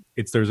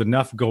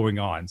enough going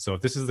on. So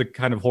if this is the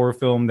kind of horror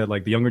film that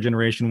like the younger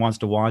generation wants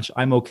to watch,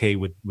 I'm okay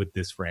with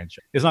this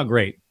franchise. It's not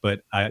great,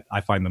 but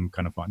I find them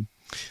kind of fun.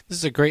 This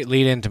is a great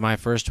lead into my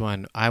first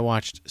one. I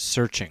watched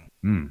Searching.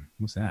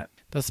 What's that?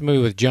 That's the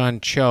movie with John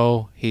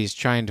Cho. He's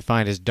trying to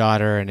find his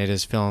daughter, and it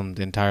is filmed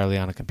entirely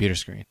on a computer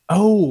screen.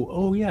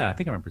 Oh yeah, I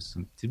think I remember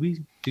some.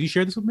 Did you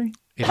share this with me?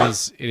 It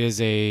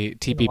is a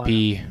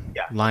TPP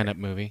lineup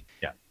movie.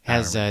 Yeah.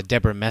 Has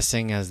Deborah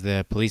Messing as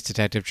the police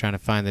detective trying to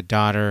find the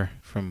daughter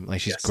from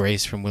she's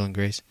Grace from Will and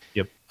Grace.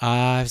 Yep.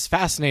 I was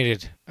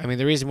fascinated. I mean,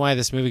 the reason why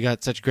this movie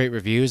got such great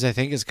reviews, I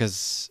think, is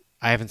because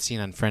I haven't seen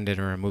Unfriended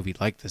or a movie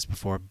like this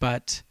before,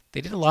 but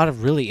they did a lot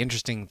of really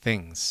interesting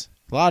things.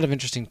 A lot of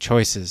interesting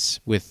choices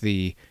with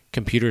the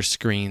computer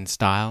screen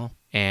style,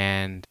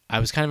 and I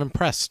was kind of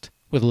impressed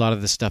with a lot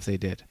of the stuff they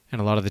did and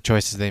a lot of the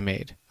choices they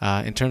made.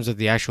 In terms of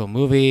the actual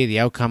movie, the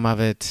outcome of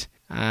it,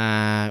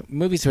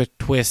 movies with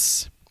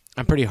twists,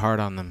 I'm pretty hard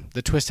on them.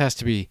 The twist has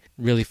to be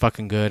really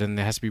fucking good, and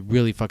it has to be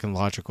really fucking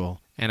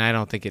logical, and I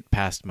don't think it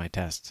passed my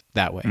test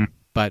that way.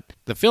 But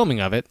the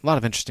filming of it, a lot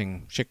of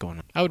interesting shit going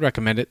on. I would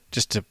recommend it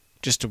just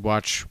to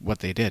watch what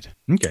they did.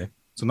 Okay.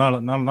 So not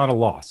a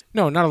loss.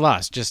 No, not a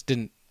loss. Just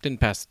didn't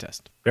pass the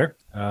test. Fair.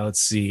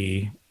 Let's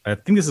see. I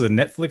think this is a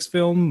Netflix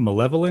film,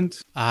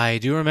 Malevolent. I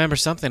do remember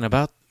something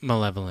about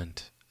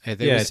Malevolent.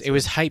 It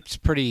was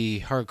hyped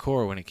pretty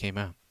hardcore when it came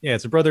out. Yeah,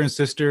 it's a brother and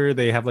sister.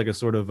 They have like a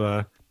sort of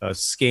a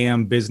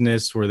scam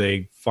business where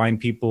they find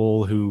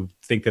people who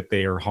think that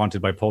they are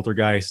haunted by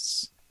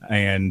poltergeists.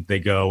 And they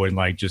go and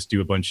like just do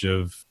a bunch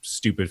of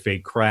stupid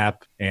fake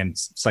crap and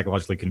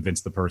psychologically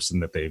convince the person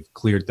that they've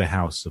cleared the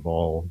house of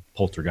all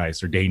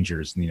poltergeists or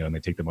dangers, and they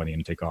take the money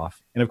and take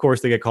off. And of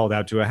course, they get called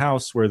out to a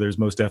house where there's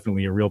most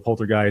definitely a real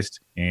poltergeist,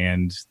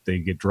 and they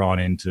get drawn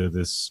into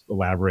this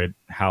elaborate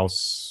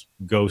house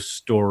ghost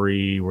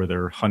story where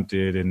they're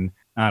hunted. And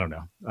I don't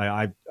know.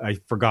 I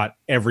forgot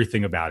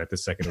everything about it the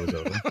second it was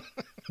over.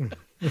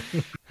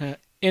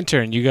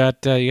 Intern, you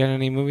got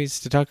any movies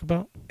to talk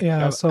about?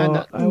 Yeah,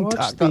 so I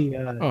watched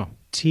the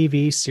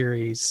TV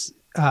series,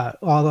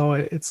 although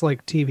it's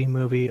like TV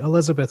movie,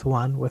 Elizabeth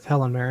I with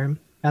Helen Mirren.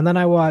 And then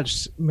I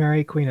watched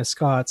Mary Queen of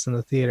Scots in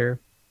the theater,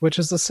 which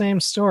is the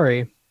same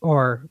story,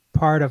 or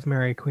part of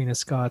Mary Queen of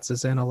Scots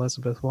is in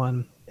Elizabeth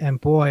I.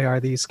 And boy, are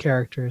these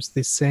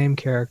same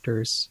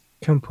characters,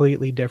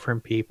 completely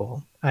different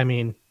people. I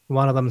mean,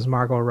 one of them is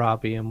Margot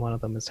Robbie and one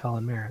of them is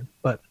Helen Mirren.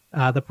 But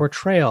The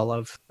portrayal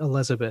of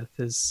Elizabeth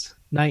is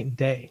night and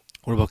day.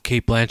 What about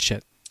Kate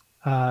Blanchett?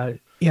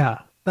 Yeah,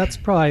 that's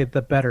probably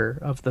the better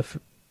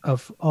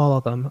of all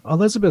of them.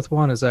 Elizabeth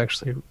I is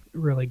actually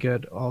really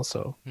good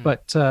also.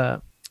 But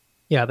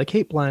yeah, the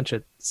Kate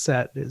Blanchett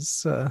set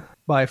is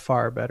by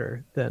far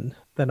better than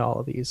all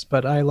of these.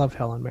 But I love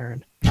Helen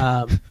Mirren.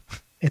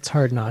 It's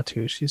hard not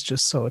to. She's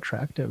just so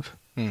attractive.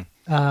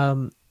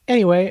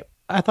 Anyway,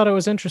 I thought it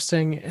was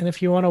interesting. And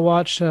if you want to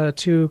watch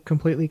two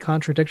completely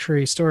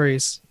contradictory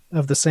stories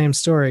of the same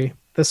story,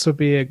 this would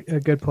be a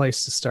good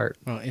place to start.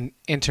 Well,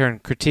 in turn,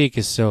 critique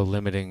is so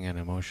limiting and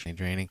emotionally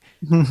draining.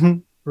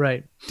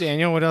 Right.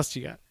 Daniel, what else do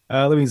you got?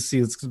 Let me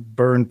see. Let's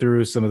burn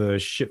through some of the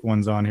shit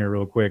ones on here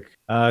real quick.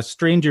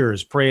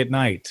 Strangers, Pray at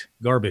Night,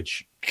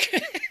 garbage.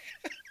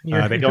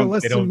 Your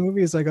list of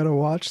movies I gotta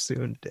watch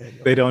soon,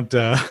 Daniel. They don't.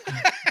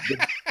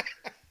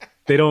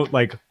 They don't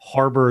like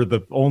harbor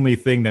the only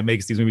thing that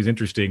makes these movies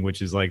interesting,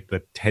 which is like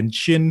the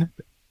tension,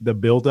 the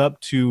build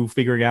up to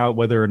figuring out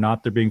whether or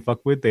not they're being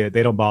fucked with. They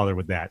don't bother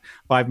with that.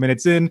 5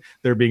 minutes in,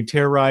 they're being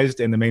terrorized,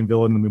 and the main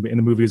villain in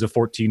the movie is a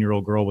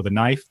 14-year-old girl with a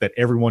knife that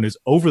everyone is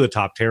over the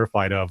top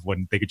terrified of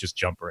when they could just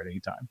jump her at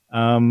any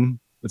time.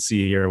 Let's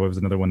see here. What was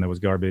another one that was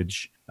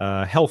garbage?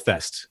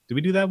 Hellfest. Did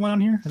we do that one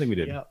on here? I think we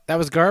did. Yeah. That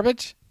was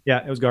garbage?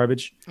 Yeah, it was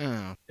garbage.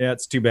 Oh. Yeah,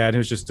 it's too bad. It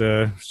was just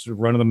a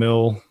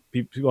run-of-the-mill.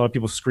 A lot of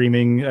people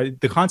screaming.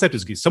 The concept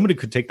is somebody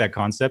could take that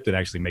concept and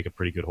actually make a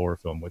pretty good horror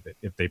film with it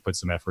if they put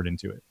some effort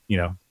into it. You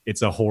know,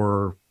 it's a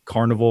horror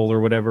carnival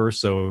or whatever.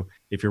 So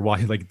if you're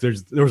watching, like, there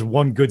was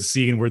one good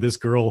scene where this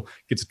girl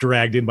gets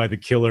dragged in by the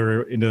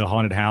killer into the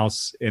haunted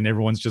house, and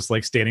everyone's just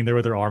like standing there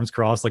with their arms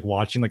crossed, like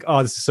watching, like,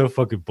 oh, this is so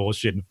fucking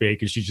bullshit and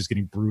fake, and she's just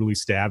getting brutally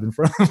stabbed in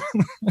front of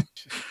them.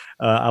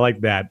 I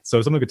like that. So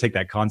if someone could take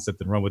that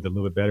concept and run with it a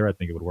little bit better, I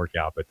think it would work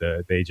out. But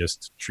they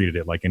just treated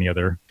it like any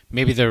other.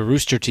 Maybe the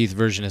Rooster Teeth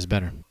version is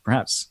better.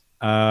 Perhaps.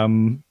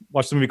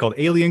 Watched a movie called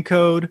Alien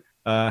Code.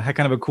 Had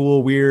kind of a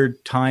cool,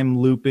 weird time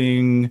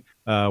looping.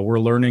 We're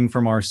learning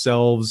from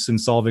ourselves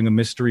and solving a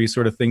mystery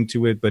sort of thing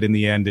to it. But in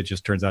the end, it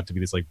just turns out to be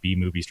this like B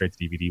movie, straight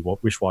to DVD,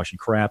 wish-washy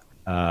crap.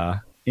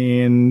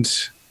 And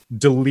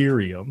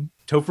Delirium,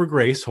 Topher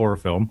Grace horror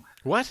film.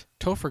 What?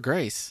 Topher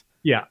Grace?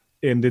 Yeah,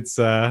 and it's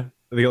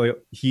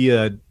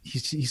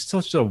he's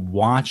such a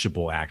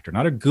watchable actor,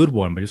 not a good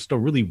one, but just a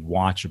really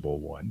watchable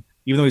one.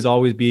 Even though he's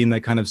always being that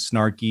kind of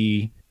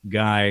snarky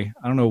guy,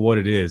 I don't know what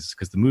it is,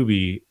 because the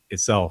movie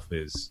itself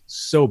is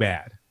so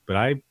bad. But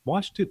I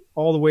watched it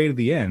all the way to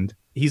the end.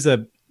 He's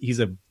a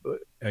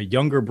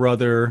younger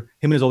brother.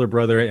 Him and his older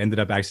brother ended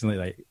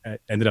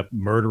up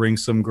murdering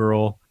some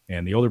girl,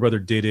 and the older brother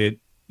did it.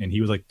 And he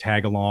was like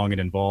tag along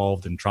and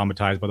involved and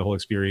traumatized by the whole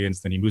experience.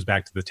 Then he moves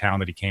back to the town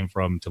that he came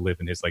from to live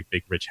in his like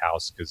big rich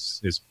house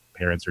because his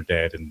parents are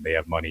dead and they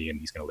have money and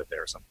he's going to live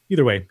there or something.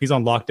 Either way, he's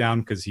on lockdown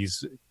because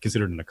he's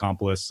considered an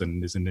accomplice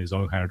and is in his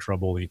own kind of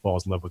trouble. And he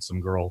falls in love with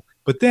some girl.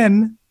 But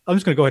then I'm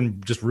just going to go ahead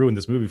and just ruin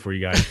this movie for you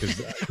guys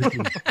because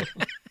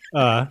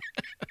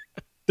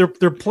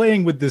they're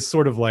playing with this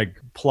sort of like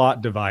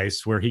plot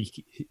device where he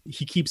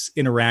keeps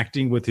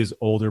interacting with his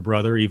older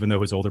brother, even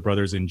though his older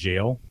brother's in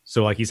jail.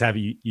 So like he's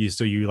having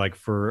you like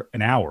for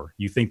an hour,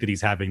 you think that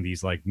he's having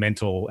these like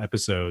mental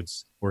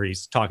episodes where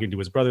he's talking to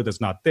his brother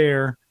that's not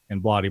there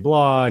and blah, blah,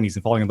 blah. And he's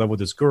falling in love with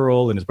this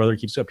girl and his brother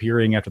keeps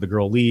appearing after the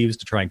girl leaves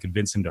to try and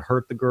convince him to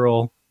hurt the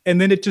girl.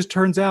 And then it just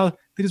turns out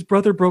that his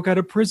brother broke out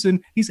of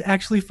prison. He's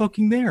actually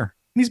fucking there.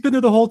 And he's been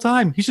there the whole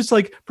time. He's just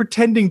like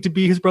pretending to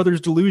be his brother's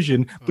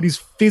delusion, but he's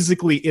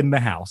physically in the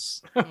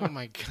house. Oh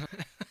my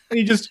God. And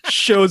he just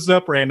shows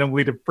up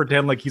randomly to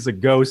pretend like he's a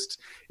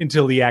ghost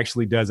until he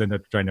actually does end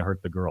up trying to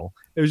hurt the girl.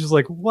 It was just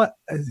like, what?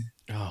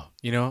 Oh,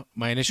 you know,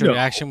 my initial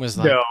reaction was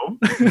like,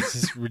 this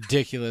is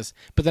ridiculous.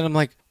 But then I'm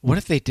like, what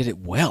if they did it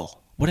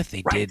well? What if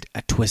they did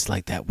a twist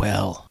like that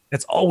well?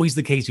 That's always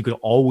the case. You could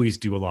always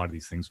do a lot of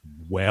these things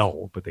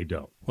well, but they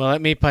don't. Well,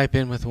 let me pipe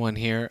in with one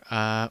here.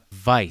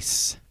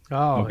 Vice.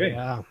 Oh, okay.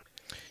 Yeah.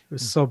 It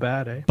was so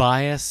bad, eh?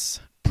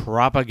 Bias,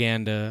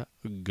 propaganda,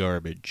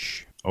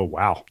 garbage. Oh,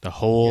 wow. The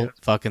whole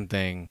fucking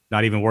thing.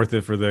 Not even worth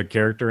it for the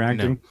character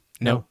acting?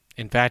 No.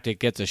 In fact, it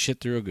gets a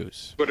shit through a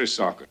goose. Put a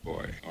socket,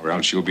 boy, or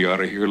else you'll be out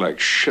of here like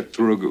shit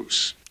through a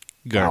goose.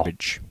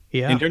 Garbage. Wow.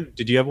 Yeah. Intern,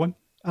 did you have one?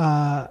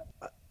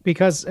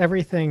 Because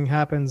everything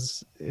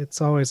happens,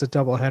 it's always a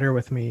double header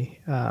with me.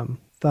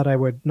 Thought I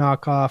would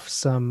knock off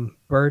some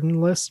burden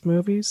list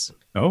movies.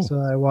 Oh. So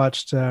I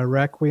watched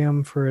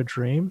Requiem for a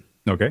Dream.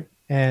 Okay.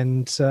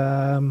 And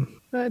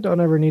I don't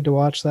ever need to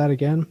watch that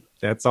again.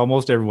 That's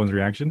almost everyone's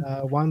reaction.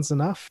 One's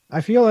enough.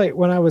 I feel like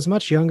when I was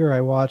much younger,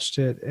 I watched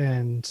it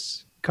and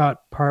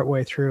got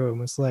partway through and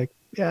was like,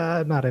 yeah,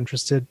 I'm not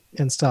interested,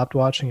 and stopped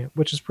watching it,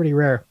 which is pretty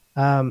rare.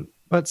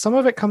 But some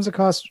of it comes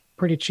across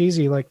pretty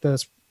cheesy, like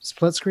the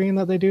split screen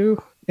that they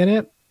do in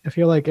it. I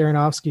feel like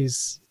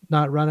Aronofsky's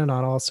not running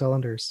on all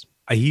cylinders.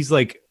 He's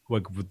like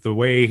the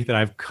way that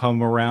I've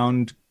come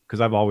around,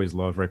 because I've always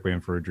loved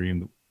Requiem for a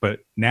Dream.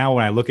 But now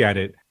when I look at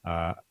it,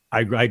 I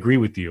agree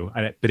with you.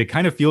 But it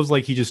kind of feels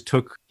like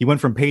he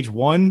went from page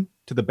 1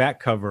 to the back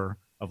cover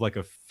of like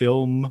a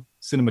film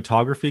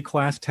cinematography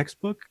class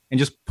textbook and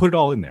just put it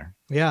all in there.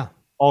 Yeah.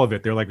 All of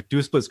it. They're like, do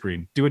a split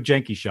screen, do a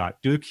janky shot,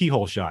 do a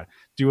keyhole shot,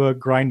 do a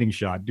grinding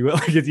shot, do it.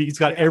 Like he's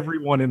got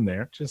everyone in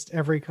there. Just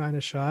every kind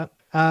of shot.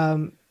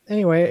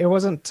 Anyway, it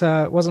wasn't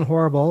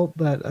horrible,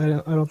 but I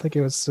don't think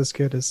it was as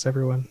good as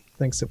everyone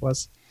thinks it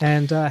was.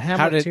 And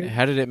Hamlet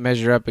how did it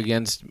measure up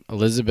against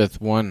Elizabeth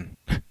 1?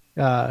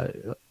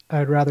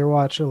 I'd rather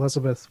watch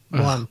Elizabeth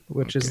 1,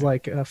 which is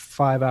like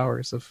 5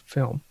 hours of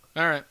film.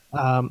 All right.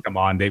 Come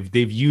on,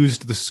 they've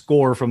used the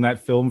score from that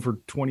film for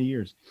 20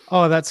 years.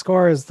 Oh, that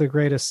score is the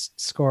greatest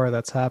score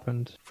that's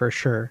happened for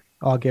sure.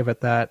 I'll give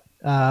it that.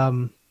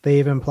 They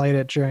even played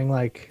it during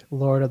like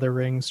Lord of the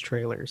Rings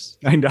trailers.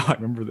 I know, I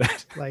remember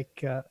that.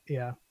 Like,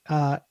 yeah.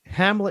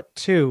 Hamlet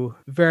 2,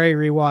 very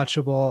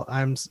rewatchable.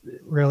 I'm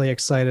really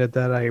excited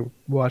that I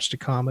watched a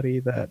comedy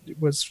that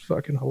was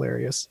fucking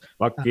hilarious.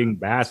 Fucking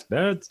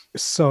bastards.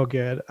 So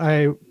good.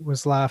 I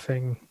was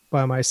laughing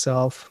by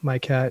myself. My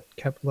cat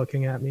kept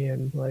looking at me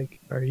and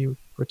like, are you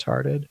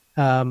retarded?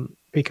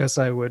 Because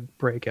I would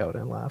break out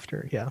in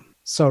laughter. Yeah.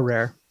 So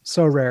rare.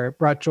 So rare. It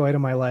brought joy to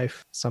my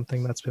life.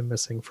 Something that's been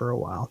missing for a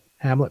while.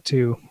 Hamlet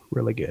 2,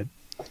 really good.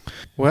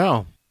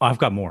 Well, I've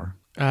got more.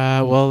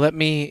 Well, let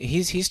me.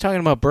 He's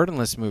talking about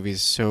burdenless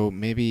movies, so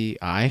maybe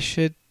I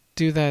should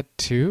do that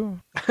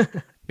too.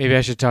 Maybe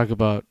I should talk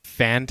about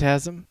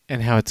Phantasm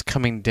and how it's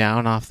coming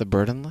down off the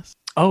burden list.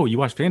 Oh, you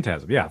watched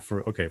Phantasm? Yeah.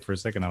 For a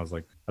second, I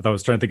thought I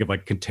was trying to think of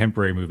like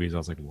contemporary movies. I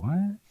was like,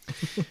 what?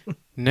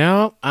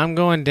 No, I'm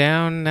going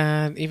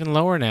down even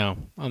lower now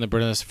on the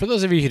burden list. For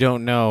those of you who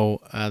don't know,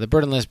 the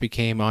burden list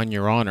became On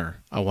Your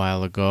Honor a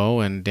while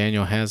ago, and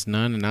Daniel has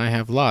none, and I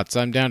have lots.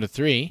 I'm down to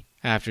 3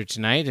 after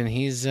tonight, and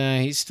he's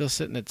still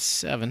sitting at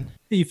 7.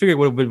 You figure it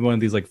would have been one of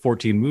these like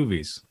 14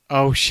 movies.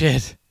 Oh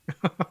shit!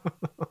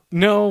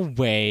 No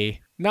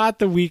way! Not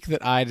the week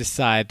that I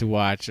decide to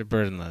watch a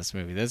burdenless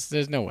movie.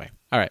 There's no way.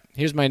 All right,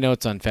 here's my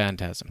notes on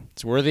Phantasm.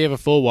 It's worthy of a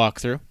full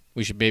walkthrough.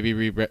 We should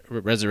maybe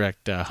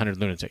resurrect 100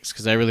 Lunatics,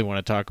 because I really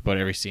want to talk about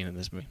every scene in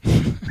this movie.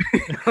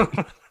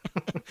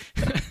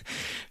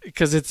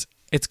 Because it's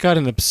got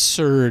an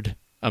absurd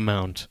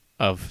amount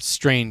of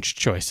strange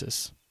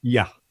choices.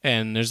 Yeah.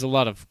 And there's a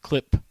lot of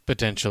clip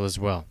potential as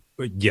well.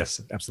 Yes,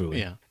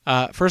 absolutely. Yeah.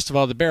 First of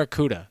all, the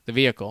Barracuda, the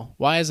vehicle.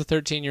 Why is a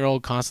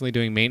 13-year-old constantly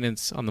doing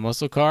maintenance on the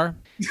muscle car?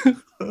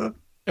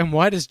 And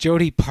why does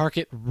Jody park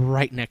it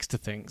right next to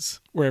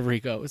things wherever he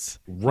goes?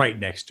 Right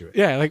next to it.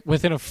 Yeah, like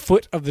within a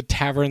foot of the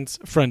tavern's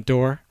front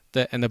door.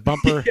 And the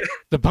bumper,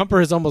 the bumper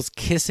is almost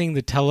kissing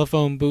the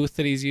telephone booth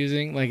that he's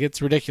using. Like,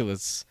 it's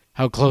ridiculous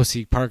how close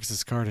he parks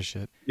his car to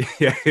shit.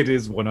 Yeah, it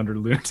is 100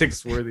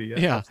 Lunatics worthy.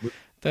 Yeah. Absolutely.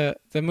 The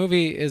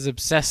movie is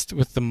obsessed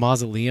with the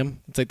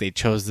mausoleum. It's like they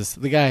chose this.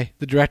 The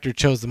director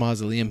chose the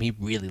mausoleum. He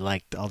really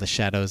liked all the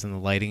shadows and the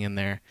lighting in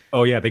there.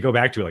 Oh, yeah. They go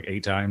back to it like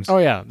 8 times. Oh,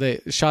 yeah.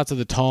 The shots of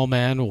the tall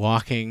man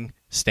walking,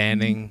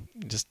 standing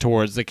just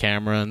towards the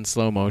camera in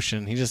slow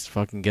motion. He just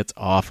fucking gets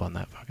off on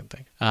that fucking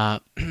thing.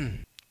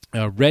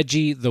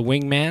 Reggie the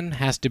wingman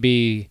has to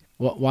be...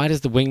 Why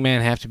does the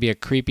wingman have to be a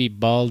creepy,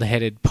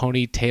 bald-headed,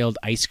 ponytailed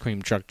ice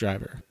cream truck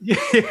driver?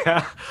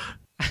 Yeah.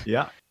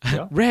 Yeah.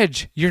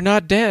 Reg, you're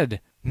not dead.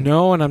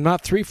 No, and I'm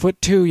not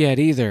 3'2" yet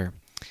either.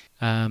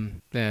 Yeah,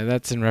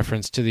 that's in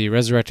reference to the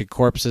resurrected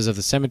corpses of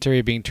the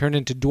cemetery being turned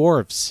into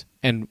dwarves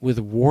and with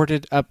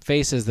warded up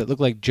faces that look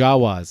like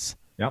Jawas.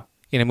 Yep.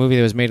 In a movie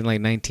that was made in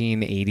like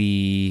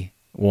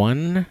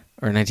 1981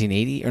 or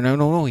 1980 or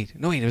no, wait,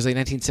 it was like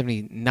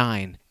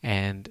 1979,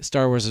 and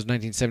Star Wars was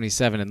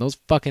 1977, and those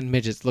fucking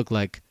midgets look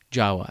like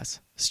Jawas,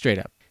 straight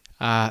up.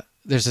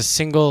 There's the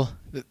single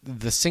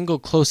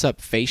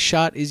close-up face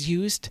shot is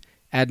used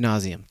ad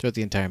nauseum throughout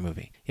the entire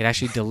movie. It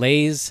actually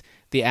delays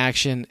the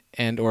action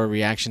and or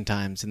reaction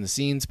times in the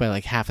scenes by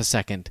like half a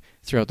second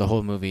throughout the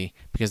whole movie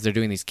because they're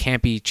doing these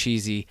campy,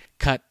 cheesy,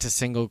 cut to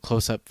single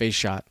close-up face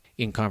shot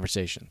in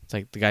conversation. It's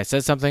like the guy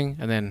says something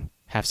and then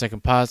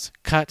half-second pause,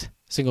 cut,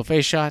 single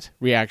face shot,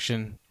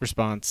 reaction,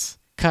 response,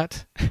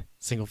 cut,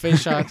 single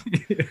face shot.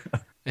 Yeah.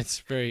 It's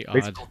very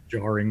odd.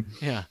 Jarring.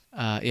 Yeah.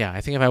 Yeah.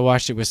 I think if I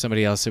watched it with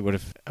somebody else, I would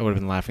have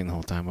been laughing the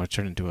whole time. I would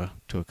turn into a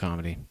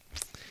comedy.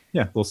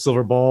 Yeah. Little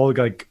silver ball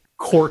like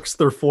corks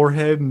their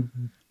forehead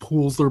and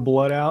pulls their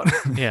blood out.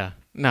 Yeah.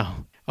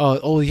 No.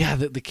 Oh yeah.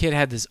 The kid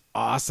had this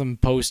awesome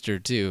poster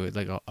too,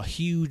 like a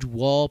huge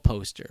wall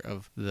poster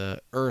of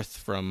the Earth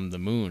from the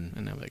moon,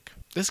 and I'm like,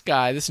 this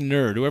guy, this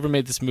nerd, whoever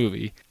made this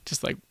movie,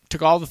 just like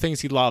took all the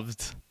things he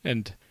loved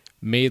and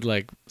made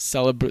like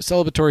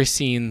celebratory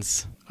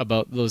scenes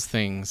about those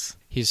things.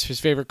 His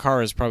favorite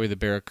car is probably the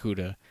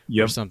Barracuda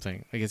or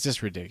something. Like, it's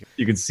just ridiculous.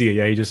 You can see it.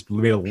 Yeah, he just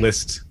made a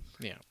list.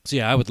 Yeah. So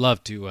yeah, I would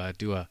love to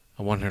do a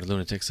 100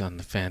 Lunatics on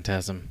the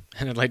Phantasm,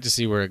 and I'd like to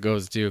see where it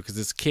goes too. Because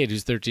this kid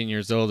who's 13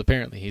 years old,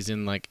 apparently he's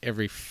in like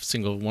every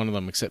single one of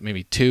them except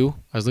maybe 2.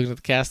 I was looking at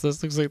the cast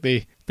list. Looks like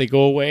they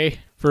go away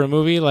for a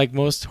movie like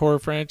most horror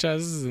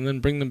franchises and then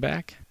bring them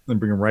back. Then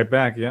bring them right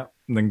back. Yeah.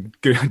 and then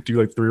do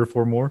like 3 or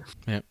 4 more.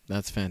 Yep,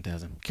 that's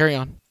fantastic. Carry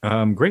on.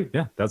 Great.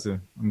 Yeah,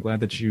 I'm glad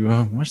that you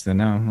watched that.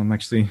 Now I'm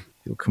actually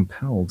feel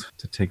compelled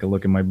to take a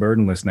look at my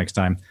burn list next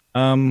time.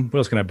 What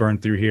else can I burn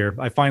through here?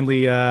 I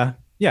finally,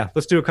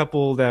 let's do a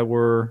couple that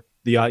were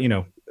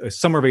the,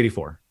 summer of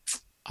 '84.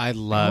 I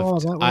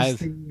loved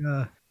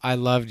I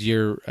loved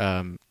your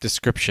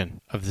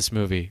description of this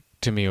movie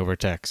to me over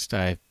text.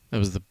 I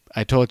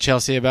told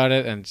Chelsea about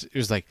it, and she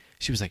was like,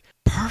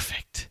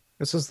 perfect.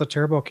 This is the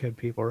Turbo Kid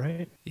people,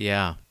 right?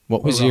 Yeah.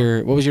 What was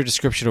your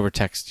description over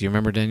text? Do you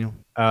remember, Daniel?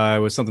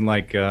 It was something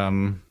like,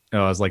 I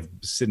was like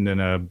sitting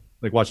in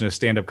watching a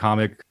stand-up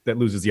comic that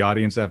loses the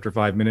audience after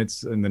 5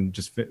 minutes, and then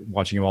just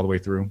watching him all the way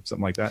through,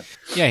 something like that.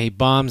 Yeah, he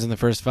bombs in the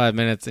first 5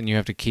 minutes, and you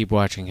have to keep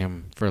watching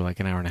him for like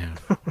an hour and a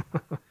half.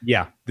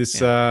 Yeah,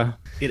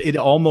 it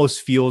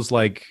almost feels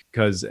like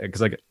because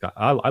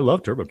I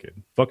love Turbo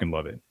Kid, fucking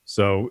love it.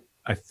 So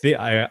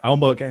I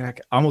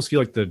almost feel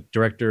like the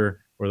director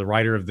or the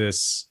writer of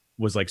this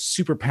was like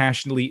super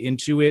passionately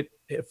into it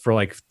for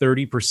like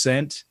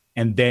 30%,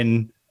 and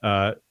then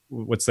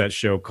what's that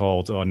show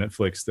called on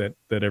Netflix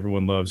that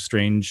everyone loves?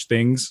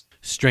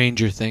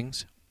 Stranger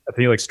Things. I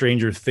think like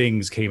Stranger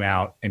Things came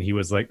out, and he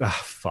was like,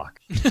 "Oh fuck,"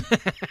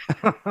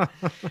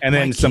 and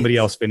then somebody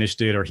else finished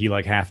it, or he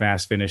like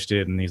half-ass finished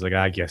it, and he's like,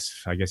 "I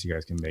guess you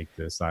guys can make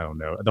this." I don't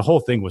know. The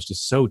whole thing was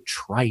just so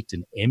trite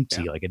and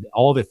empty. Yeah. Like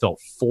all of it felt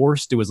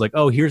forced. It was like,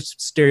 "Oh, here's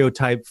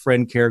stereotype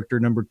friend character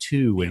number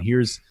 2, and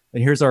here's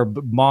our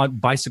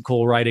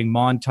bicycle riding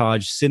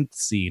montage synth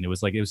scene." It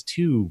was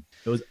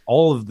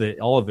all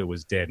of it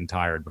was dead and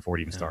tired before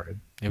it even started.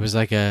 It was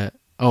like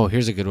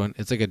here's a good one.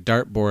 It's like a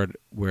dartboard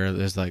where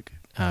there's like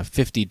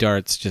 50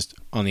 darts just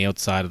on the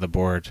outside of the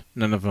board.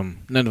 None of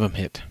them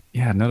hit.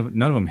 Yeah, none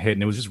of them hit,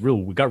 and it was just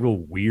it got real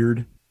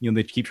weird.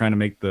 They keep trying to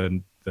make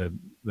the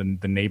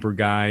neighbor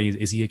guy,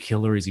 is he a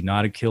killer? Is he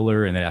not a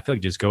killer? And I feel like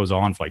it just goes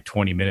on for like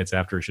 20 minutes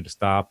after it should have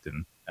stopped,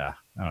 and I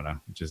don't know,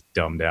 it just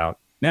dumbed out.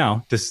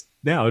 Now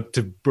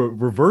to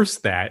reverse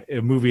that,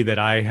 a movie that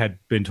I had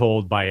been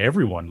told by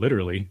everyone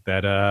literally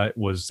that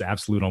was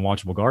absolute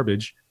unwatchable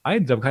garbage, I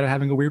ended up kind of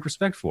having a weird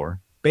respect for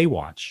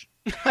Baywatch.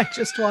 I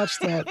just watched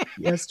that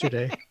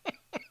yesterday.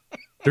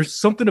 There's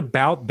something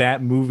about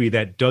that movie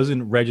that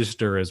doesn't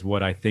register as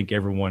what I think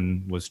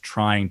everyone was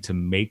trying to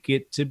make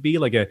it to be.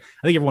 I think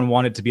everyone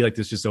wanted it to be like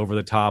this just over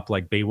the top,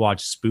 like Baywatch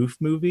spoof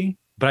movie.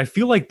 But I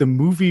feel like the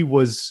movie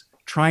was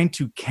trying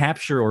to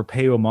capture or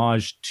pay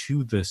homage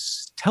to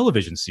this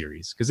television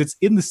series because it's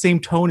in the same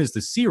tone as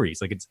the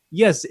series. Like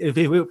if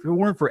it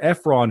weren't for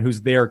Efron,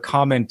 who's there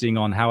commenting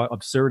on how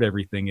absurd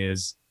everything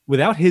is,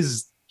 without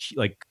his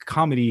like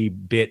comedy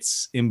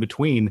bits in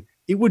between,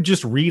 it would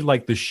just read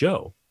like the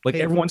show. Like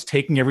everyone's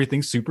taking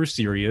everything super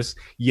serious.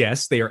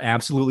 Yes, they are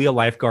absolutely a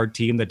lifeguard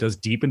team that does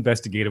deep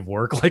investigative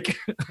work. Like,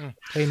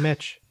 hey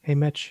Mitch,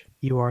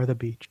 you are the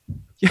beach.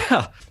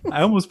 Yeah,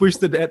 I almost wish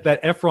that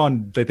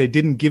Efron, that they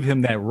didn't give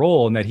him that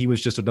role and that he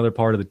was just another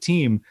part of the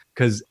team,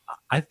 because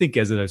I think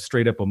as a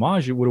straight up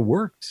homage, it would have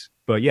worked.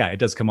 But yeah, it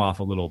does come off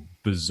a little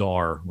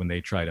bizarre when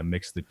they try to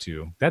mix the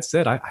two. That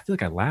said, I feel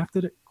like I laughed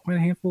at it quite a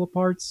handful of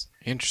parts.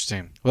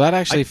 Interesting. Well, that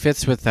actually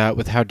fits with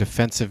how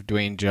defensive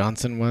Dwayne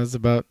Johnson was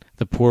about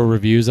the poor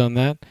reviews on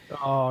that.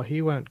 Oh,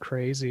 he went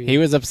crazy. He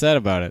was upset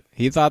about it.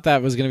 He thought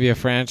that was going to be a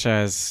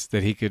franchise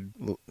that he could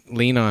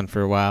lean on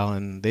for a while,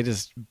 and they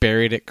just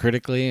buried it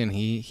critically, and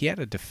he had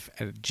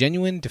a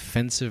genuine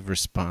defensive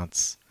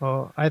response.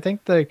 Well, I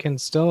think they can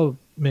still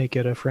make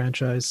it a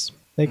franchise.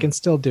 They can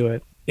still do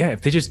it. Yeah,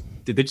 if they just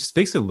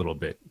fix it a little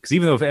bit, because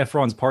even though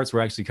Efron's parts were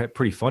actually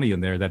pretty funny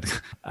in there,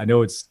 that I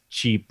know it's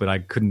cheap, but I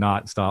could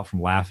not stop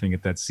from laughing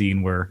at that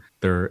scene where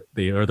they're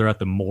at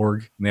the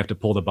morgue and they have to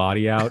pull the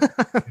body out.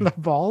 The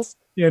balls.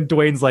 Yeah, and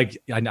Dwayne's like,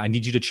 I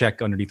need you to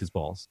check underneath his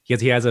balls. He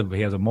has a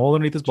mole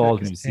underneath his balls,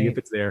 and you see if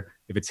it's there,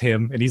 if it's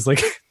him, and he's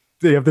like.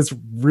 They have this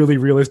really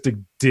realistic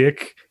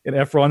dick, and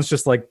Efron's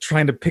just like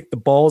trying to pick the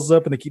balls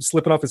up, and they keep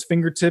slipping off his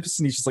fingertips,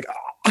 and he's just like,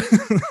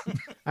 oh.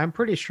 I'm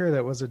pretty sure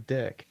that was a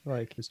dick.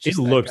 Like it's just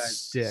it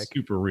looks dick.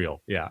 Super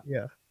real. Yeah.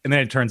 Yeah. And then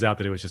it turns out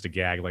that it was just a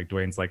gag. Like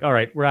Dwayne's like, all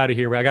right, we're out of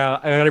here. I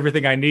got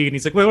everything I need. And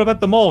he's like, wait, what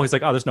about the mole? He's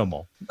like, oh, there's no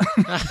mole.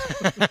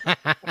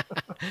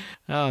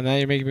 Oh, now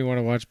you're making me want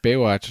to watch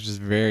Baywatch, which is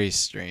very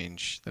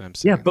strange that I'm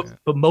saying. Yeah,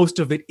 but most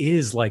of it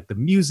is like the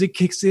music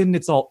kicks in,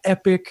 it's all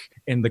epic,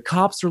 and the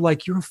cops are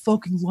like, you're a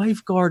fucking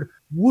lifeguard.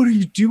 What are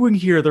you doing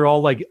here? They're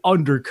all like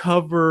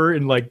undercover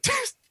and like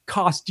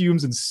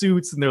costumes and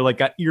suits, and they're like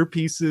got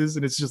earpieces,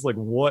 and it's just like,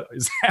 what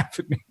is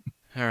happening?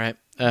 All right.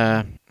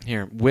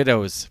 Here,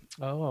 Widows.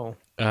 Oh.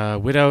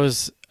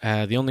 Widows,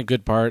 the only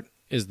good part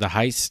is the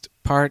heist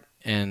part,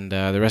 and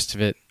the rest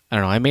of it, I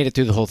don't know. I made it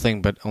through the whole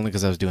thing, but only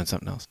because I was doing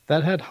something else.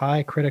 That had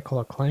high critical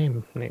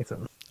acclaim,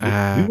 Nathan.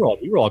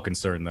 We were all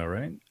concerned, though,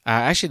 right?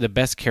 Actually, the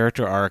best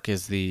character arc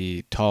is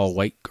the tall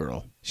white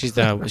girl. She's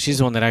the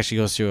one that actually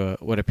goes through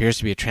what appears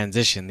to be a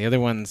transition. The other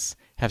ones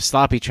have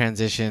sloppy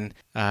transition.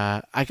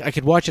 I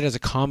could watch it as a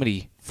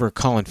comedy for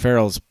Colin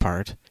Farrell's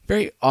part.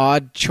 Very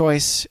odd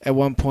choice at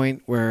one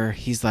point where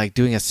he's like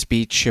doing a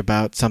speech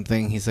about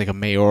something. He's like a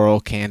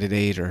mayoral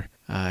candidate or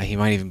He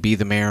might even be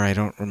the mayor. I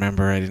don't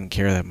remember. I didn't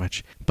care that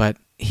much. But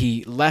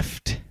he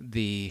left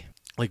the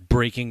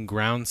breaking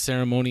ground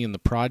ceremony in the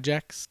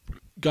projects,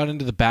 got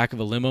into the back of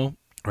a limo,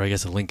 or I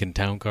guess a Lincoln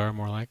Town Car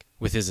more like,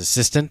 with his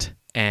assistant,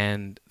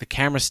 and the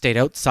camera stayed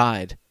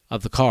outside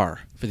of the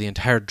car for the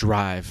entire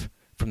drive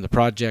from the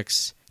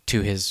projects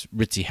to his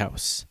ritzy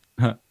house.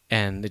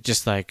 And it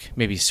just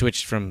maybe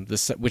switched from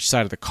which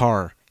side of the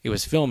car it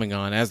was filming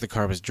on as the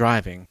car was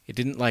driving. It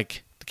didn't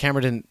the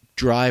camera didn't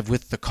drive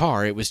with the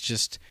car. It was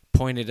just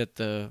pointed at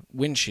the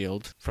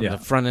windshield from the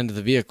front end of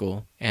the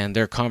vehicle, and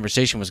their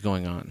conversation was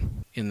going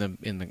on in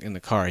the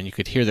car, and you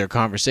could hear their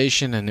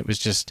conversation, and it was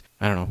just,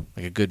 I don't know,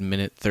 like a good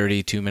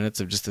 2 minutes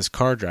of just this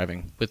car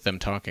driving with them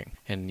talking,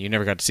 and you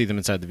never got to see them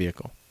inside the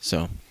vehicle.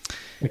 So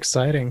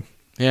exciting.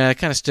 Yeah, it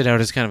kind of stood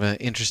out as kind of an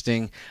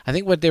interesting. I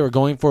think what they were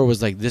going for was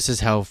this is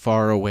how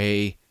far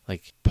away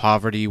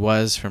poverty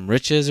was from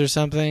riches or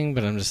something,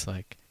 but I'm just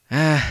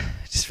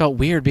it just felt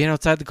weird being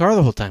outside the car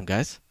the whole time,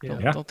 guys.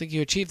 I don't think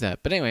you achieved that.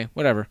 But anyway,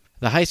 whatever.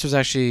 The heist was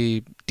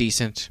actually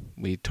decent.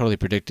 We totally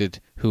predicted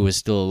who was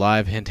still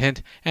alive, hint,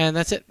 hint. And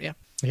that's it. Yeah.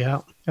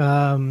 Yeah.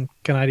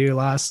 Can I do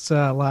last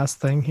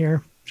thing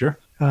here? Sure.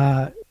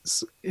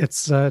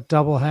 It's a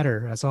double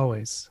header, as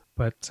always.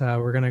 But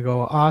we're going to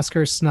go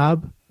Oscar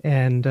snub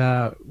and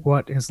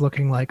what is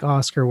looking like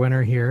Oscar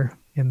winner here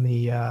in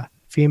the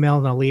female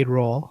in the lead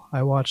role.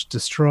 I watched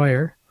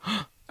Destroyer.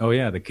 Oh,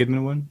 yeah. The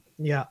Kidman one?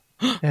 Yeah.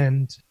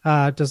 And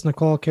does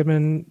Nicole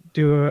Kidman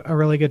do a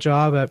really good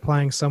job at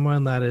playing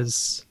someone that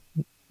is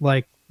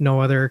like no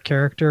other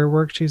character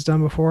work she's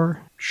done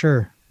before?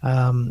 Sure.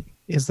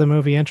 Is the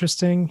movie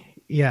interesting?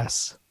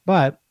 Yes.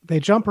 But they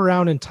jump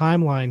around in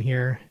timeline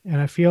here, and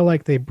I feel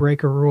like they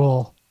break a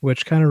rule,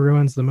 which kind of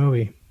ruins the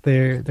movie.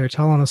 They're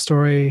telling a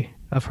story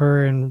of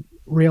her in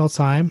real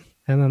time,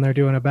 and then they're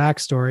doing a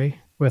backstory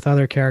with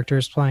other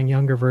characters playing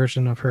younger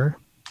version of her.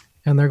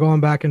 And they're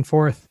going back and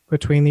forth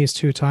between these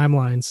two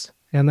timelines.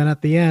 And then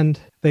at the end,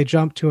 they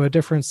jump to a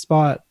different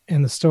spot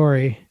in the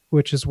story,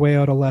 which is way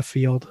out of left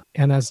field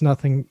and has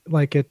nothing,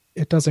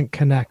 it doesn't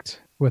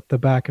connect with the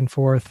back and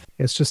forth.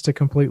 It's just a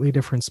completely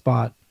different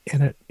spot.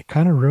 And it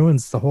kind of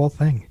ruins the whole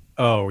thing.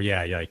 Oh,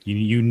 yeah.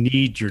 You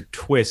need your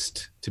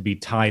twist to be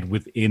tied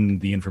within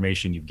the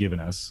information you've given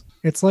us.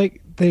 It's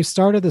like they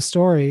started the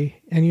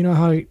story, and you know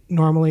how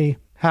normally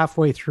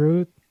halfway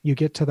through you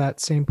get to that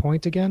same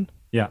point again?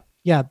 Yeah.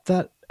 Yeah,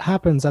 that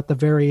happens at the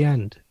very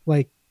end.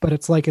 But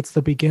it's it's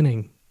the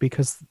beginning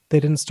because they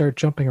didn't start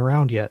jumping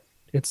around yet.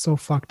 It's so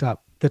fucked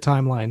up, the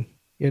timeline.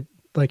 It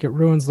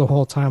ruins the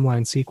whole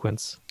timeline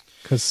sequence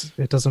because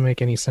it doesn't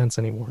make any sense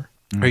anymore.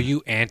 Are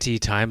you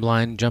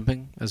anti-timeline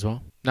jumping as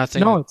well?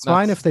 No, it's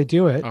fine if they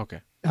do it.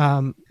 Okay.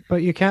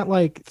 But you can't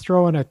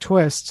throw in a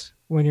twist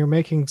when you're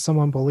making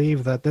someone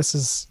believe that this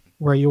is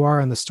where you are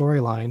in the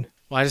storyline.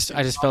 Well, I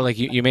just felt like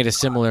you made a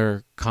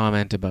similar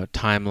comment about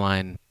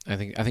timeline. I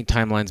think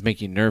timelines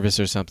make you nervous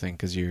or something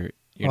because you're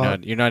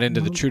not into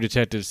the True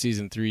Detective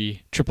season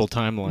 3 triple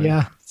timeline.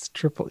 Yeah,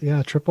 triple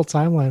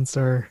timelines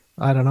are,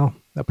 I don't know,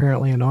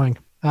 apparently annoying.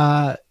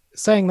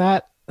 Saying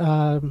that,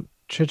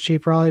 should she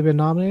probably been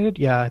nominated?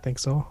 Yeah, I think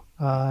so.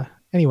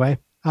 Anyway,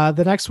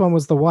 the next one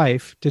was The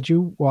Wife. Did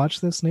you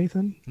watch this,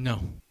 Nathan? No.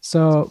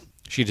 So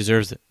she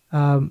deserves it.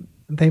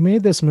 They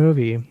made this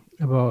movie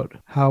about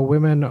how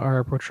women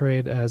are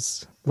portrayed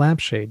as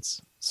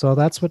lampshades. So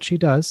that's what she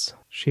does.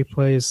 She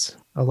plays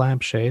a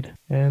lampshade,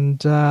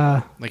 and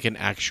like an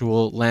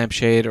actual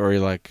lampshade,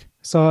 or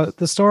So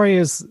the story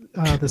is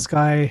this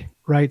guy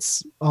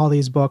writes all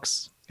these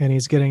books, and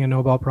he's getting a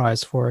Nobel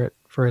Prize for it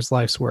for his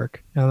life's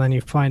work, and then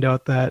you find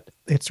out that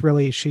it's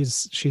really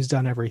she's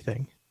done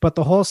everything. But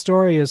the whole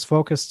story is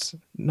focused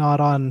not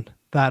on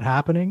that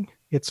happening.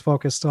 It's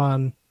focused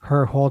on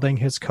her holding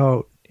his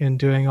coat and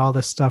doing all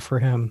this stuff for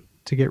him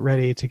to get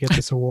ready to get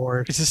this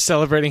award. It's just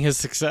celebrating his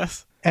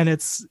success. And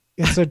it's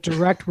a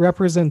direct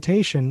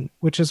representation,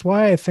 which is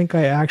why I think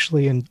I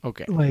actually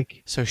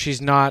So she's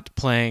not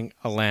playing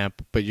a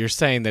lamp, but you're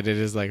saying that it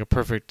is a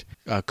perfect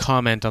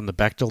comment on the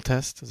Bechdel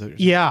test. Is that what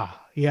you're saying?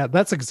 Yeah,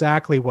 that's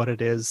exactly what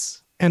it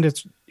is. And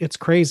it's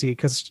crazy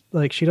because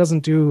she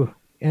doesn't do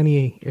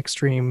any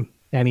extreme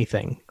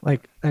anything.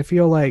 I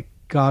feel like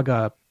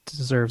Gaga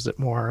deserves it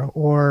more,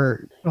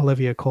 or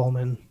Olivia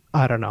Colman.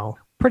 I don't know,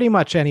 pretty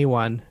much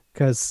anyone,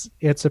 because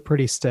it's a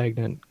pretty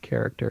stagnant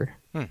character.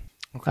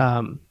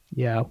 Okay.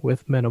 Yeah,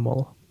 with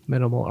minimal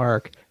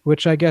arc,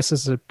 which I guess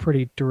is a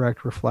pretty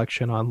direct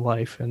reflection on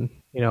life and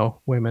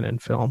women in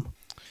film.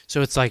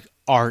 So it's like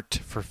art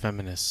for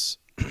feminists.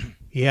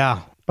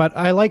 Yeah, but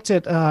I liked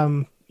it.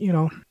 The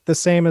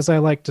same as I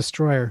like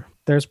Destroyer.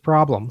 There's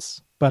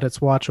problems, but it's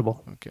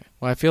watchable. Okay.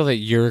 Well, I feel that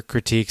your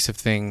critiques of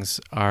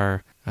things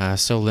are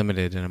so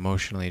limited and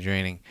emotionally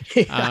draining.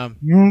 Yeah.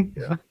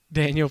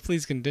 Daniel,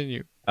 please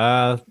continue.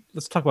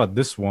 Let's talk about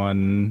this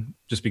one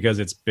just because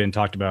it's been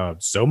talked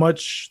about so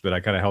much that I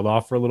kind of held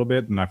off for a little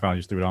bit, and I finally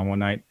just threw it on one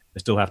night. I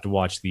still have to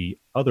watch the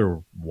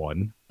other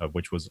one,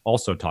 which was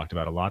also talked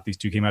about a lot. These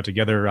two came out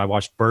together. I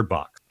watched Bird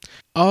Box.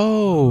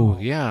 Oh,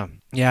 yeah.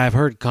 Yeah, I've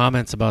heard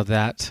comments about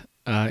that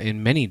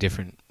in many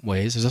different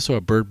ways. There's also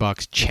a Bird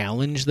Box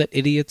challenge that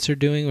idiots are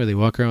doing where they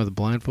walk around with a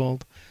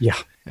blindfold. Yeah.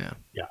 Yeah.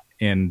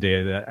 And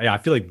I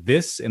feel like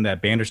this and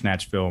that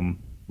Bandersnatch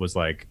film was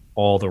like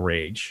all the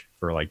rage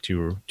for like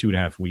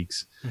 2.5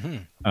 weeks.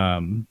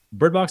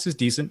 Bird Box is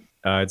decent.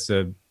 It's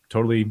a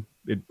totally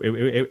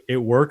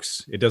it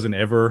works. It doesn't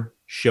ever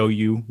show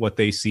you what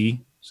they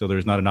see, so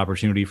there's not an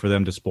opportunity for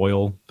them to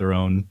spoil their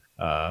own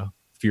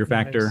fear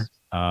factor.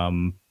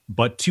 Nice.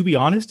 But to be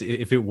honest,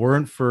 if it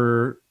weren't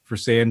for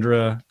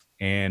Sandra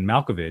and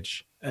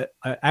Malkovich,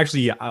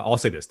 actually, I'll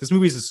say this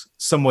movie is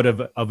somewhat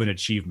of an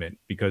achievement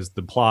because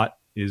the plot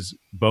is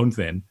bone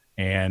thin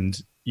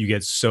and you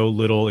get so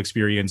little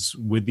experience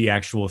with the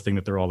actual thing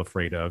that they're all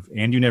afraid of,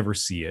 and you never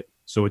see it.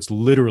 So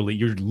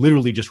you're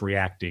literally just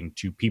reacting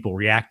to people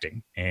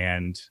reacting.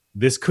 And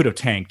this could have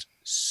tanked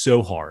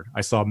so hard.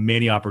 I saw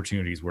many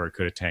opportunities where it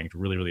could have tanked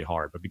really, really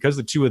hard. But because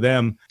the two of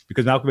them,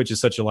 because Malkovich is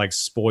such a like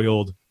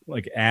spoiled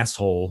like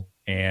asshole,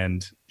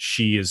 and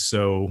she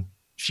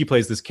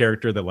plays this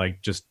character that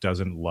like just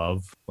doesn't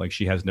love, like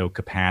she has no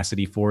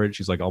capacity for it.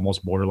 She's like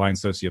almost borderline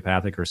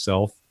sociopathic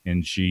herself.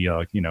 And she,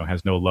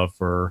 has no love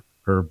for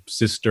her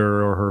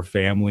sister or her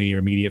family or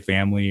immediate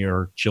family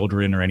or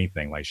children or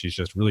anything. Like she's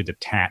just really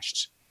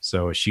detached.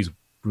 So she's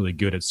really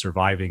good at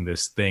surviving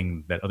this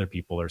thing that other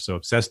people are so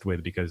obsessed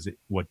with, because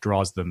what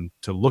draws them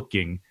to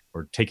looking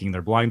or taking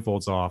their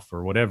blindfolds off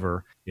or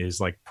whatever is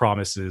like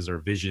promises or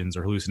visions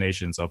or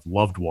hallucinations of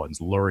loved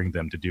ones luring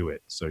them to do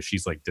it. So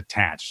she's like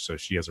detached. So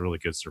she has a really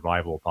good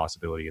survival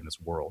possibility in this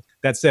world.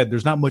 That said,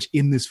 there's not much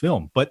in this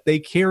film, but they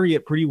carry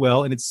it pretty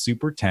well, and it's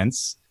super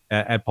tense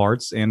at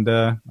parts. And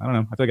I don't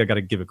know, I feel like I got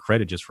to give it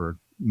credit just for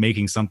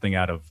making something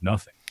out of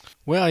nothing.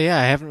 Well, yeah,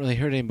 I haven't really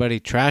heard anybody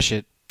trash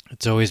it.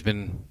 It's always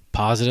been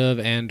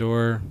positive and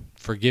or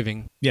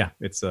forgiving. Yeah,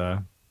 it's I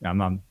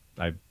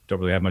don't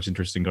really have much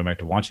interest in going back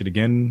to watch it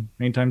again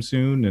anytime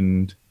soon,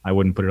 and I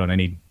wouldn't put it on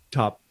any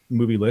top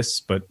movie lists,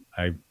 but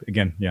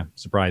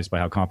surprised by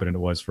how competent it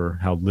was for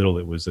how little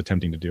it was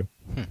attempting to do.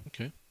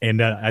 Okay.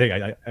 And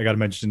I got to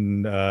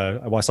mention,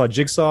 I saw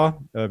Jigsaw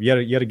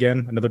yet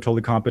again, another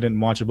totally competent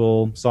and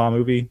watchable Saw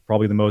movie,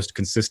 probably the most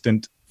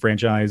consistent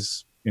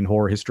franchise in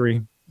horror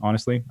history.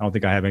 Honestly, I don't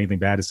think I have anything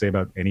bad to say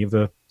about any of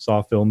the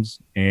Saw films.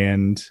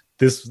 And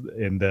this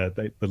and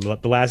the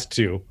last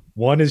two,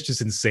 one is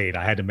just insane.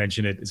 I had to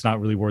mention it. It's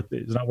not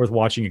worth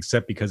watching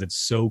except because it's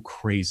so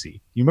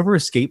crazy. You remember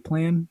Escape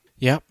Plan?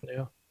 Yep.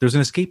 Yeah. There's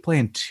an Escape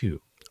Plan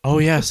 2. Oh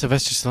yeah,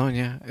 Sylvester Stallone.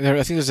 Yeah,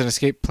 I think there's an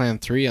Escape Plan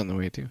 3 on the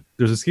way too.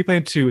 There's Escape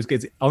Plan 2.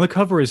 It's on the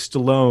cover is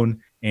Stallone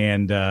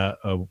and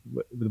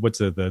what's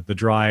the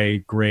dry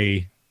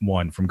gray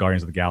one from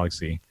Guardians of the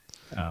Galaxy.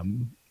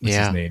 What's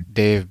his name?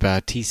 Dave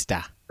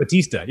Bautista.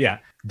 Batista, yeah.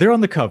 They're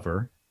on the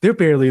cover. They're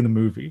barely in the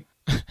movie.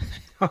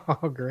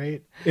 Oh,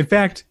 great. In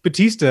fact,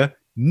 Batista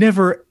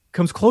never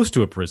comes close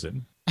to a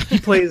prison. He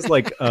plays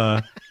like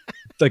a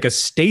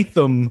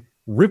Statham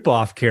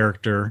ripoff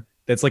character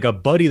that's like a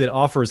buddy that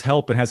offers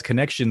help and has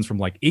connections from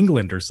like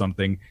England or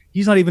something.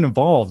 He's not even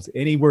involved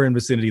anywhere in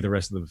vicinity of the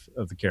rest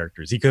of the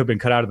characters. He could have been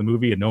cut out of the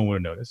movie and no one would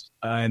have noticed.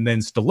 And then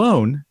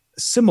Stallone,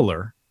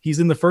 similar. He's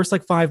in the first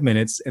like 5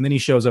 minutes and then he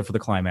shows up for the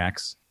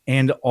climax.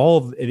 And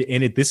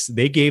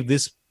they gave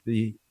this.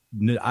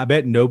 I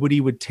bet nobody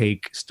would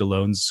take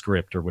Stallone's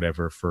script or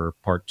whatever for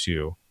part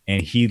 2.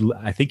 And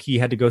I think he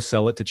had to go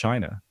sell it to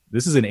China.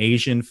 This is an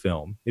Asian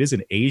film. It is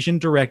an Asian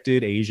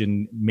directed,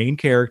 Asian main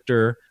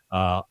character.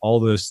 All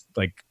those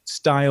like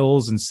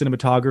styles and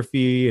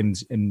cinematography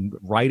and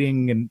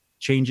writing and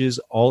changes,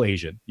 all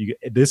Asian.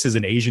 This is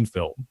an Asian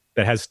film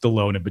that has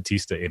Stallone and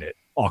Batista in it.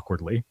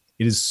 Awkwardly,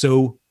 it is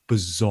so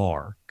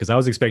bizarre because I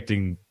was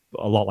expecting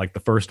a lot like the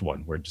first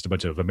one, where just a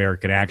bunch of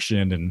American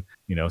action and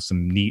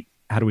some neat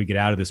how do we get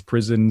out of this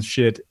prison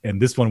shit.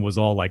 And this one was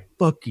all like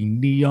fucking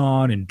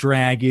neon and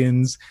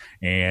dragons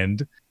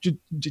and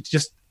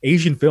just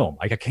Asian film.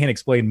 Like I can't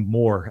explain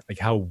more like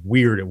how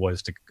weird it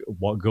was to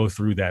go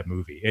through that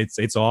movie.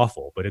 It's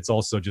awful, but it's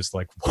also just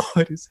like,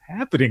 what is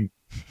happening?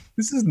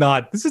 This is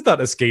not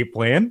Escape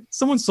Plan.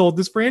 Someone sold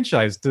this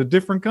franchise to a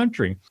different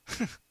country.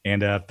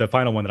 And the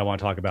final one that I want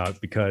to talk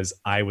about, because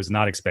I was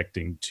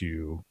expecting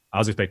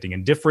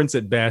indifference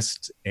at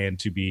best and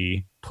to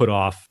be put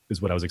off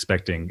is what I was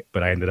expecting,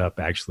 but I ended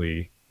up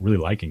actually really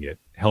liking it.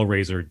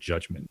 Hellraiser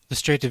Judgment. The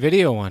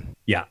straight-to-video one.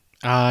 Yeah.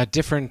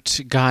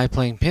 Different guy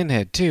playing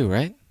Pinhead too,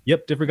 right?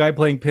 Yep, different guy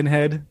playing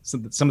Pinhead.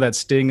 Some of that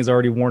sting is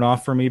already worn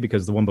off for me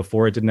because the one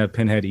before it didn't have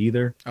Pinhead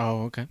either.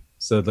 Oh, okay.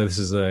 So this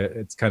is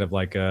it's kind of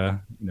like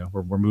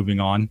we're moving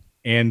on.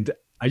 And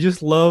I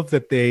just love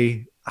that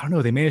they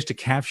managed to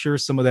capture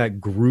some of that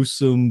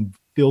gruesome,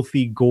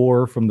 filthy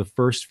gore from the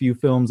first few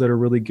films that are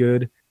really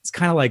good. It's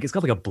kind of like, it's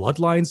got like a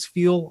Bloodlines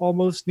feel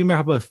almost. You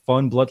remember how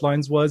fun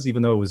Bloodlines was,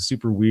 even though it was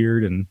super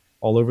weird and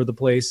all over the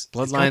place?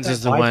 Bloodlines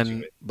is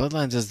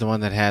the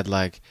one that had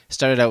like,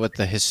 started out with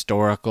the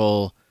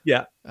historical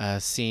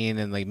scene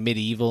and like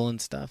medieval and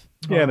stuff.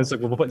 Yeah, and it's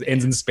like, it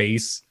ends in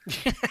space.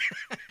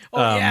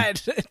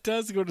 It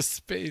does go to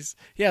space.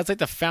 Yeah, it's like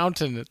the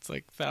fountain. It's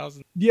like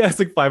 1,000. Yeah, it's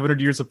like 500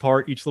 years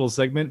apart, each little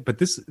segment. But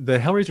the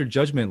Hellraiser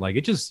Judgment, like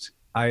it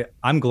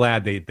I'm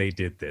glad they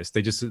did this.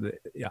 They just,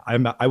 I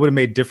would have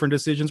made different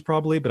decisions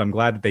probably, but I'm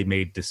glad that they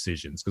made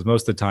decisions, because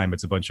most of the time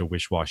it's a bunch of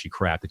wish-washy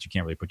crap that you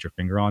can't really put your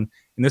finger on.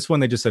 In this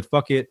one, they just said,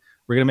 fuck it,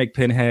 we're gonna make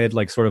Pinhead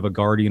like sort of a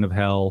guardian of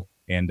hell,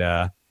 and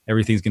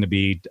everything's gonna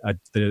be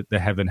the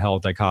heaven-hell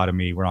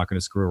dichotomy. We're not gonna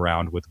screw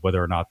around with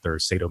whether or not they're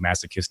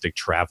sadomasochistic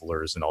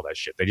travelers and all that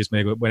shit. They just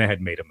went ahead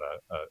and made him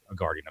a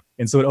guardian of.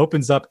 And so it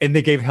opens up, and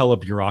they gave hell a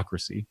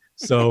bureaucracy.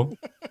 So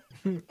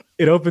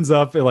it opens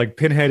up, and like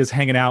Pinhead is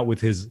hanging out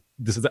with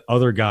this is the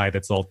other guy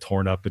that's all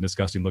torn up and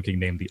disgusting looking,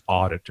 named the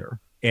Auditor.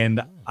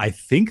 And I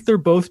think they're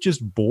both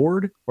just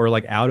bored or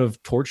like out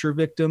of torture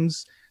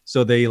victims.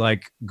 So they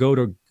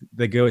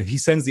he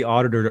sends the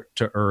Auditor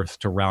to Earth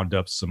to round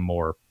up some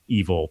more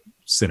evil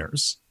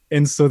sinners.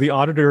 And so the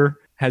Auditor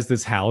has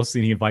this house,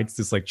 and he invites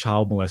this like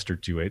child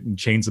molester to it and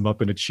chains him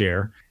up in a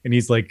chair. And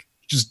he's like,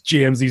 just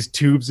jams these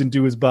tubes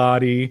into his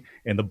body,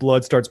 and the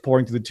blood starts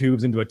pouring through the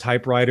tubes into a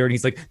typewriter. And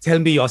he's like, tell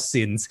me your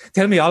sins.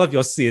 Tell me all of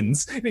your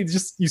sins. And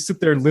you sit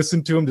there and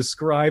listen to him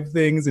describe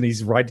things, and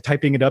he's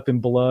typing it up in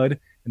blood.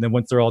 And then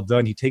once they're all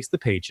done, he takes the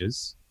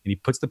pages and he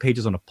puts the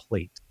pages on a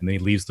plate, and then he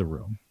leaves the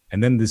room.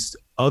 And then this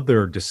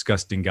other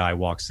disgusting guy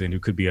walks in, who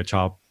could be a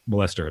child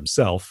molester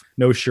himself,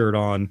 no shirt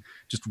on,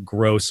 just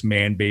gross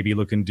man baby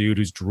looking dude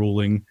who's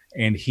drooling.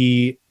 And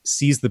he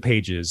sees the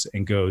pages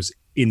and goes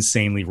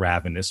insanely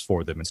ravenous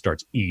for them and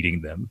starts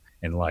eating them,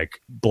 and like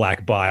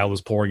black bile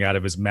is pouring out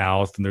of his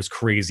mouth, and there's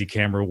crazy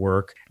camera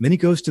work. And then he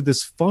goes to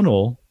this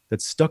funnel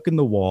that's stuck in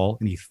the wall,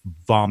 and he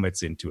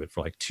vomits into it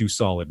for like 2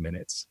 solid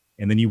minutes.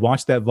 And then you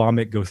watch that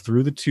vomit go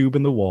through the tube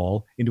in the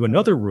wall into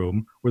another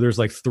room where there's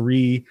like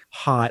 3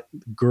 hot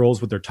girls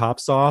with their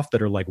tops off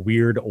that are like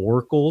weird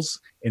oracles,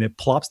 and it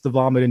plops the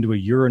vomit into a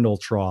urinal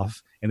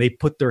trough, and they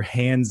put their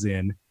hands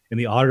in, and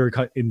the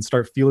Auditor and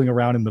start feeling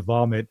around in the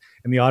vomit,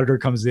 and the Auditor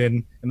comes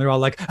in, and they're all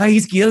like, oh,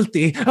 he's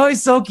guilty. Oh,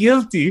 he's so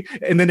guilty.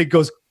 And then it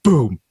goes,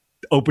 boom,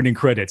 opening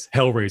credits,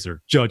 Hellraiser,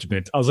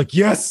 Judgment. I was like,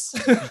 yes.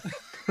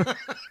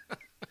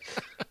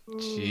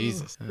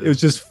 Jesus. It was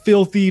just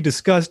filthy,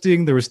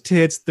 disgusting. There was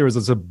tits. There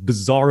was a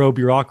bizarro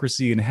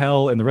bureaucracy in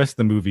hell, and the rest of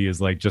the movie is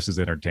like just as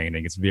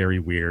entertaining. It's very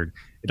weird.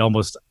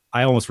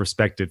 I almost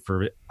respect it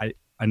for it. I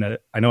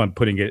know I'm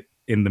putting it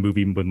in the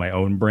movie with my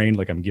own brain,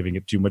 like I'm giving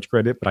it too much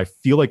credit, but I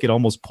feel like it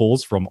almost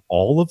pulls from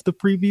all of the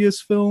previous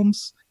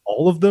films,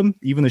 all of them,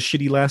 even the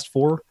shitty last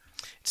 4.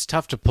 It's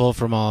tough to pull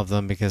from all of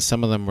them because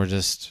some of them were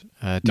just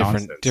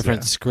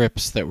different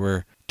scripts that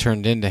were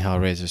turned into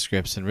Hellraiser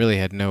scripts and really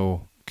had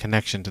no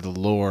connection to the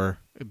lore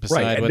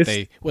beside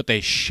what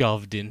they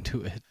shoved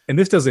into it. And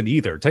this doesn't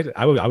either.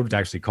 I would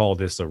actually call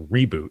this a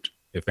reboot,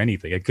 if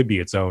anything. It could be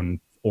its own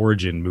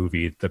origin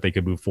movie that they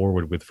could move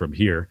forward with from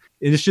here.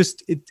 It's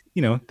just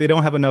they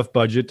don't have enough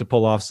budget to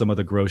pull off some of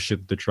the gross shit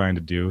that they're trying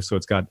to do, so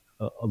it's got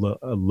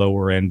a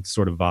lower end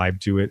sort of vibe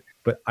to it.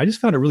 But I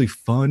just found it really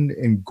fun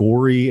and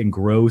gory and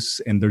gross,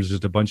 and there's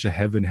just a bunch of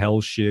heaven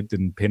hell shit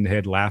and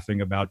Pinhead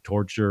laughing about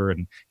torture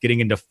and getting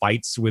into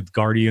fights with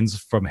guardians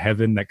from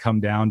heaven that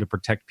come down to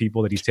protect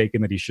people that he's taken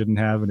that he shouldn't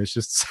have, and it's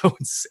just so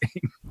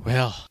insane.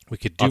 Well, we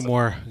could do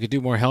more. We could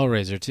do more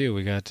Hellraiser too.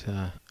 We got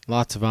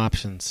lots of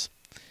options.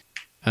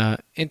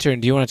 Intern,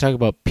 do you want to talk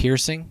about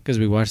Piercing? Because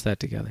we watched that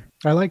together.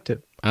 I liked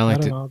it. I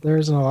don't know. There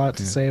isn't a lot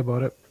to say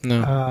about it.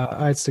 No.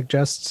 I'd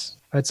suggest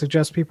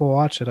people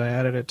watch it. I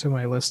added it to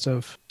my list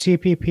of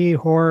TPP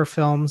horror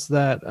films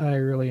that I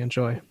really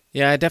enjoy.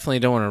 Yeah, I definitely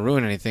don't want to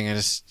ruin anything.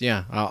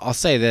 I'll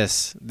say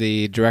this.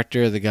 The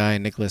director, the guy,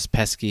 Nicholas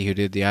Pesky, who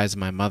did The Eyes of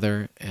My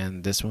Mother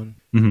and this one,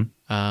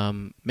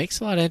 makes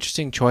a lot of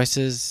interesting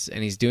choices,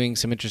 and he's doing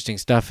some interesting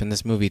stuff in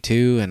this movie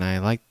too, and I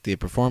like the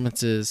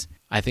performances.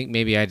 I think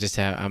maybe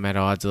I'm at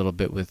odds a little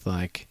bit with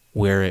like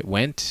where it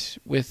went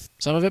with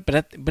some of it,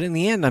 but in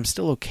the end, I'm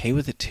still okay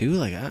with it too.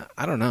 Like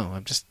I don't know.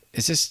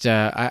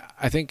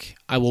 I think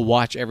I will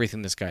watch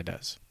everything this guy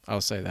does.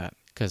 I'll say that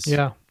because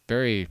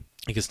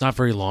it's not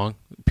very long.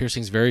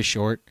 Piercing's very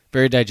short,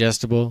 very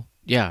digestible.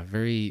 Yeah,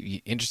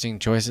 very interesting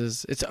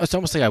choices. It's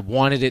almost like I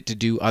wanted it to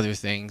do other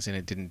things and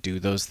it didn't do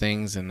those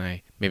things, and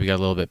I maybe got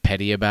a little bit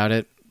petty about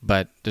it.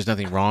 But there's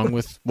nothing wrong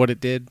with what it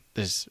did.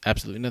 There's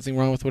absolutely nothing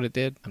wrong with what it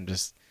did.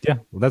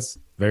 Well, that's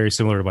very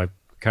similar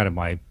to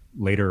my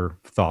later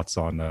thoughts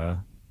on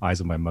Eyes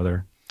of My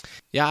Mother.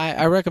 Yeah,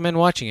 I recommend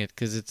watching it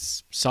because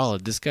it's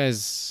solid. This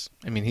guy's,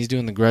 he's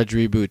doing the Grudge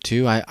reboot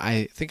too.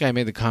 I think I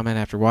made the comment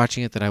after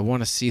watching it that I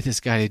want to see this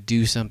guy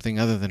do something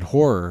other than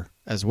horror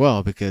as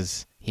well,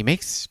 because he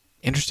makes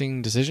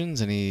interesting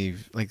decisions, and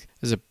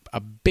there's a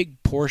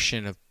big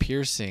portion of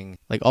Piercing,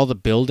 like all the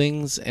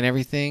buildings and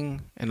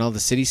everything and all the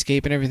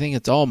cityscape and everything,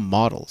 it's all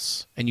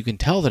models, and you can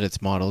tell that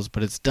it's models,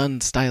 but it's done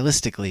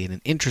stylistically in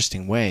an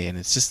interesting way, and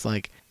it's just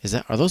like,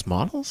 are those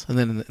models? And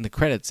then in the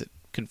credits it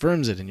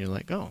confirms it, and you're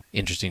like, oh,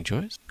 interesting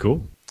choice.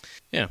 Cool.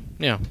 Yeah,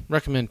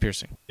 recommend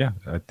Piercing. Yeah,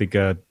 I think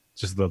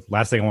just the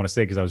last thing I want to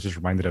say, because I was just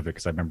reminded of it,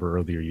 because I remember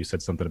earlier you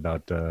said something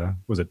about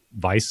was it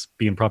Vice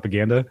being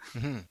propaganda?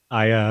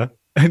 Mm-hmm.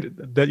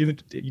 Do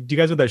you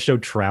guys know that show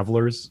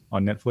Travelers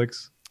on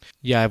Netflix?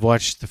 Yeah, I've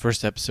watched the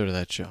first episode of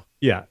that show.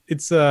 Yeah,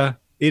 it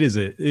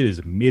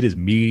is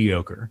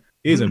mediocre,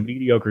 It is a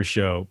mediocre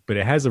show, but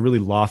it has a really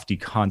lofty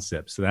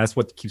concept. So that's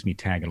what keeps me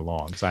tagging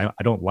along. So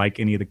I don't like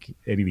any of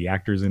the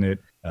actors in it.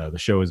 The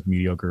show is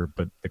mediocre,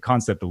 but the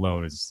concept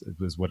alone is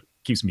what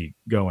keeps me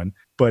going.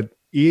 But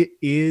it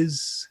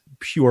is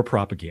pure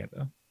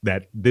propaganda.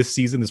 That this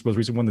season, this most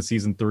recent one, the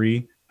season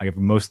 3, I get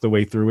most of the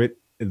way through it.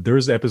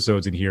 There's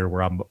episodes in here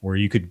where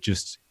you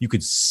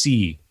could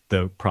see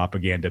the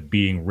propaganda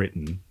being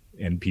written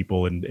and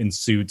people in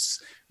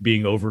suits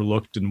being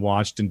overlooked and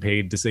watched and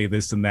paid to say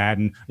this and that.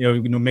 And,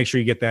 make sure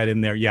you get that in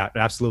there. Yeah,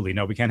 absolutely.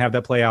 No, we can't have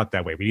that play out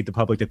that way. We need the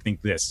public to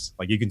think this.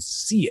 Like, you can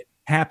see it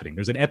happening.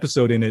 There's an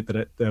episode in it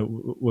that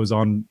was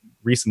on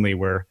recently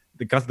where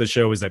the guts of the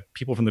show is that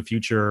people from the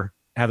future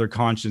have their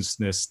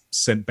consciousness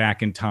sent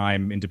back in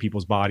time into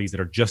people's bodies that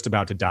are just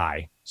about to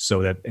die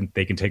so that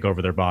they can take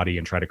over their body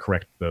and try to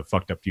correct the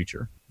fucked up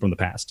future from the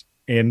past.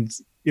 And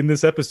in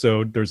this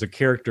episode, there's a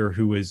character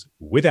who is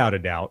without a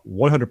doubt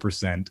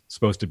 100%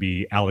 supposed to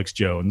be Alex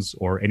Jones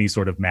or any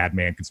sort of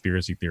madman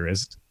conspiracy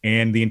theorist.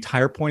 And the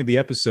entire point of the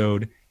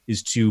episode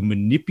is to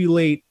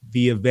manipulate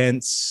the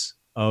events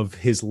of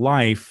his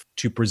life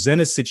to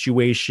present a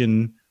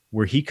situation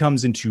where he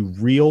comes into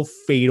real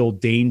fatal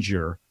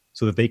danger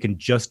so that they can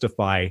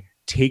justify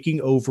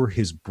taking over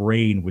his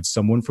brain with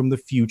someone from the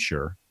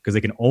future, because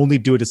they can only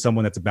do it to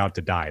someone that's about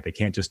to die. They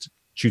can't just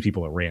shoot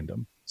people at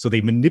random. So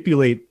they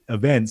manipulate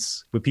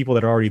events with people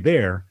that are already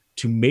there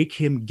to make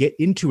him get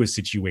into a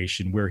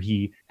situation where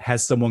he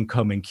has someone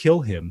come and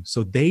kill him.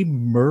 So they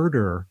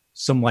murder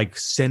some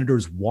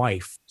senator's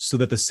wife so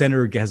that the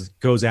senator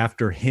goes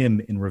after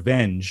him in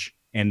revenge.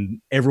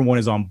 And everyone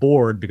is on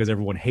board because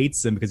everyone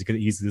hates him because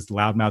he's this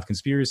loudmouth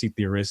conspiracy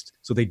theorist.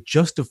 So they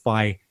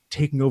justify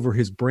taking over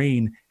his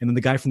brain. And then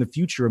the guy from the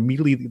future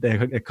immediately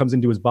that comes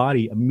into his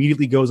body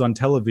immediately goes on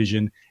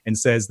television and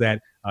says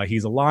that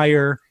he's a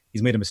liar.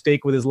 He's made a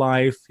mistake with his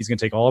life. He's going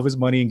to take all of his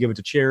money and give it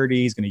to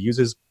charity. He's going to use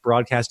his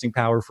broadcasting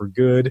power for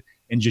good,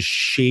 and just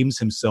shames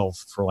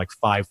himself for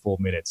 5 full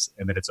minutes.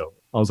 And then it's over.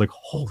 I was like,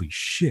 holy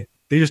shit.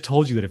 They just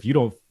told you that if you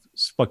don't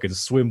fucking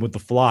swim with the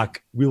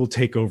flock, we will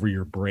take over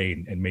your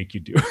brain and make you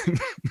do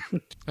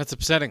it. That's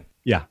upsetting.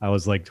 Yeah, I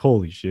was like,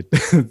 holy shit.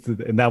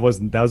 And that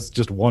was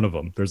just one of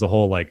them. There's a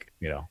whole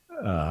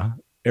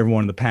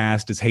everyone in the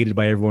past is hated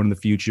by everyone in the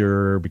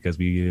future because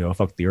we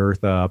fucked the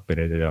earth up, and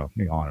on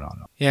and on and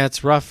on. Yeah,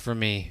 it's rough for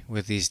me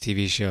with these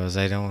TV shows.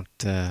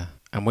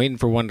 I'm waiting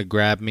for one to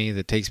grab me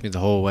that takes me the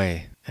whole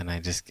way, and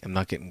I'm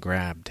not getting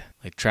grabbed.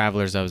 Like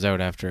Travelers, I was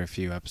out after a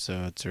few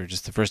episodes, or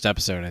just the first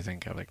episode, I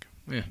think. I'm like,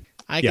 yeah.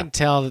 I can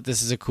tell that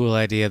this is a cool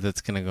idea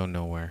that's going to go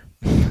nowhere.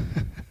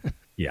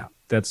 Yeah,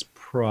 that's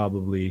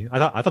probably...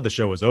 I thought the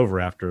show was over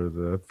after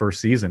the first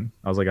season.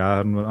 I was like, I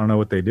don't know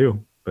what they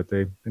do. But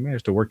they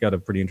managed to work out a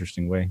pretty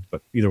interesting way.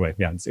 But either way,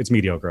 yeah, it's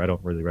mediocre. I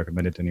don't really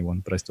recommend it to anyone,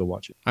 but I still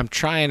watch it. I'm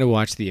trying to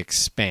watch The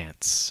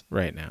Expanse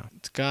right now.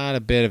 It's got a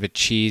bit of a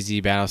cheesy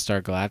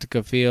Battlestar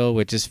Galactica feel,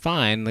 which is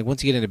fine. Like,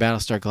 once you get into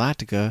Battlestar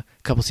Galactica,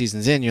 a couple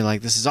seasons in, you're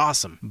like, this is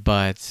awesome.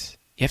 But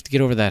you have to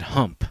get over that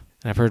hump.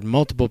 And I've heard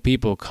multiple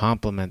people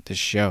compliment this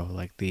show,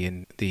 like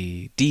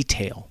the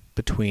detail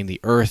between the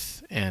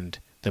Earth and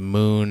the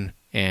moon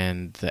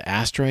and the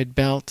asteroid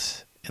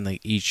belt, and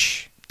like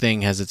each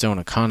thing has its own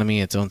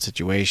economy, its own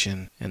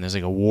situation, and there's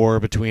like a war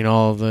between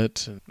all of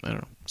it. I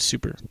don't know,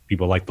 super.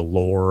 People like the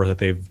lore that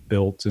they've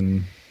built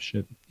and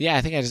shit. Yeah,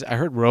 I think I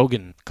heard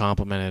Rogan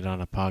complimented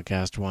on a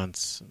podcast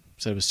once,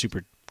 said it was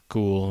super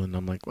cool, and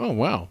I'm like, oh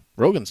wow,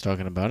 Rogan's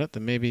talking about it,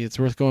 then maybe it's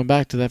worth going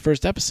back to that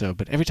first episode.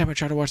 But every time I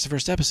try to watch the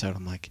first episode,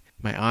 I'm like,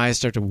 my eyes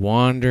start to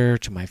wander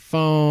to my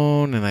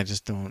phone, and I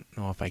just don't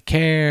know if I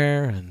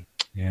care. And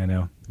yeah, I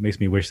know. It makes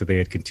me wish that they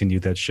had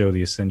continued that show,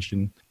 The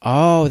Ascension.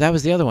 Oh, that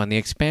was the other one. The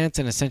Expanse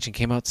and Ascension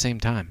came out at the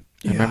same time.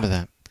 I remember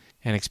that.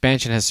 And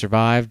Expansion has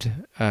survived.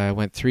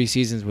 Went 3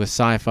 seasons with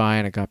Sci-Fi,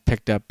 and it got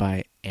picked up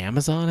by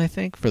Amazon, I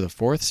think, for the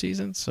 4th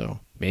season. So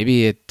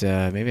maybe I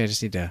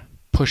just need to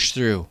push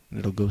through, and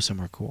it'll go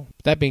somewhere cool.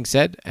 That being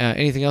said,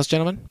 anything else,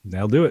 gentlemen?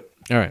 That'll do it.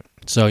 All right.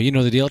 So you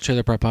know the deal.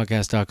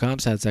 TrailerParkPodcast.com,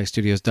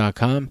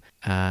 SadSackStudios.com,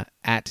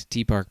 at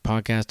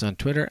TParkPodcast on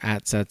Twitter,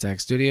 at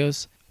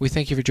SadSackStudios. We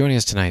thank you for joining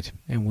us tonight,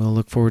 and we'll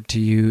look forward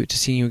to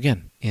seeing you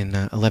again in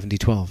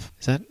 11D12.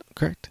 Is that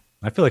correct?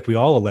 I feel like we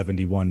all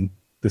 11D1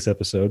 this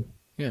episode.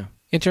 Yeah.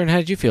 Intern, how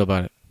did you feel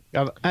about it?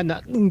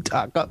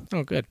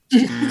 Oh, good.